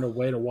to find a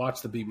way to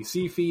watch the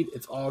BBC feed.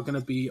 It's all going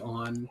to be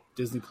on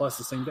Disney Plus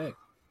the same day.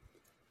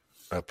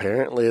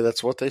 Apparently,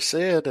 that's what they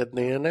said in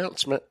the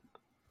announcement.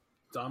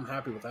 So I'm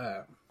happy with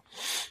that.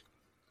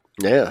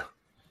 Yeah.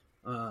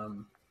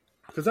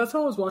 Because that's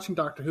how I was watching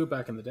Doctor Who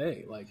back in the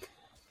day. Like,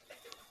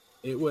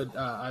 it would,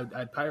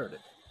 I'd pirate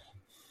it.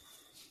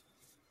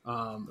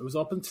 It was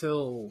up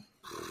until...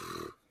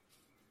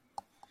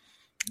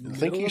 I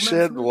think you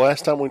said the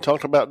last time we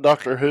talked about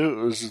Doctor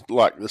Who, it was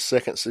like the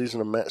second season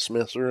of Matt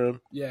Smith's run.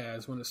 Yeah,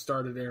 it's when it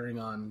started airing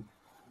on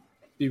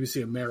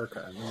BBC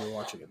America, and we were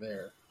watching it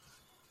there.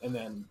 And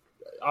then,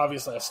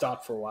 obviously, I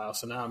stopped for a while,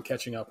 so now I'm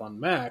catching up on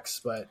Max,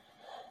 but,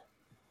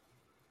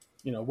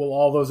 will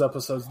all those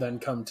episodes then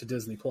come to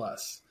Disney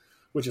Plus?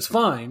 Which is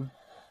fine,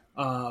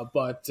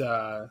 but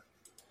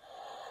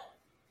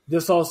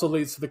this also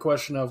leads to the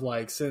question of,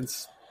 like,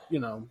 since,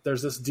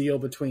 there's this deal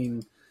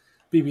between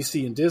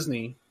BBC and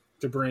Disney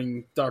to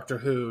bring Doctor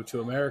Who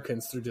to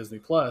Americans through Disney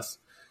Plus,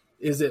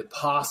 is it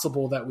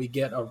possible that we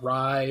get a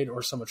ride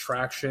or some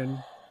attraction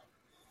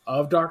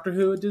of Doctor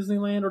Who at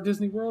Disneyland or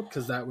Disney World?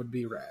 Because that would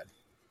be rad.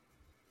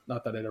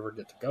 Not that I'd ever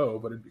get to go,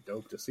 but it'd be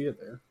dope to see it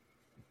there.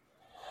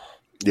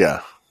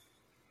 Yeah.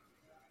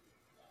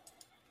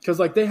 Because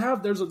like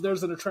there's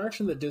an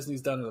attraction that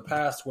Disney's done in the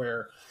past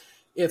where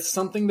it's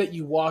something that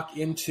you walk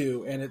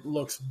into and it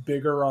looks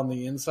bigger on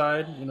the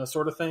inside,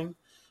 sort of thing.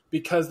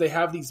 Because they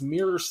have these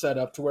mirrors set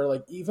up to where,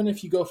 like, even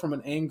if you go from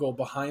an angle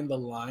behind the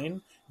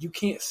line, you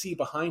can't see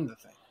behind the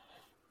thing.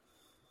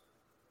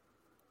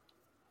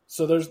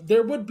 So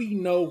there would be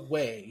no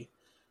way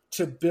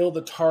to build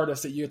a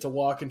TARDIS that you get to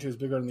walk into is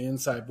bigger on the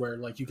inside where,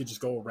 like, you could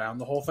just go around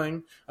the whole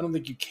thing. I don't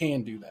think you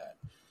can do that.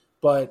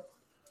 But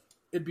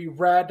it'd be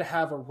rad to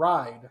have a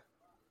ride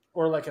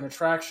or, like, an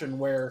attraction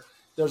where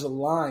there's a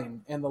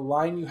line, and the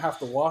line you have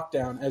to walk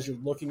down as you're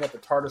looking at the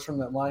TARDIS from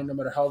that line, no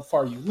matter how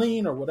far you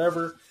lean or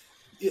whatever,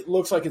 it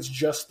looks like it's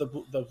just the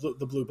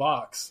blue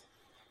box.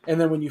 And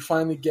then when you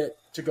finally get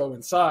to go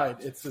inside,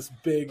 it's this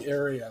big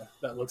area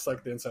that looks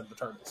like the inside of the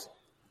TARDIS.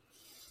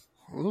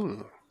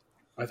 Ooh.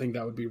 I think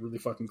that would be really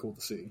fucking cool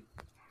to see.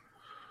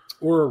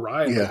 Or a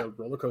ride, like a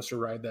roller coaster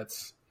ride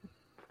that's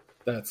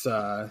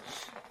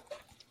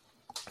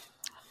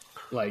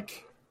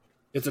like,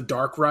 it's a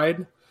dark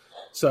ride.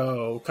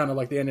 So kind of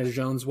like the Indiana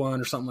Jones one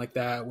or something like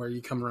that, where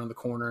you come around the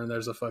corner and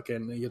there's you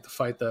have to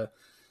fight the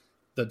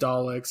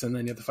Daleks, and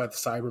then you have to fight the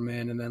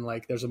Cybermen, and then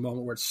like there's a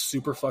moment where it's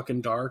super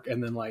fucking dark,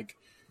 and then like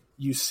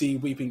you see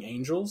weeping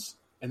angels,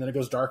 and then it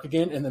goes dark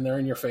again, and then they're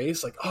in your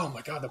face. Like, oh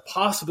my god, the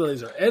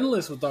possibilities are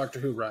endless with Doctor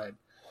Who ride.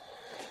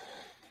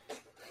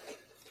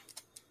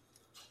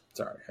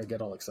 Sorry, I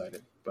get all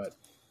excited, but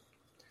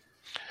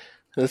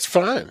it's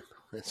fine.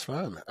 It's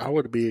fine. I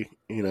would be,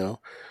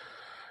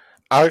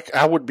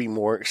 I would be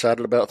more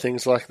excited about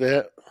things like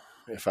that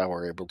if I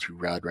were able to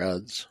ride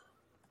rides.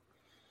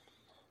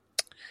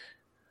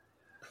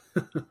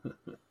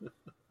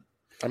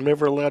 I'm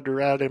never allowed to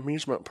ride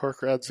amusement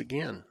park rides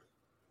again.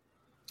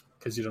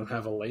 Because you don't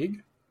have a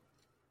leg?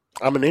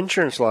 I'm an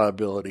insurance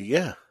liability,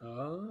 yeah.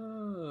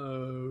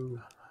 Oh.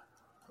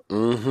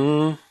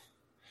 Mm-hmm.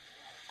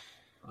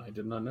 I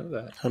did not know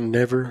that. I'm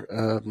never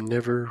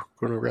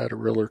going to ride a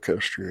roller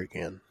coaster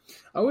again.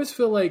 I always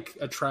feel like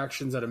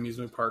attractions at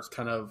amusement parks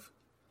kind of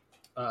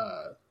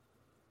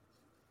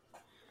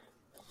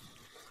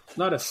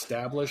not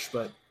established,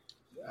 but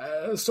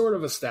sort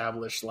of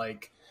established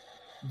like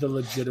the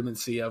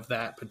legitimacy of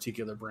that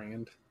particular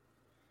brand.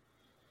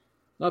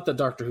 Not that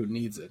Doctor Who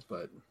needs it,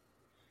 but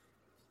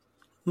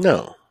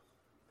no.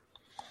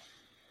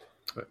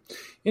 But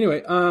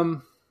anyway,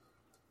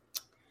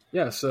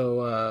 yeah.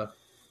 So,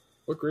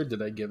 what grade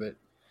did I give it?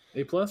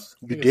 A plus?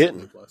 You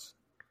didn't. A plus.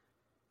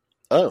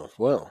 Oh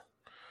well.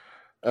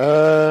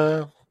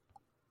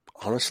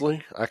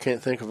 Honestly, I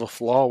can't think of a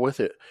flaw with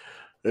it.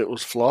 It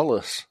was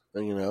flawless.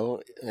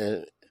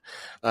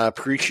 I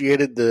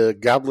appreciated the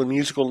Goblin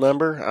musical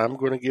number. I'm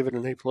going to give it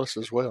an A plus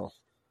as well.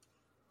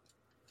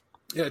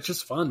 Yeah, it's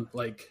just fun.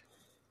 Like,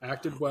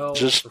 acted well,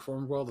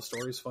 performed well. The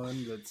story's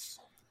fun.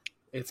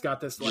 It's got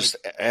this like just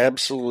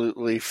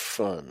absolutely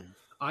fun.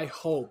 I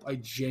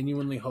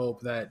genuinely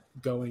hope that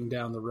going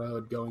down the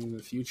road, going in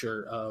the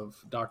future of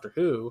Doctor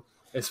Who,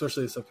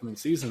 especially this upcoming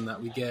season,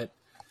 that we get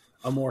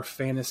a more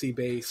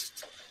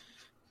fantasy-based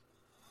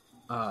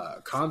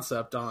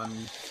concept on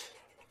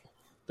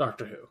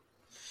Doctor Who.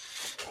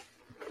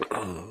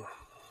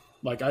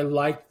 Like, I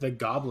liked the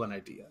Goblin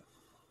idea.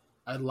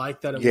 I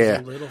liked that it was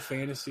a little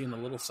fantasy and a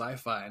little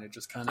sci-fi, and it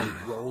just kind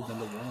of rolled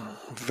into one.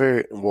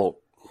 Very well,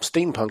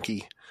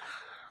 steampunky.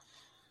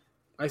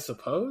 I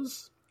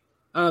suppose.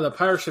 The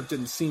pirate ship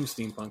didn't seem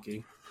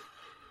steampunky.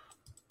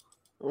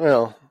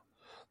 Well,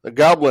 the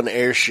Goblin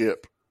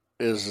airship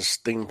is a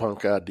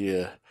steampunk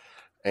idea,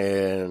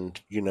 and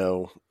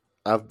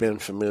I've been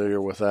familiar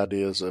with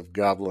ideas of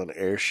Goblin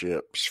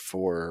airships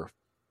for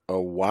a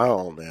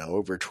while now,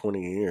 over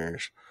 20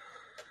 years.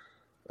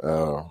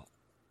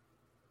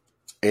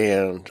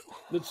 And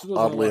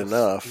oddly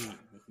enough,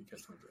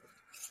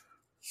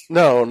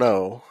 no,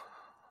 no.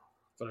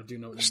 But I do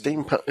know what you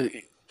steampunk.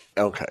 mean.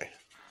 Okay.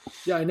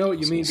 Yeah, I know what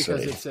you mean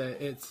because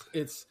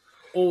it's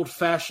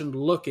old-fashioned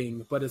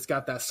looking, but it's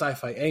got that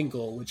sci-fi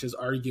angle, which is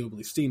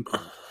arguably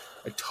steampunk.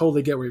 I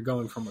totally get where you're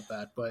going from with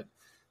that, but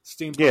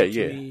steampunk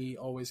to me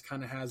always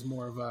kind of has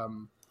more of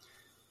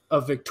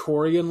a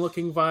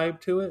Victorian-looking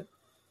vibe to it.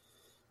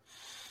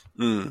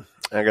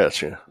 I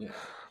got you. Yeah.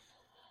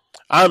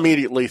 I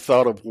immediately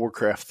thought of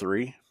Warcraft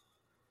 3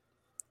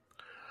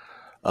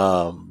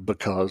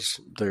 because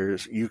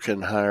you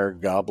can hire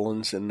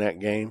goblins in that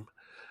game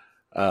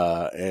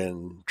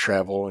and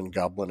travel in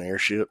goblin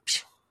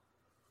airships.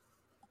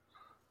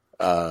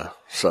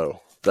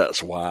 So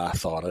that's why I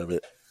thought of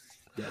it.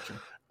 Gotcha.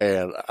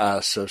 And I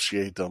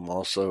associate them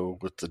also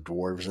with the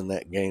dwarves in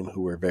that game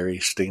who are very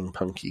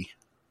steampunky.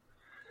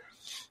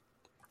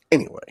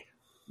 Anyway.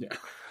 Yeah.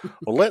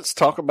 Well, let's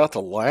talk about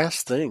the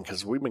last thing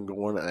because we've been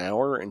going an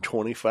hour and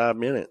 25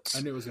 minutes.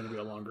 I knew it was going to be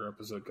a longer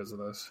episode because of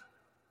this,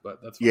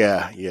 but that's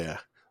fine. Yeah.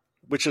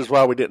 Which is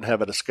why we didn't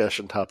have a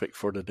discussion topic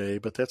for today,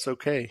 but that's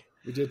okay.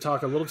 We did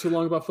talk a little too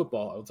long about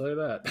football, I'll tell you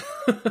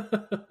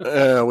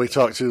that. We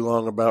talked too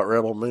long about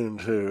Rebel Moon,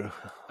 too.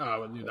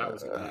 Oh, I knew that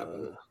was going to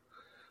happen.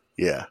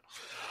 Yeah.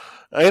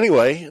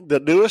 Anyway, the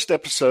newest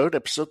episode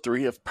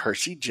 3 of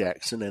Percy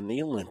Jackson and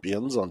the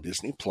Olympians on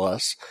Disney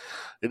Plus.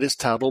 It is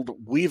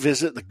titled "We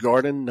Visit the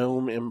Garden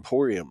Gnome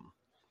Emporium."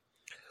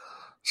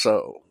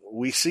 So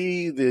we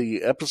see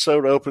the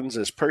episode opens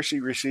as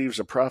Percy receives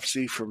a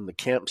prophecy from the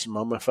camp's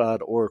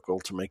mummified oracle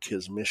to make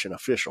his mission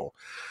official,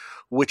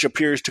 which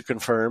appears to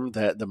confirm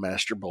that the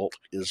Master Bolt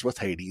is with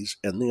Hades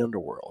and the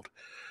underworld.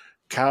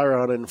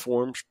 Chiron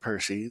informs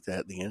Percy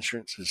that the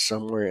entrance is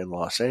somewhere in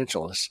Los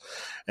Angeles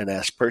and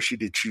asks Percy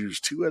to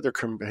choose two other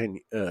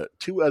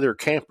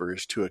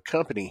campers to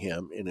accompany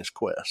him in his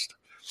quest.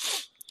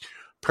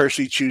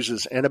 Percy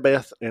chooses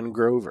Annabeth and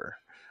Grover.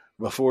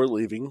 Before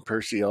leaving,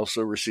 Percy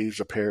also receives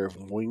a pair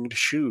of winged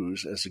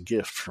shoes as a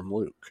gift from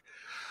Luke.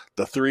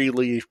 The three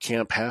leave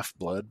Camp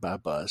Half-Blood by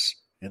bus,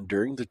 and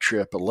during the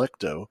trip,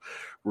 Alecto,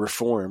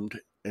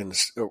 reformed and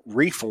still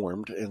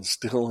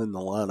in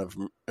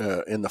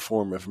the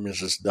form of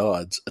Mrs.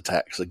 Dodds,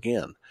 attacks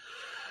again.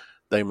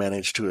 They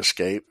manage to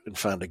escape and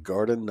find a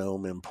garden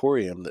gnome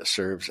emporium that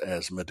serves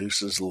as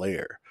Medusa's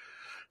lair.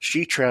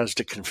 She tries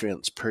to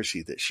convince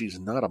Percy that she's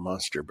not a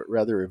monster, but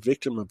rather a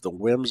victim of the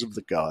whims of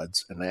the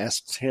gods, and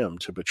asks him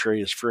to betray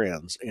his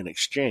friends in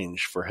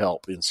exchange for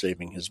help in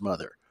saving his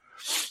mother.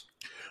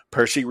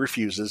 Percy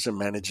refuses and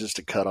manages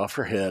to cut off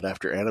her head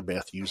after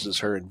Annabeth uses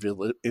her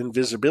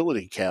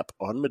invisibility cap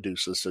on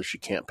Medusa so she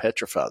can't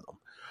petrify them.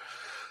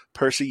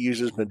 Percy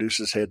uses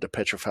Medusa's head to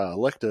petrify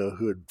Alecto,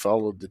 who had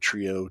followed the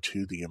trio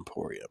to the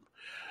Emporium.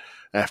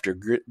 After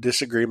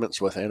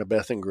disagreements with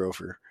Annabeth and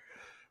Grover,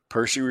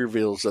 Percy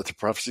reveals that the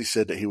prophecy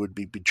said that he would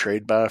be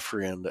betrayed by a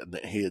friend and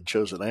that he had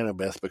chosen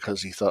Annabeth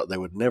because he thought they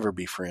would never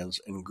be friends,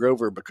 and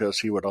Grover because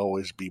he would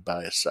always be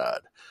by his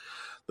side.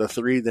 The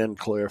three then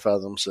clarify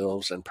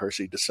themselves, and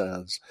Percy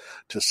decides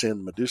to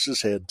send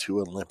Medusa's head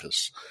to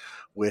Olympus,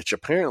 which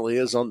apparently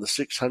is on the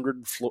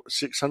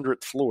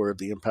 600th floor of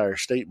the Empire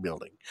State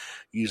Building,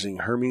 using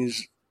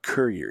Hermes'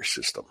 courier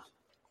system.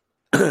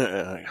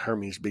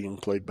 Hermes being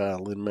played by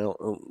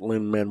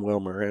Lin-Manuel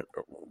Miranda.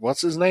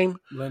 What's his name?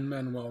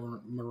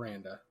 Lin-Manuel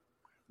Miranda.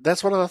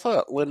 That's what I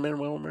thought.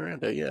 Lin-Manuel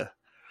Miranda, yeah.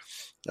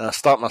 I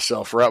stopped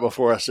myself right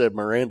before I said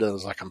Miranda. I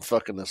was like, I'm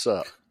fucking this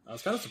up. I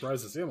was kind of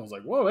surprised to see him. I was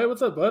like, whoa, hey,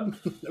 what's up, bud?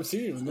 I've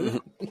seen you in the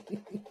movie.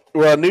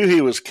 Well, I knew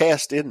he was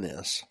cast in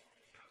this.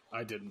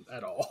 I didn't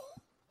at all.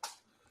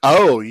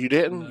 Oh, you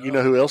didn't? No. You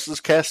know who else is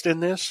cast in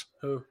this?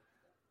 Who?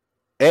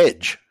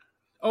 Edge.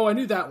 Oh, I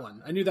knew that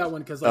one.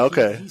 Because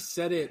he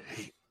said it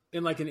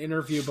in like an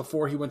interview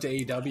before he went to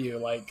AEW.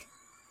 Like,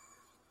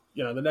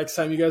 you know, the next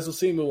time you guys will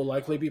see me will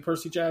likely be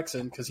Percy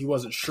Jackson because he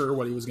wasn't sure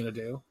what he was going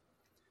to do.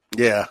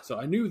 Yeah. So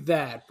I knew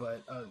that,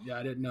 but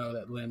I didn't know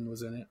that Lin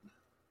was in it.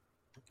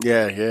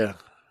 Yeah.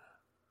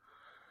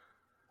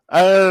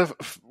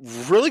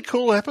 Really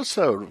cool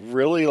episode.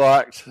 Really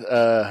liked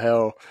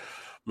how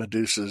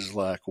Medusa's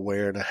like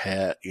wearing a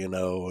hat, you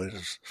know,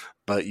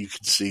 but you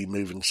can see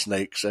moving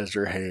snakes as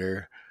her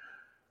hair.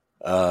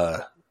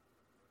 You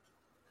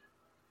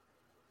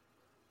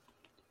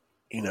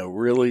know,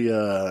 really,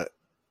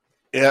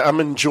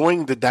 I'm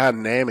enjoying the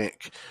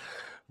dynamic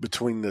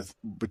between the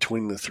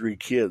three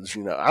kids.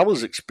 You know, I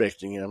wasn't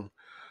expecting him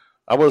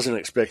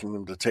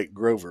to take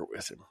Grover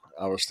with him.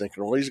 I was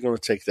thinking, well, he's going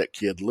to take that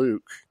kid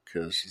Luke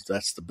because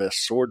that's the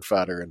best sword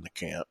fighter in the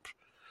camp.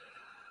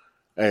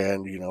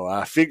 And, you know,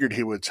 I figured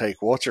he would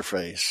take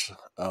What's-Her-Face,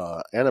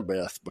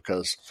 Annabeth,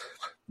 because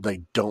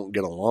they don't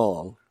get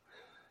along.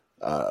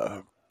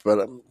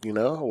 But, you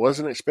know, I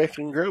wasn't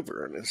expecting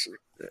Grover.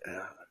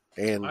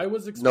 And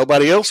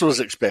nobody else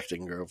was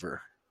expecting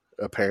Grover,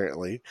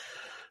 apparently.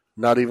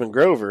 Not even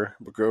Grover.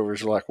 But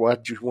Grover's like,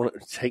 why'd you want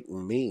to take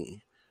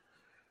me?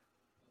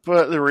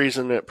 But the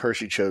reason that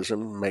Percy chose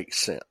him makes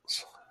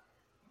sense.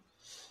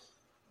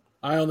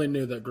 I only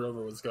knew that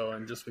Grover was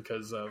going just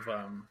because of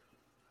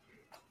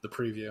the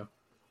preview.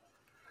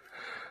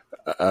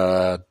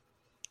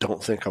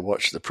 Don't think I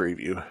watched the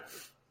preview.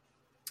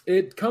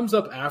 It comes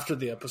up after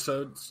the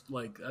episodes,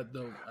 Maybe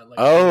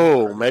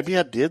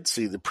I did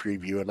see the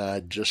preview and I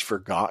had just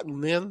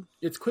forgotten then.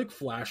 It's quick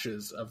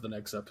flashes of the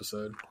next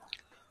episode.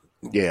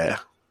 Yeah.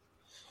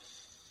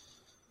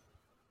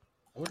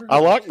 I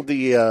like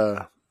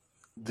the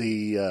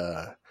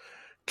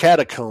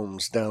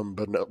catacombs down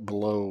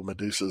below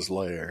Medusa's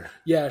lair.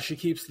 Yeah, she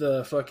keeps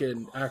the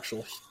fucking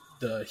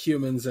the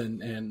humans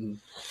and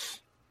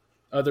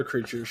other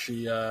creatures.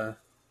 She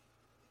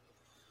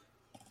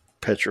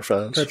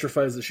petrifies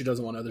that she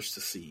doesn't want others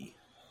to see.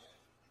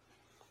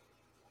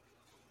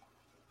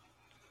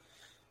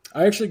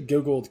 I actually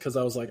Googled because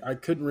I was like, I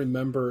couldn't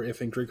remember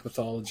if in Greek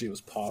mythology it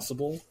was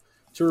possible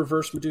to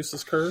reverse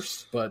Medusa's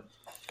curse, but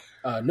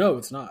no,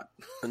 it's not.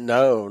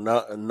 No.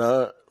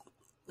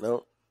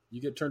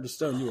 You get turned to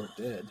stone, you are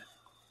dead.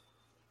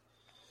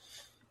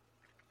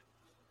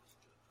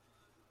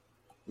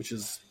 Which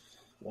is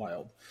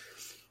wild.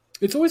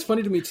 It's always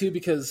funny to me, too,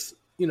 because,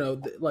 you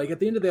know, like at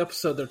the end of the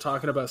episode, they're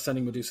talking about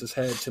sending Medusa's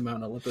head to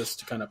Mount Olympus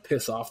to kind of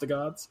piss off the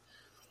gods.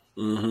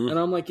 Mm-hmm. And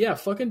I'm like, yeah,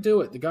 fucking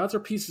do it. The gods are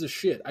pieces of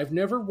shit. I've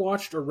never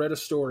watched or read a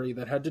story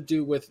that had to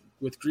do with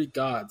Greek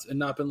gods and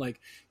not been like,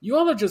 you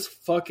all are just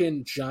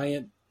fucking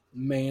giant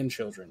man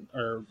children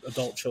or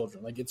adult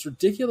children. Like, it's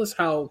ridiculous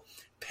how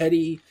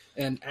petty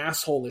and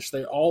asshole-ish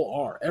they all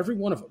are. Every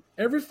one of them.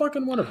 Every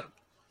fucking one of them.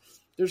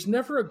 There's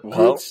never a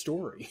good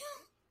story.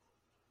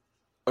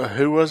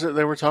 Who was it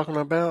they were talking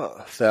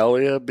about?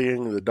 Thalia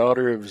being the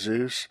daughter of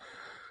Zeus.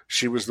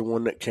 She was the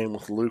one that came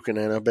with Luke and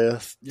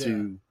Annabeth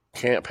to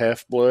Camp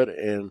Half-Blood,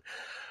 and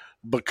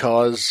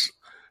because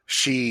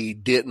she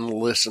didn't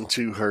listen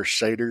to her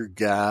satyr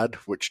guide,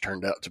 which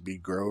turned out to be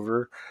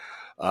Grover,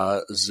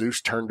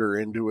 Zeus turned her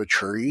into a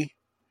tree.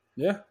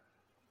 Yeah.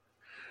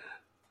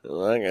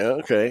 Like,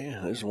 okay,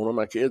 this is one of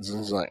my kids.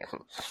 And it's like,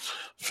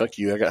 fuck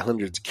you, I got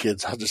hundreds of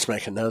kids. I'll just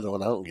make another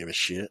one. I don't give a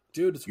shit.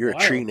 Dude, You're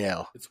wild. a tree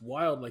now. It's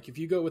wild. Like, if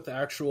you go with the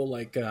actual,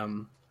 like,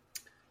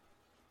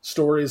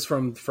 stories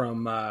from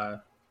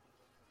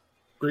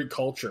Greek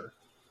culture,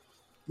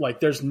 like,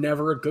 there's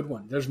never a good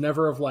one. There's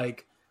never of,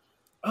 like,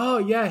 oh,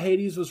 yeah,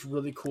 Hades was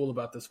really cool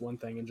about this one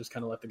thing and just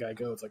kind of let the guy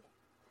go. It's like,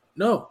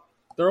 no.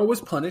 They're always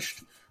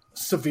punished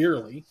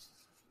severely.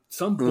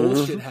 Some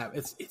bullshit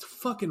happens. It's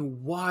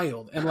fucking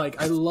wild. And,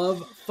 like, I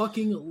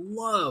fucking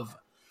love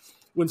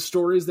when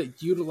stories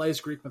that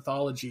utilize Greek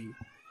mythology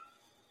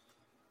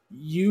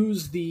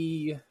use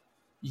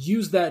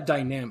that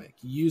dynamic,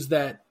 use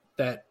that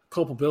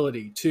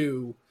culpability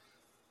to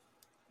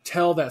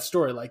tell that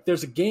story. Like,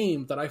 there's a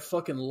game that I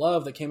fucking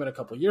love that came out a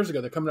couple of years ago.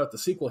 They're coming out the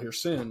sequel here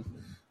soon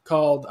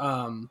called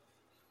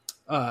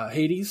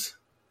Hades.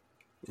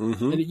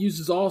 Mm-hmm. And it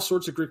uses all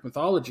sorts of Greek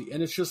mythology.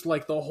 And it's just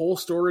like the whole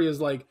story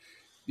is like,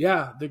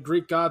 yeah, the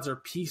Greek gods are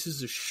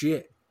pieces of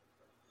shit.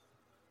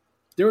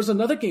 There was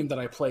another game that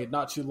I played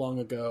not too long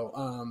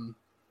ago,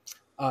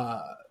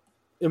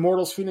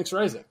 Immortals Phoenix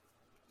Rising.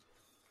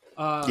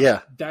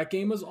 That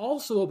game is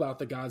also about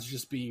the gods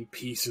just being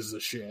pieces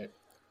of shit.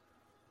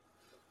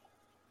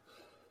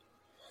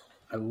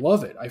 I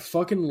love it. I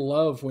fucking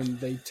love when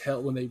they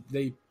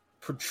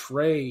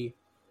portray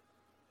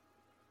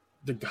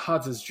the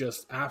gods as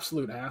just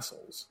absolute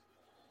assholes.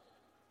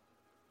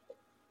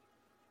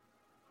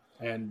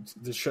 And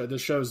this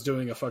show is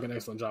doing a fucking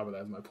excellent job of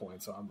that, is my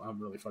point. So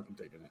I'm really fucking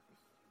digging it.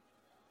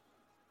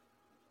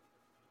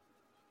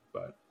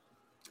 But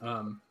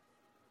I'm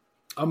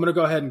gonna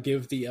go ahead and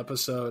give the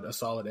episode a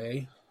solid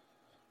A.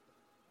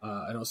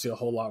 I don't see a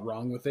whole lot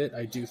wrong with it.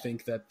 I do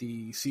think that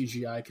the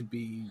CGI could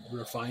be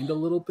refined a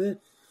little bit.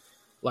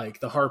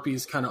 Like, the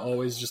harpies kind of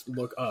always just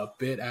look a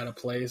bit out of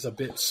place, a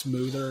bit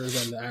smoother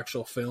than the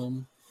actual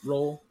film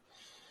role.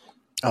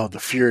 Oh, the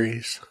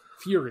Furies.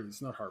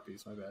 Furies, not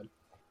harpies, my bad.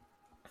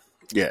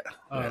 Yeah.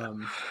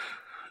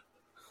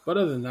 But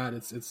other than that,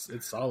 it's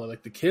solid.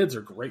 Like, the kids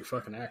are great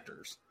fucking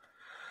actors.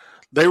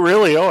 They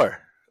really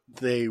are.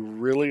 They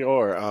really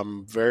are.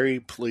 I'm very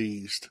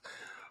pleased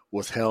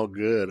with how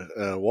good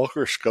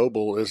Walker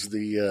Scoble is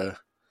the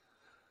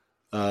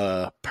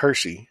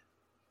Percy.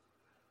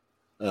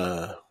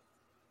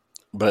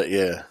 But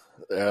yeah,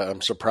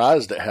 I'm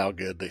surprised at how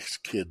good this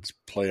kid's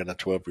playing a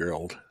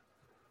 12-year-old.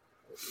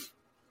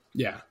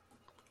 Yeah.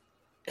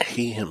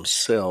 He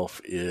himself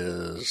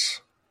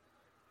is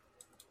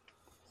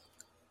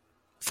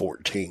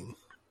 14.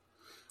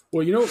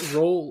 Well, you know what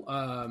role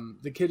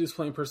the kid who's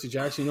playing Percy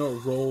Jackson, you know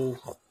what role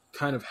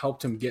kind of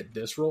helped him get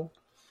this role?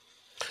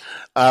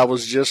 I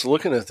was just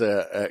looking at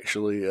that,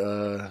 actually.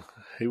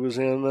 He was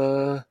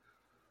in...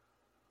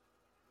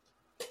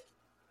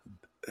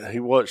 he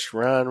watched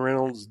Ryan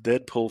Reynolds'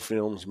 Deadpool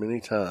films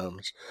many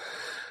times,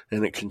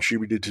 and it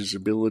contributed to his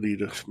ability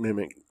to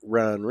mimic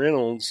Ryan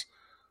Reynolds.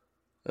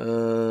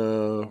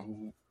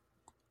 And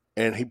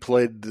he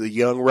played the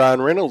young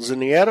Ryan Reynolds in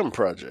The Atom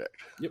Project.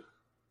 Yep.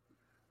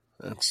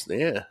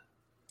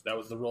 That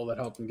was the role that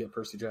helped him get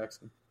Percy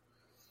Jackson.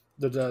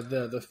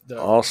 The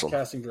awesome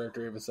casting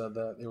director even said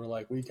that. They were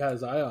like, we had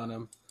his eye on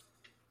him.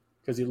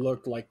 because he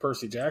looked like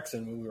Percy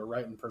Jackson when we were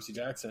writing Percy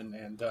Jackson,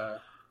 and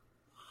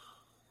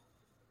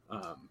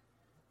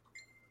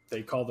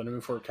they called him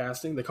in for a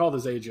casting. They called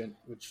his agent,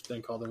 which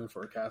then called him in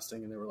for a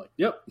casting, and they were like,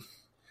 "Yep,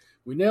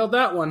 we nailed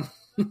that one."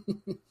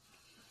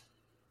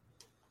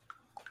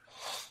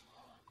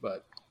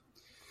 But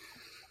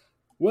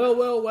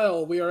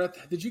well, we are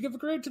at. Did you give a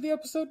grade to the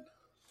episode?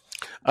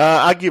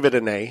 I give it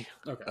an A.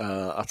 Okay.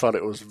 I thought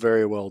it was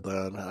very well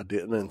done. I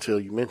didn't until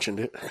you mentioned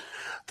it. I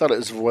thought it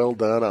was well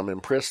done. I'm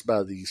impressed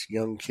by these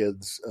young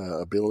kids'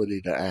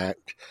 ability to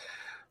act.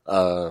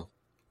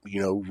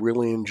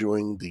 Really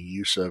enjoying the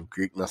use of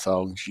Greek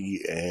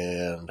mythology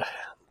and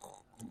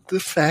the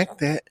fact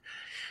that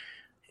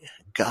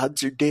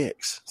gods are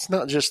dicks. It's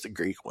not just the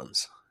Greek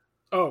ones.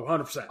 Oh,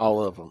 100%.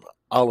 All of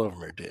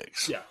them are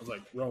dicks. Yeah, it was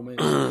like Roman,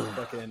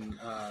 fucking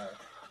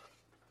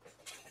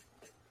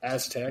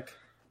Aztec,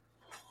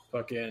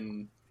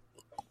 fucking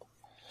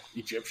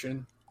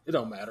Egyptian. It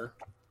don't matter.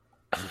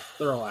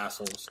 They're all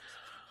assholes.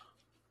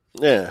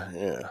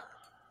 Yeah.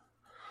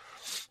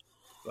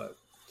 But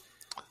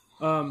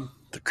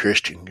the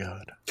Christian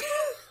God.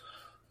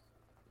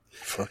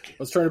 Fuck it. I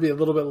was trying to be a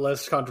little bit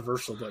less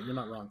controversial, but you're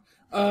not wrong.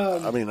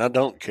 I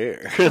don't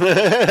care. You're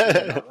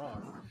not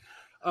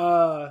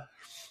wrong.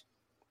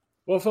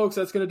 Well, folks,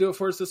 that's going to do it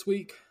for us this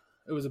week.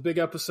 It was a big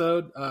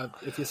episode.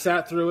 If you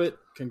sat through it,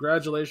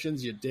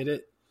 congratulations, you did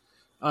it.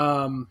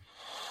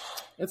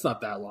 It's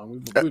not that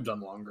long. We've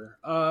done longer.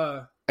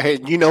 Hey,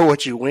 you know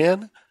what you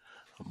win?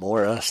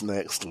 More us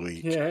next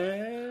week.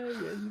 Yeah,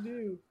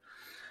 you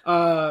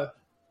do.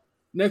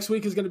 Next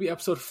week is going to be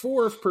episode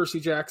 4 of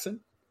Percy Jackson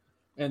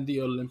and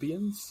the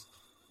Olympians,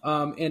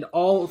 and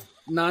all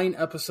 9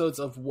 episodes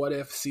of What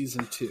If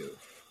Season 2.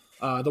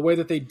 The way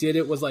that they did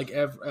it was like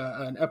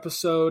an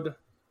episode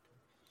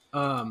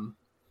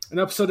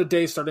a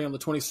day starting on the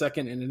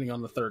 22nd and ending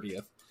on the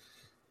 30th.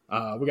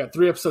 We got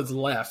 3 episodes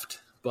left,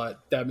 but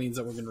that means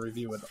that we're going to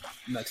review it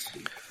next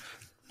week.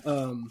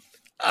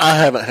 I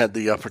haven't had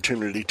the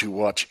opportunity to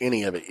watch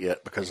any of it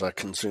yet because I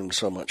consumed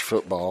so much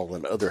football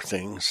and other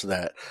things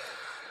that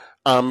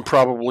I'm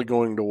probably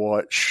going to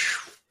watch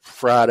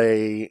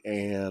Friday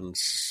and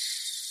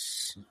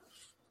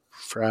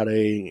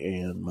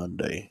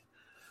Monday.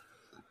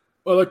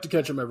 Well, I like to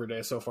catch them every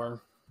day so far.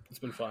 It's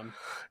been fun.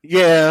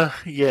 Yeah.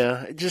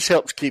 It just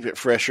helps keep it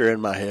fresher in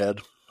my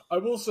head. I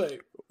will say,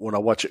 when I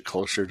watch it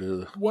closer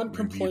to one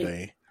complaint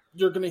day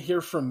you're going to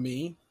hear from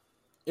me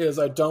is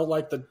I don't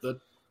like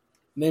the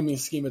naming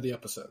scheme of the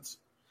episodes.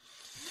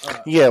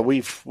 Yeah,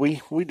 we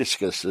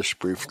discussed this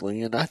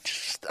briefly, and I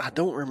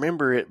don't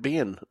remember it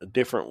being a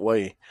different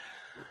way.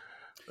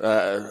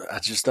 I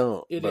just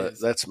don't.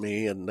 That's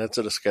me, and that's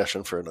a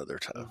discussion for another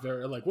time.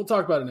 We'll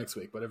talk about it next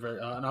week, but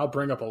and I'll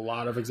bring up a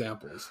lot of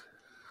examples.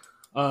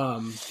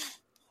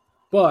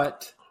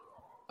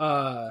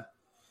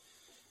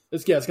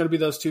 It's going to be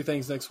those 2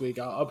 things next week.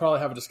 I'll probably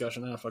have a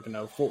discussion. I don't fucking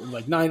know.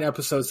 9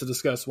 episodes to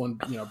discuss one,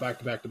 back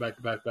to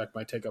back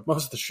might take up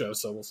most of the show,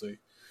 so we'll see.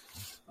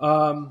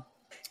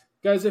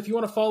 Guys, if you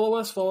want to follow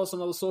us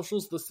on all the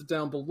socials listed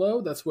down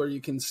below. That's where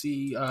you can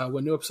see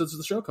when new episodes of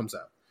the show comes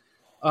out.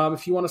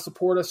 If you want to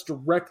support us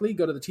directly,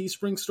 go to the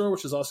Teespring store,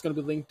 which is also going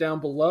to be linked down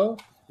below.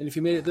 And if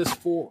you made it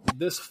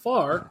this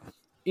far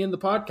in the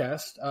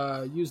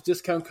podcast, use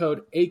discount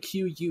code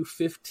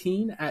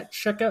AQU15 at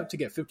checkout to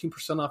get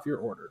 15% off your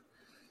order.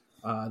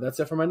 That's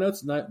it for my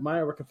notes. Maya,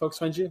 where can folks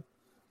find you?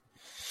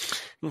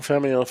 You can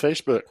find me on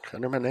Facebook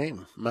under my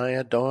name,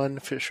 Maya Dawn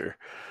Fisher.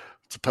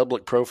 It's a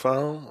public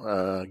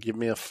profile. Give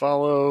me a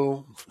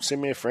follow. Send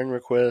me a friend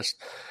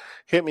request.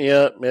 Hit me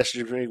up.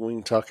 Message me. We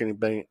can talk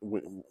anything.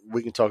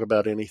 We can talk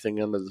about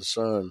anything under the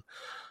sun.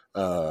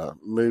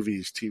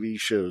 Movies, TV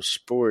shows,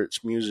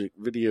 sports, music,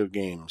 video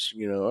games.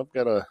 I've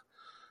got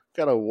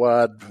a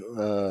wide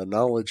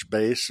knowledge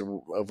base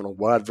of a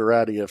wide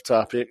variety of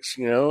topics.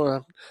 I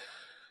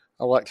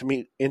like to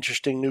meet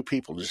interesting new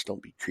people. Just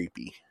don't be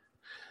creepy.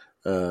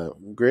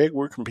 Greg,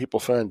 where can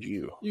people find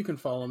you? You can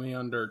follow me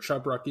under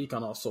Chub Rock Geek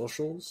on all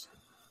socials.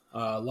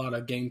 A lot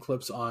of game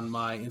clips on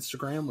my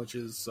Instagram, which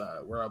is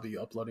where I'll be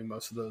uploading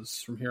most of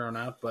those from here on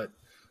out. But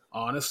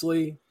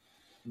honestly,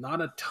 not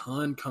a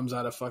ton comes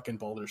out of fucking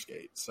Baldur's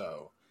Gate.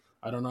 So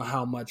I don't know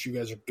how much you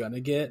guys are going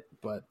to get,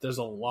 but there's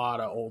a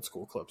lot of old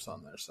school clips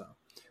on there. So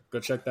go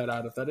check that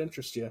out if that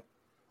interests you.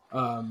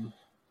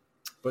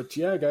 But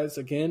yeah, guys,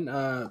 again,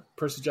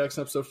 Percy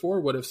Jackson episode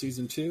 4, What If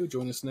Season 2.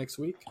 Join us next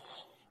week.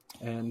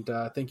 And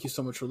thank you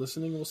so much for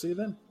listening. We'll see you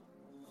then.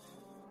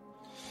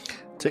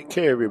 Take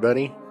care,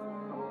 everybody.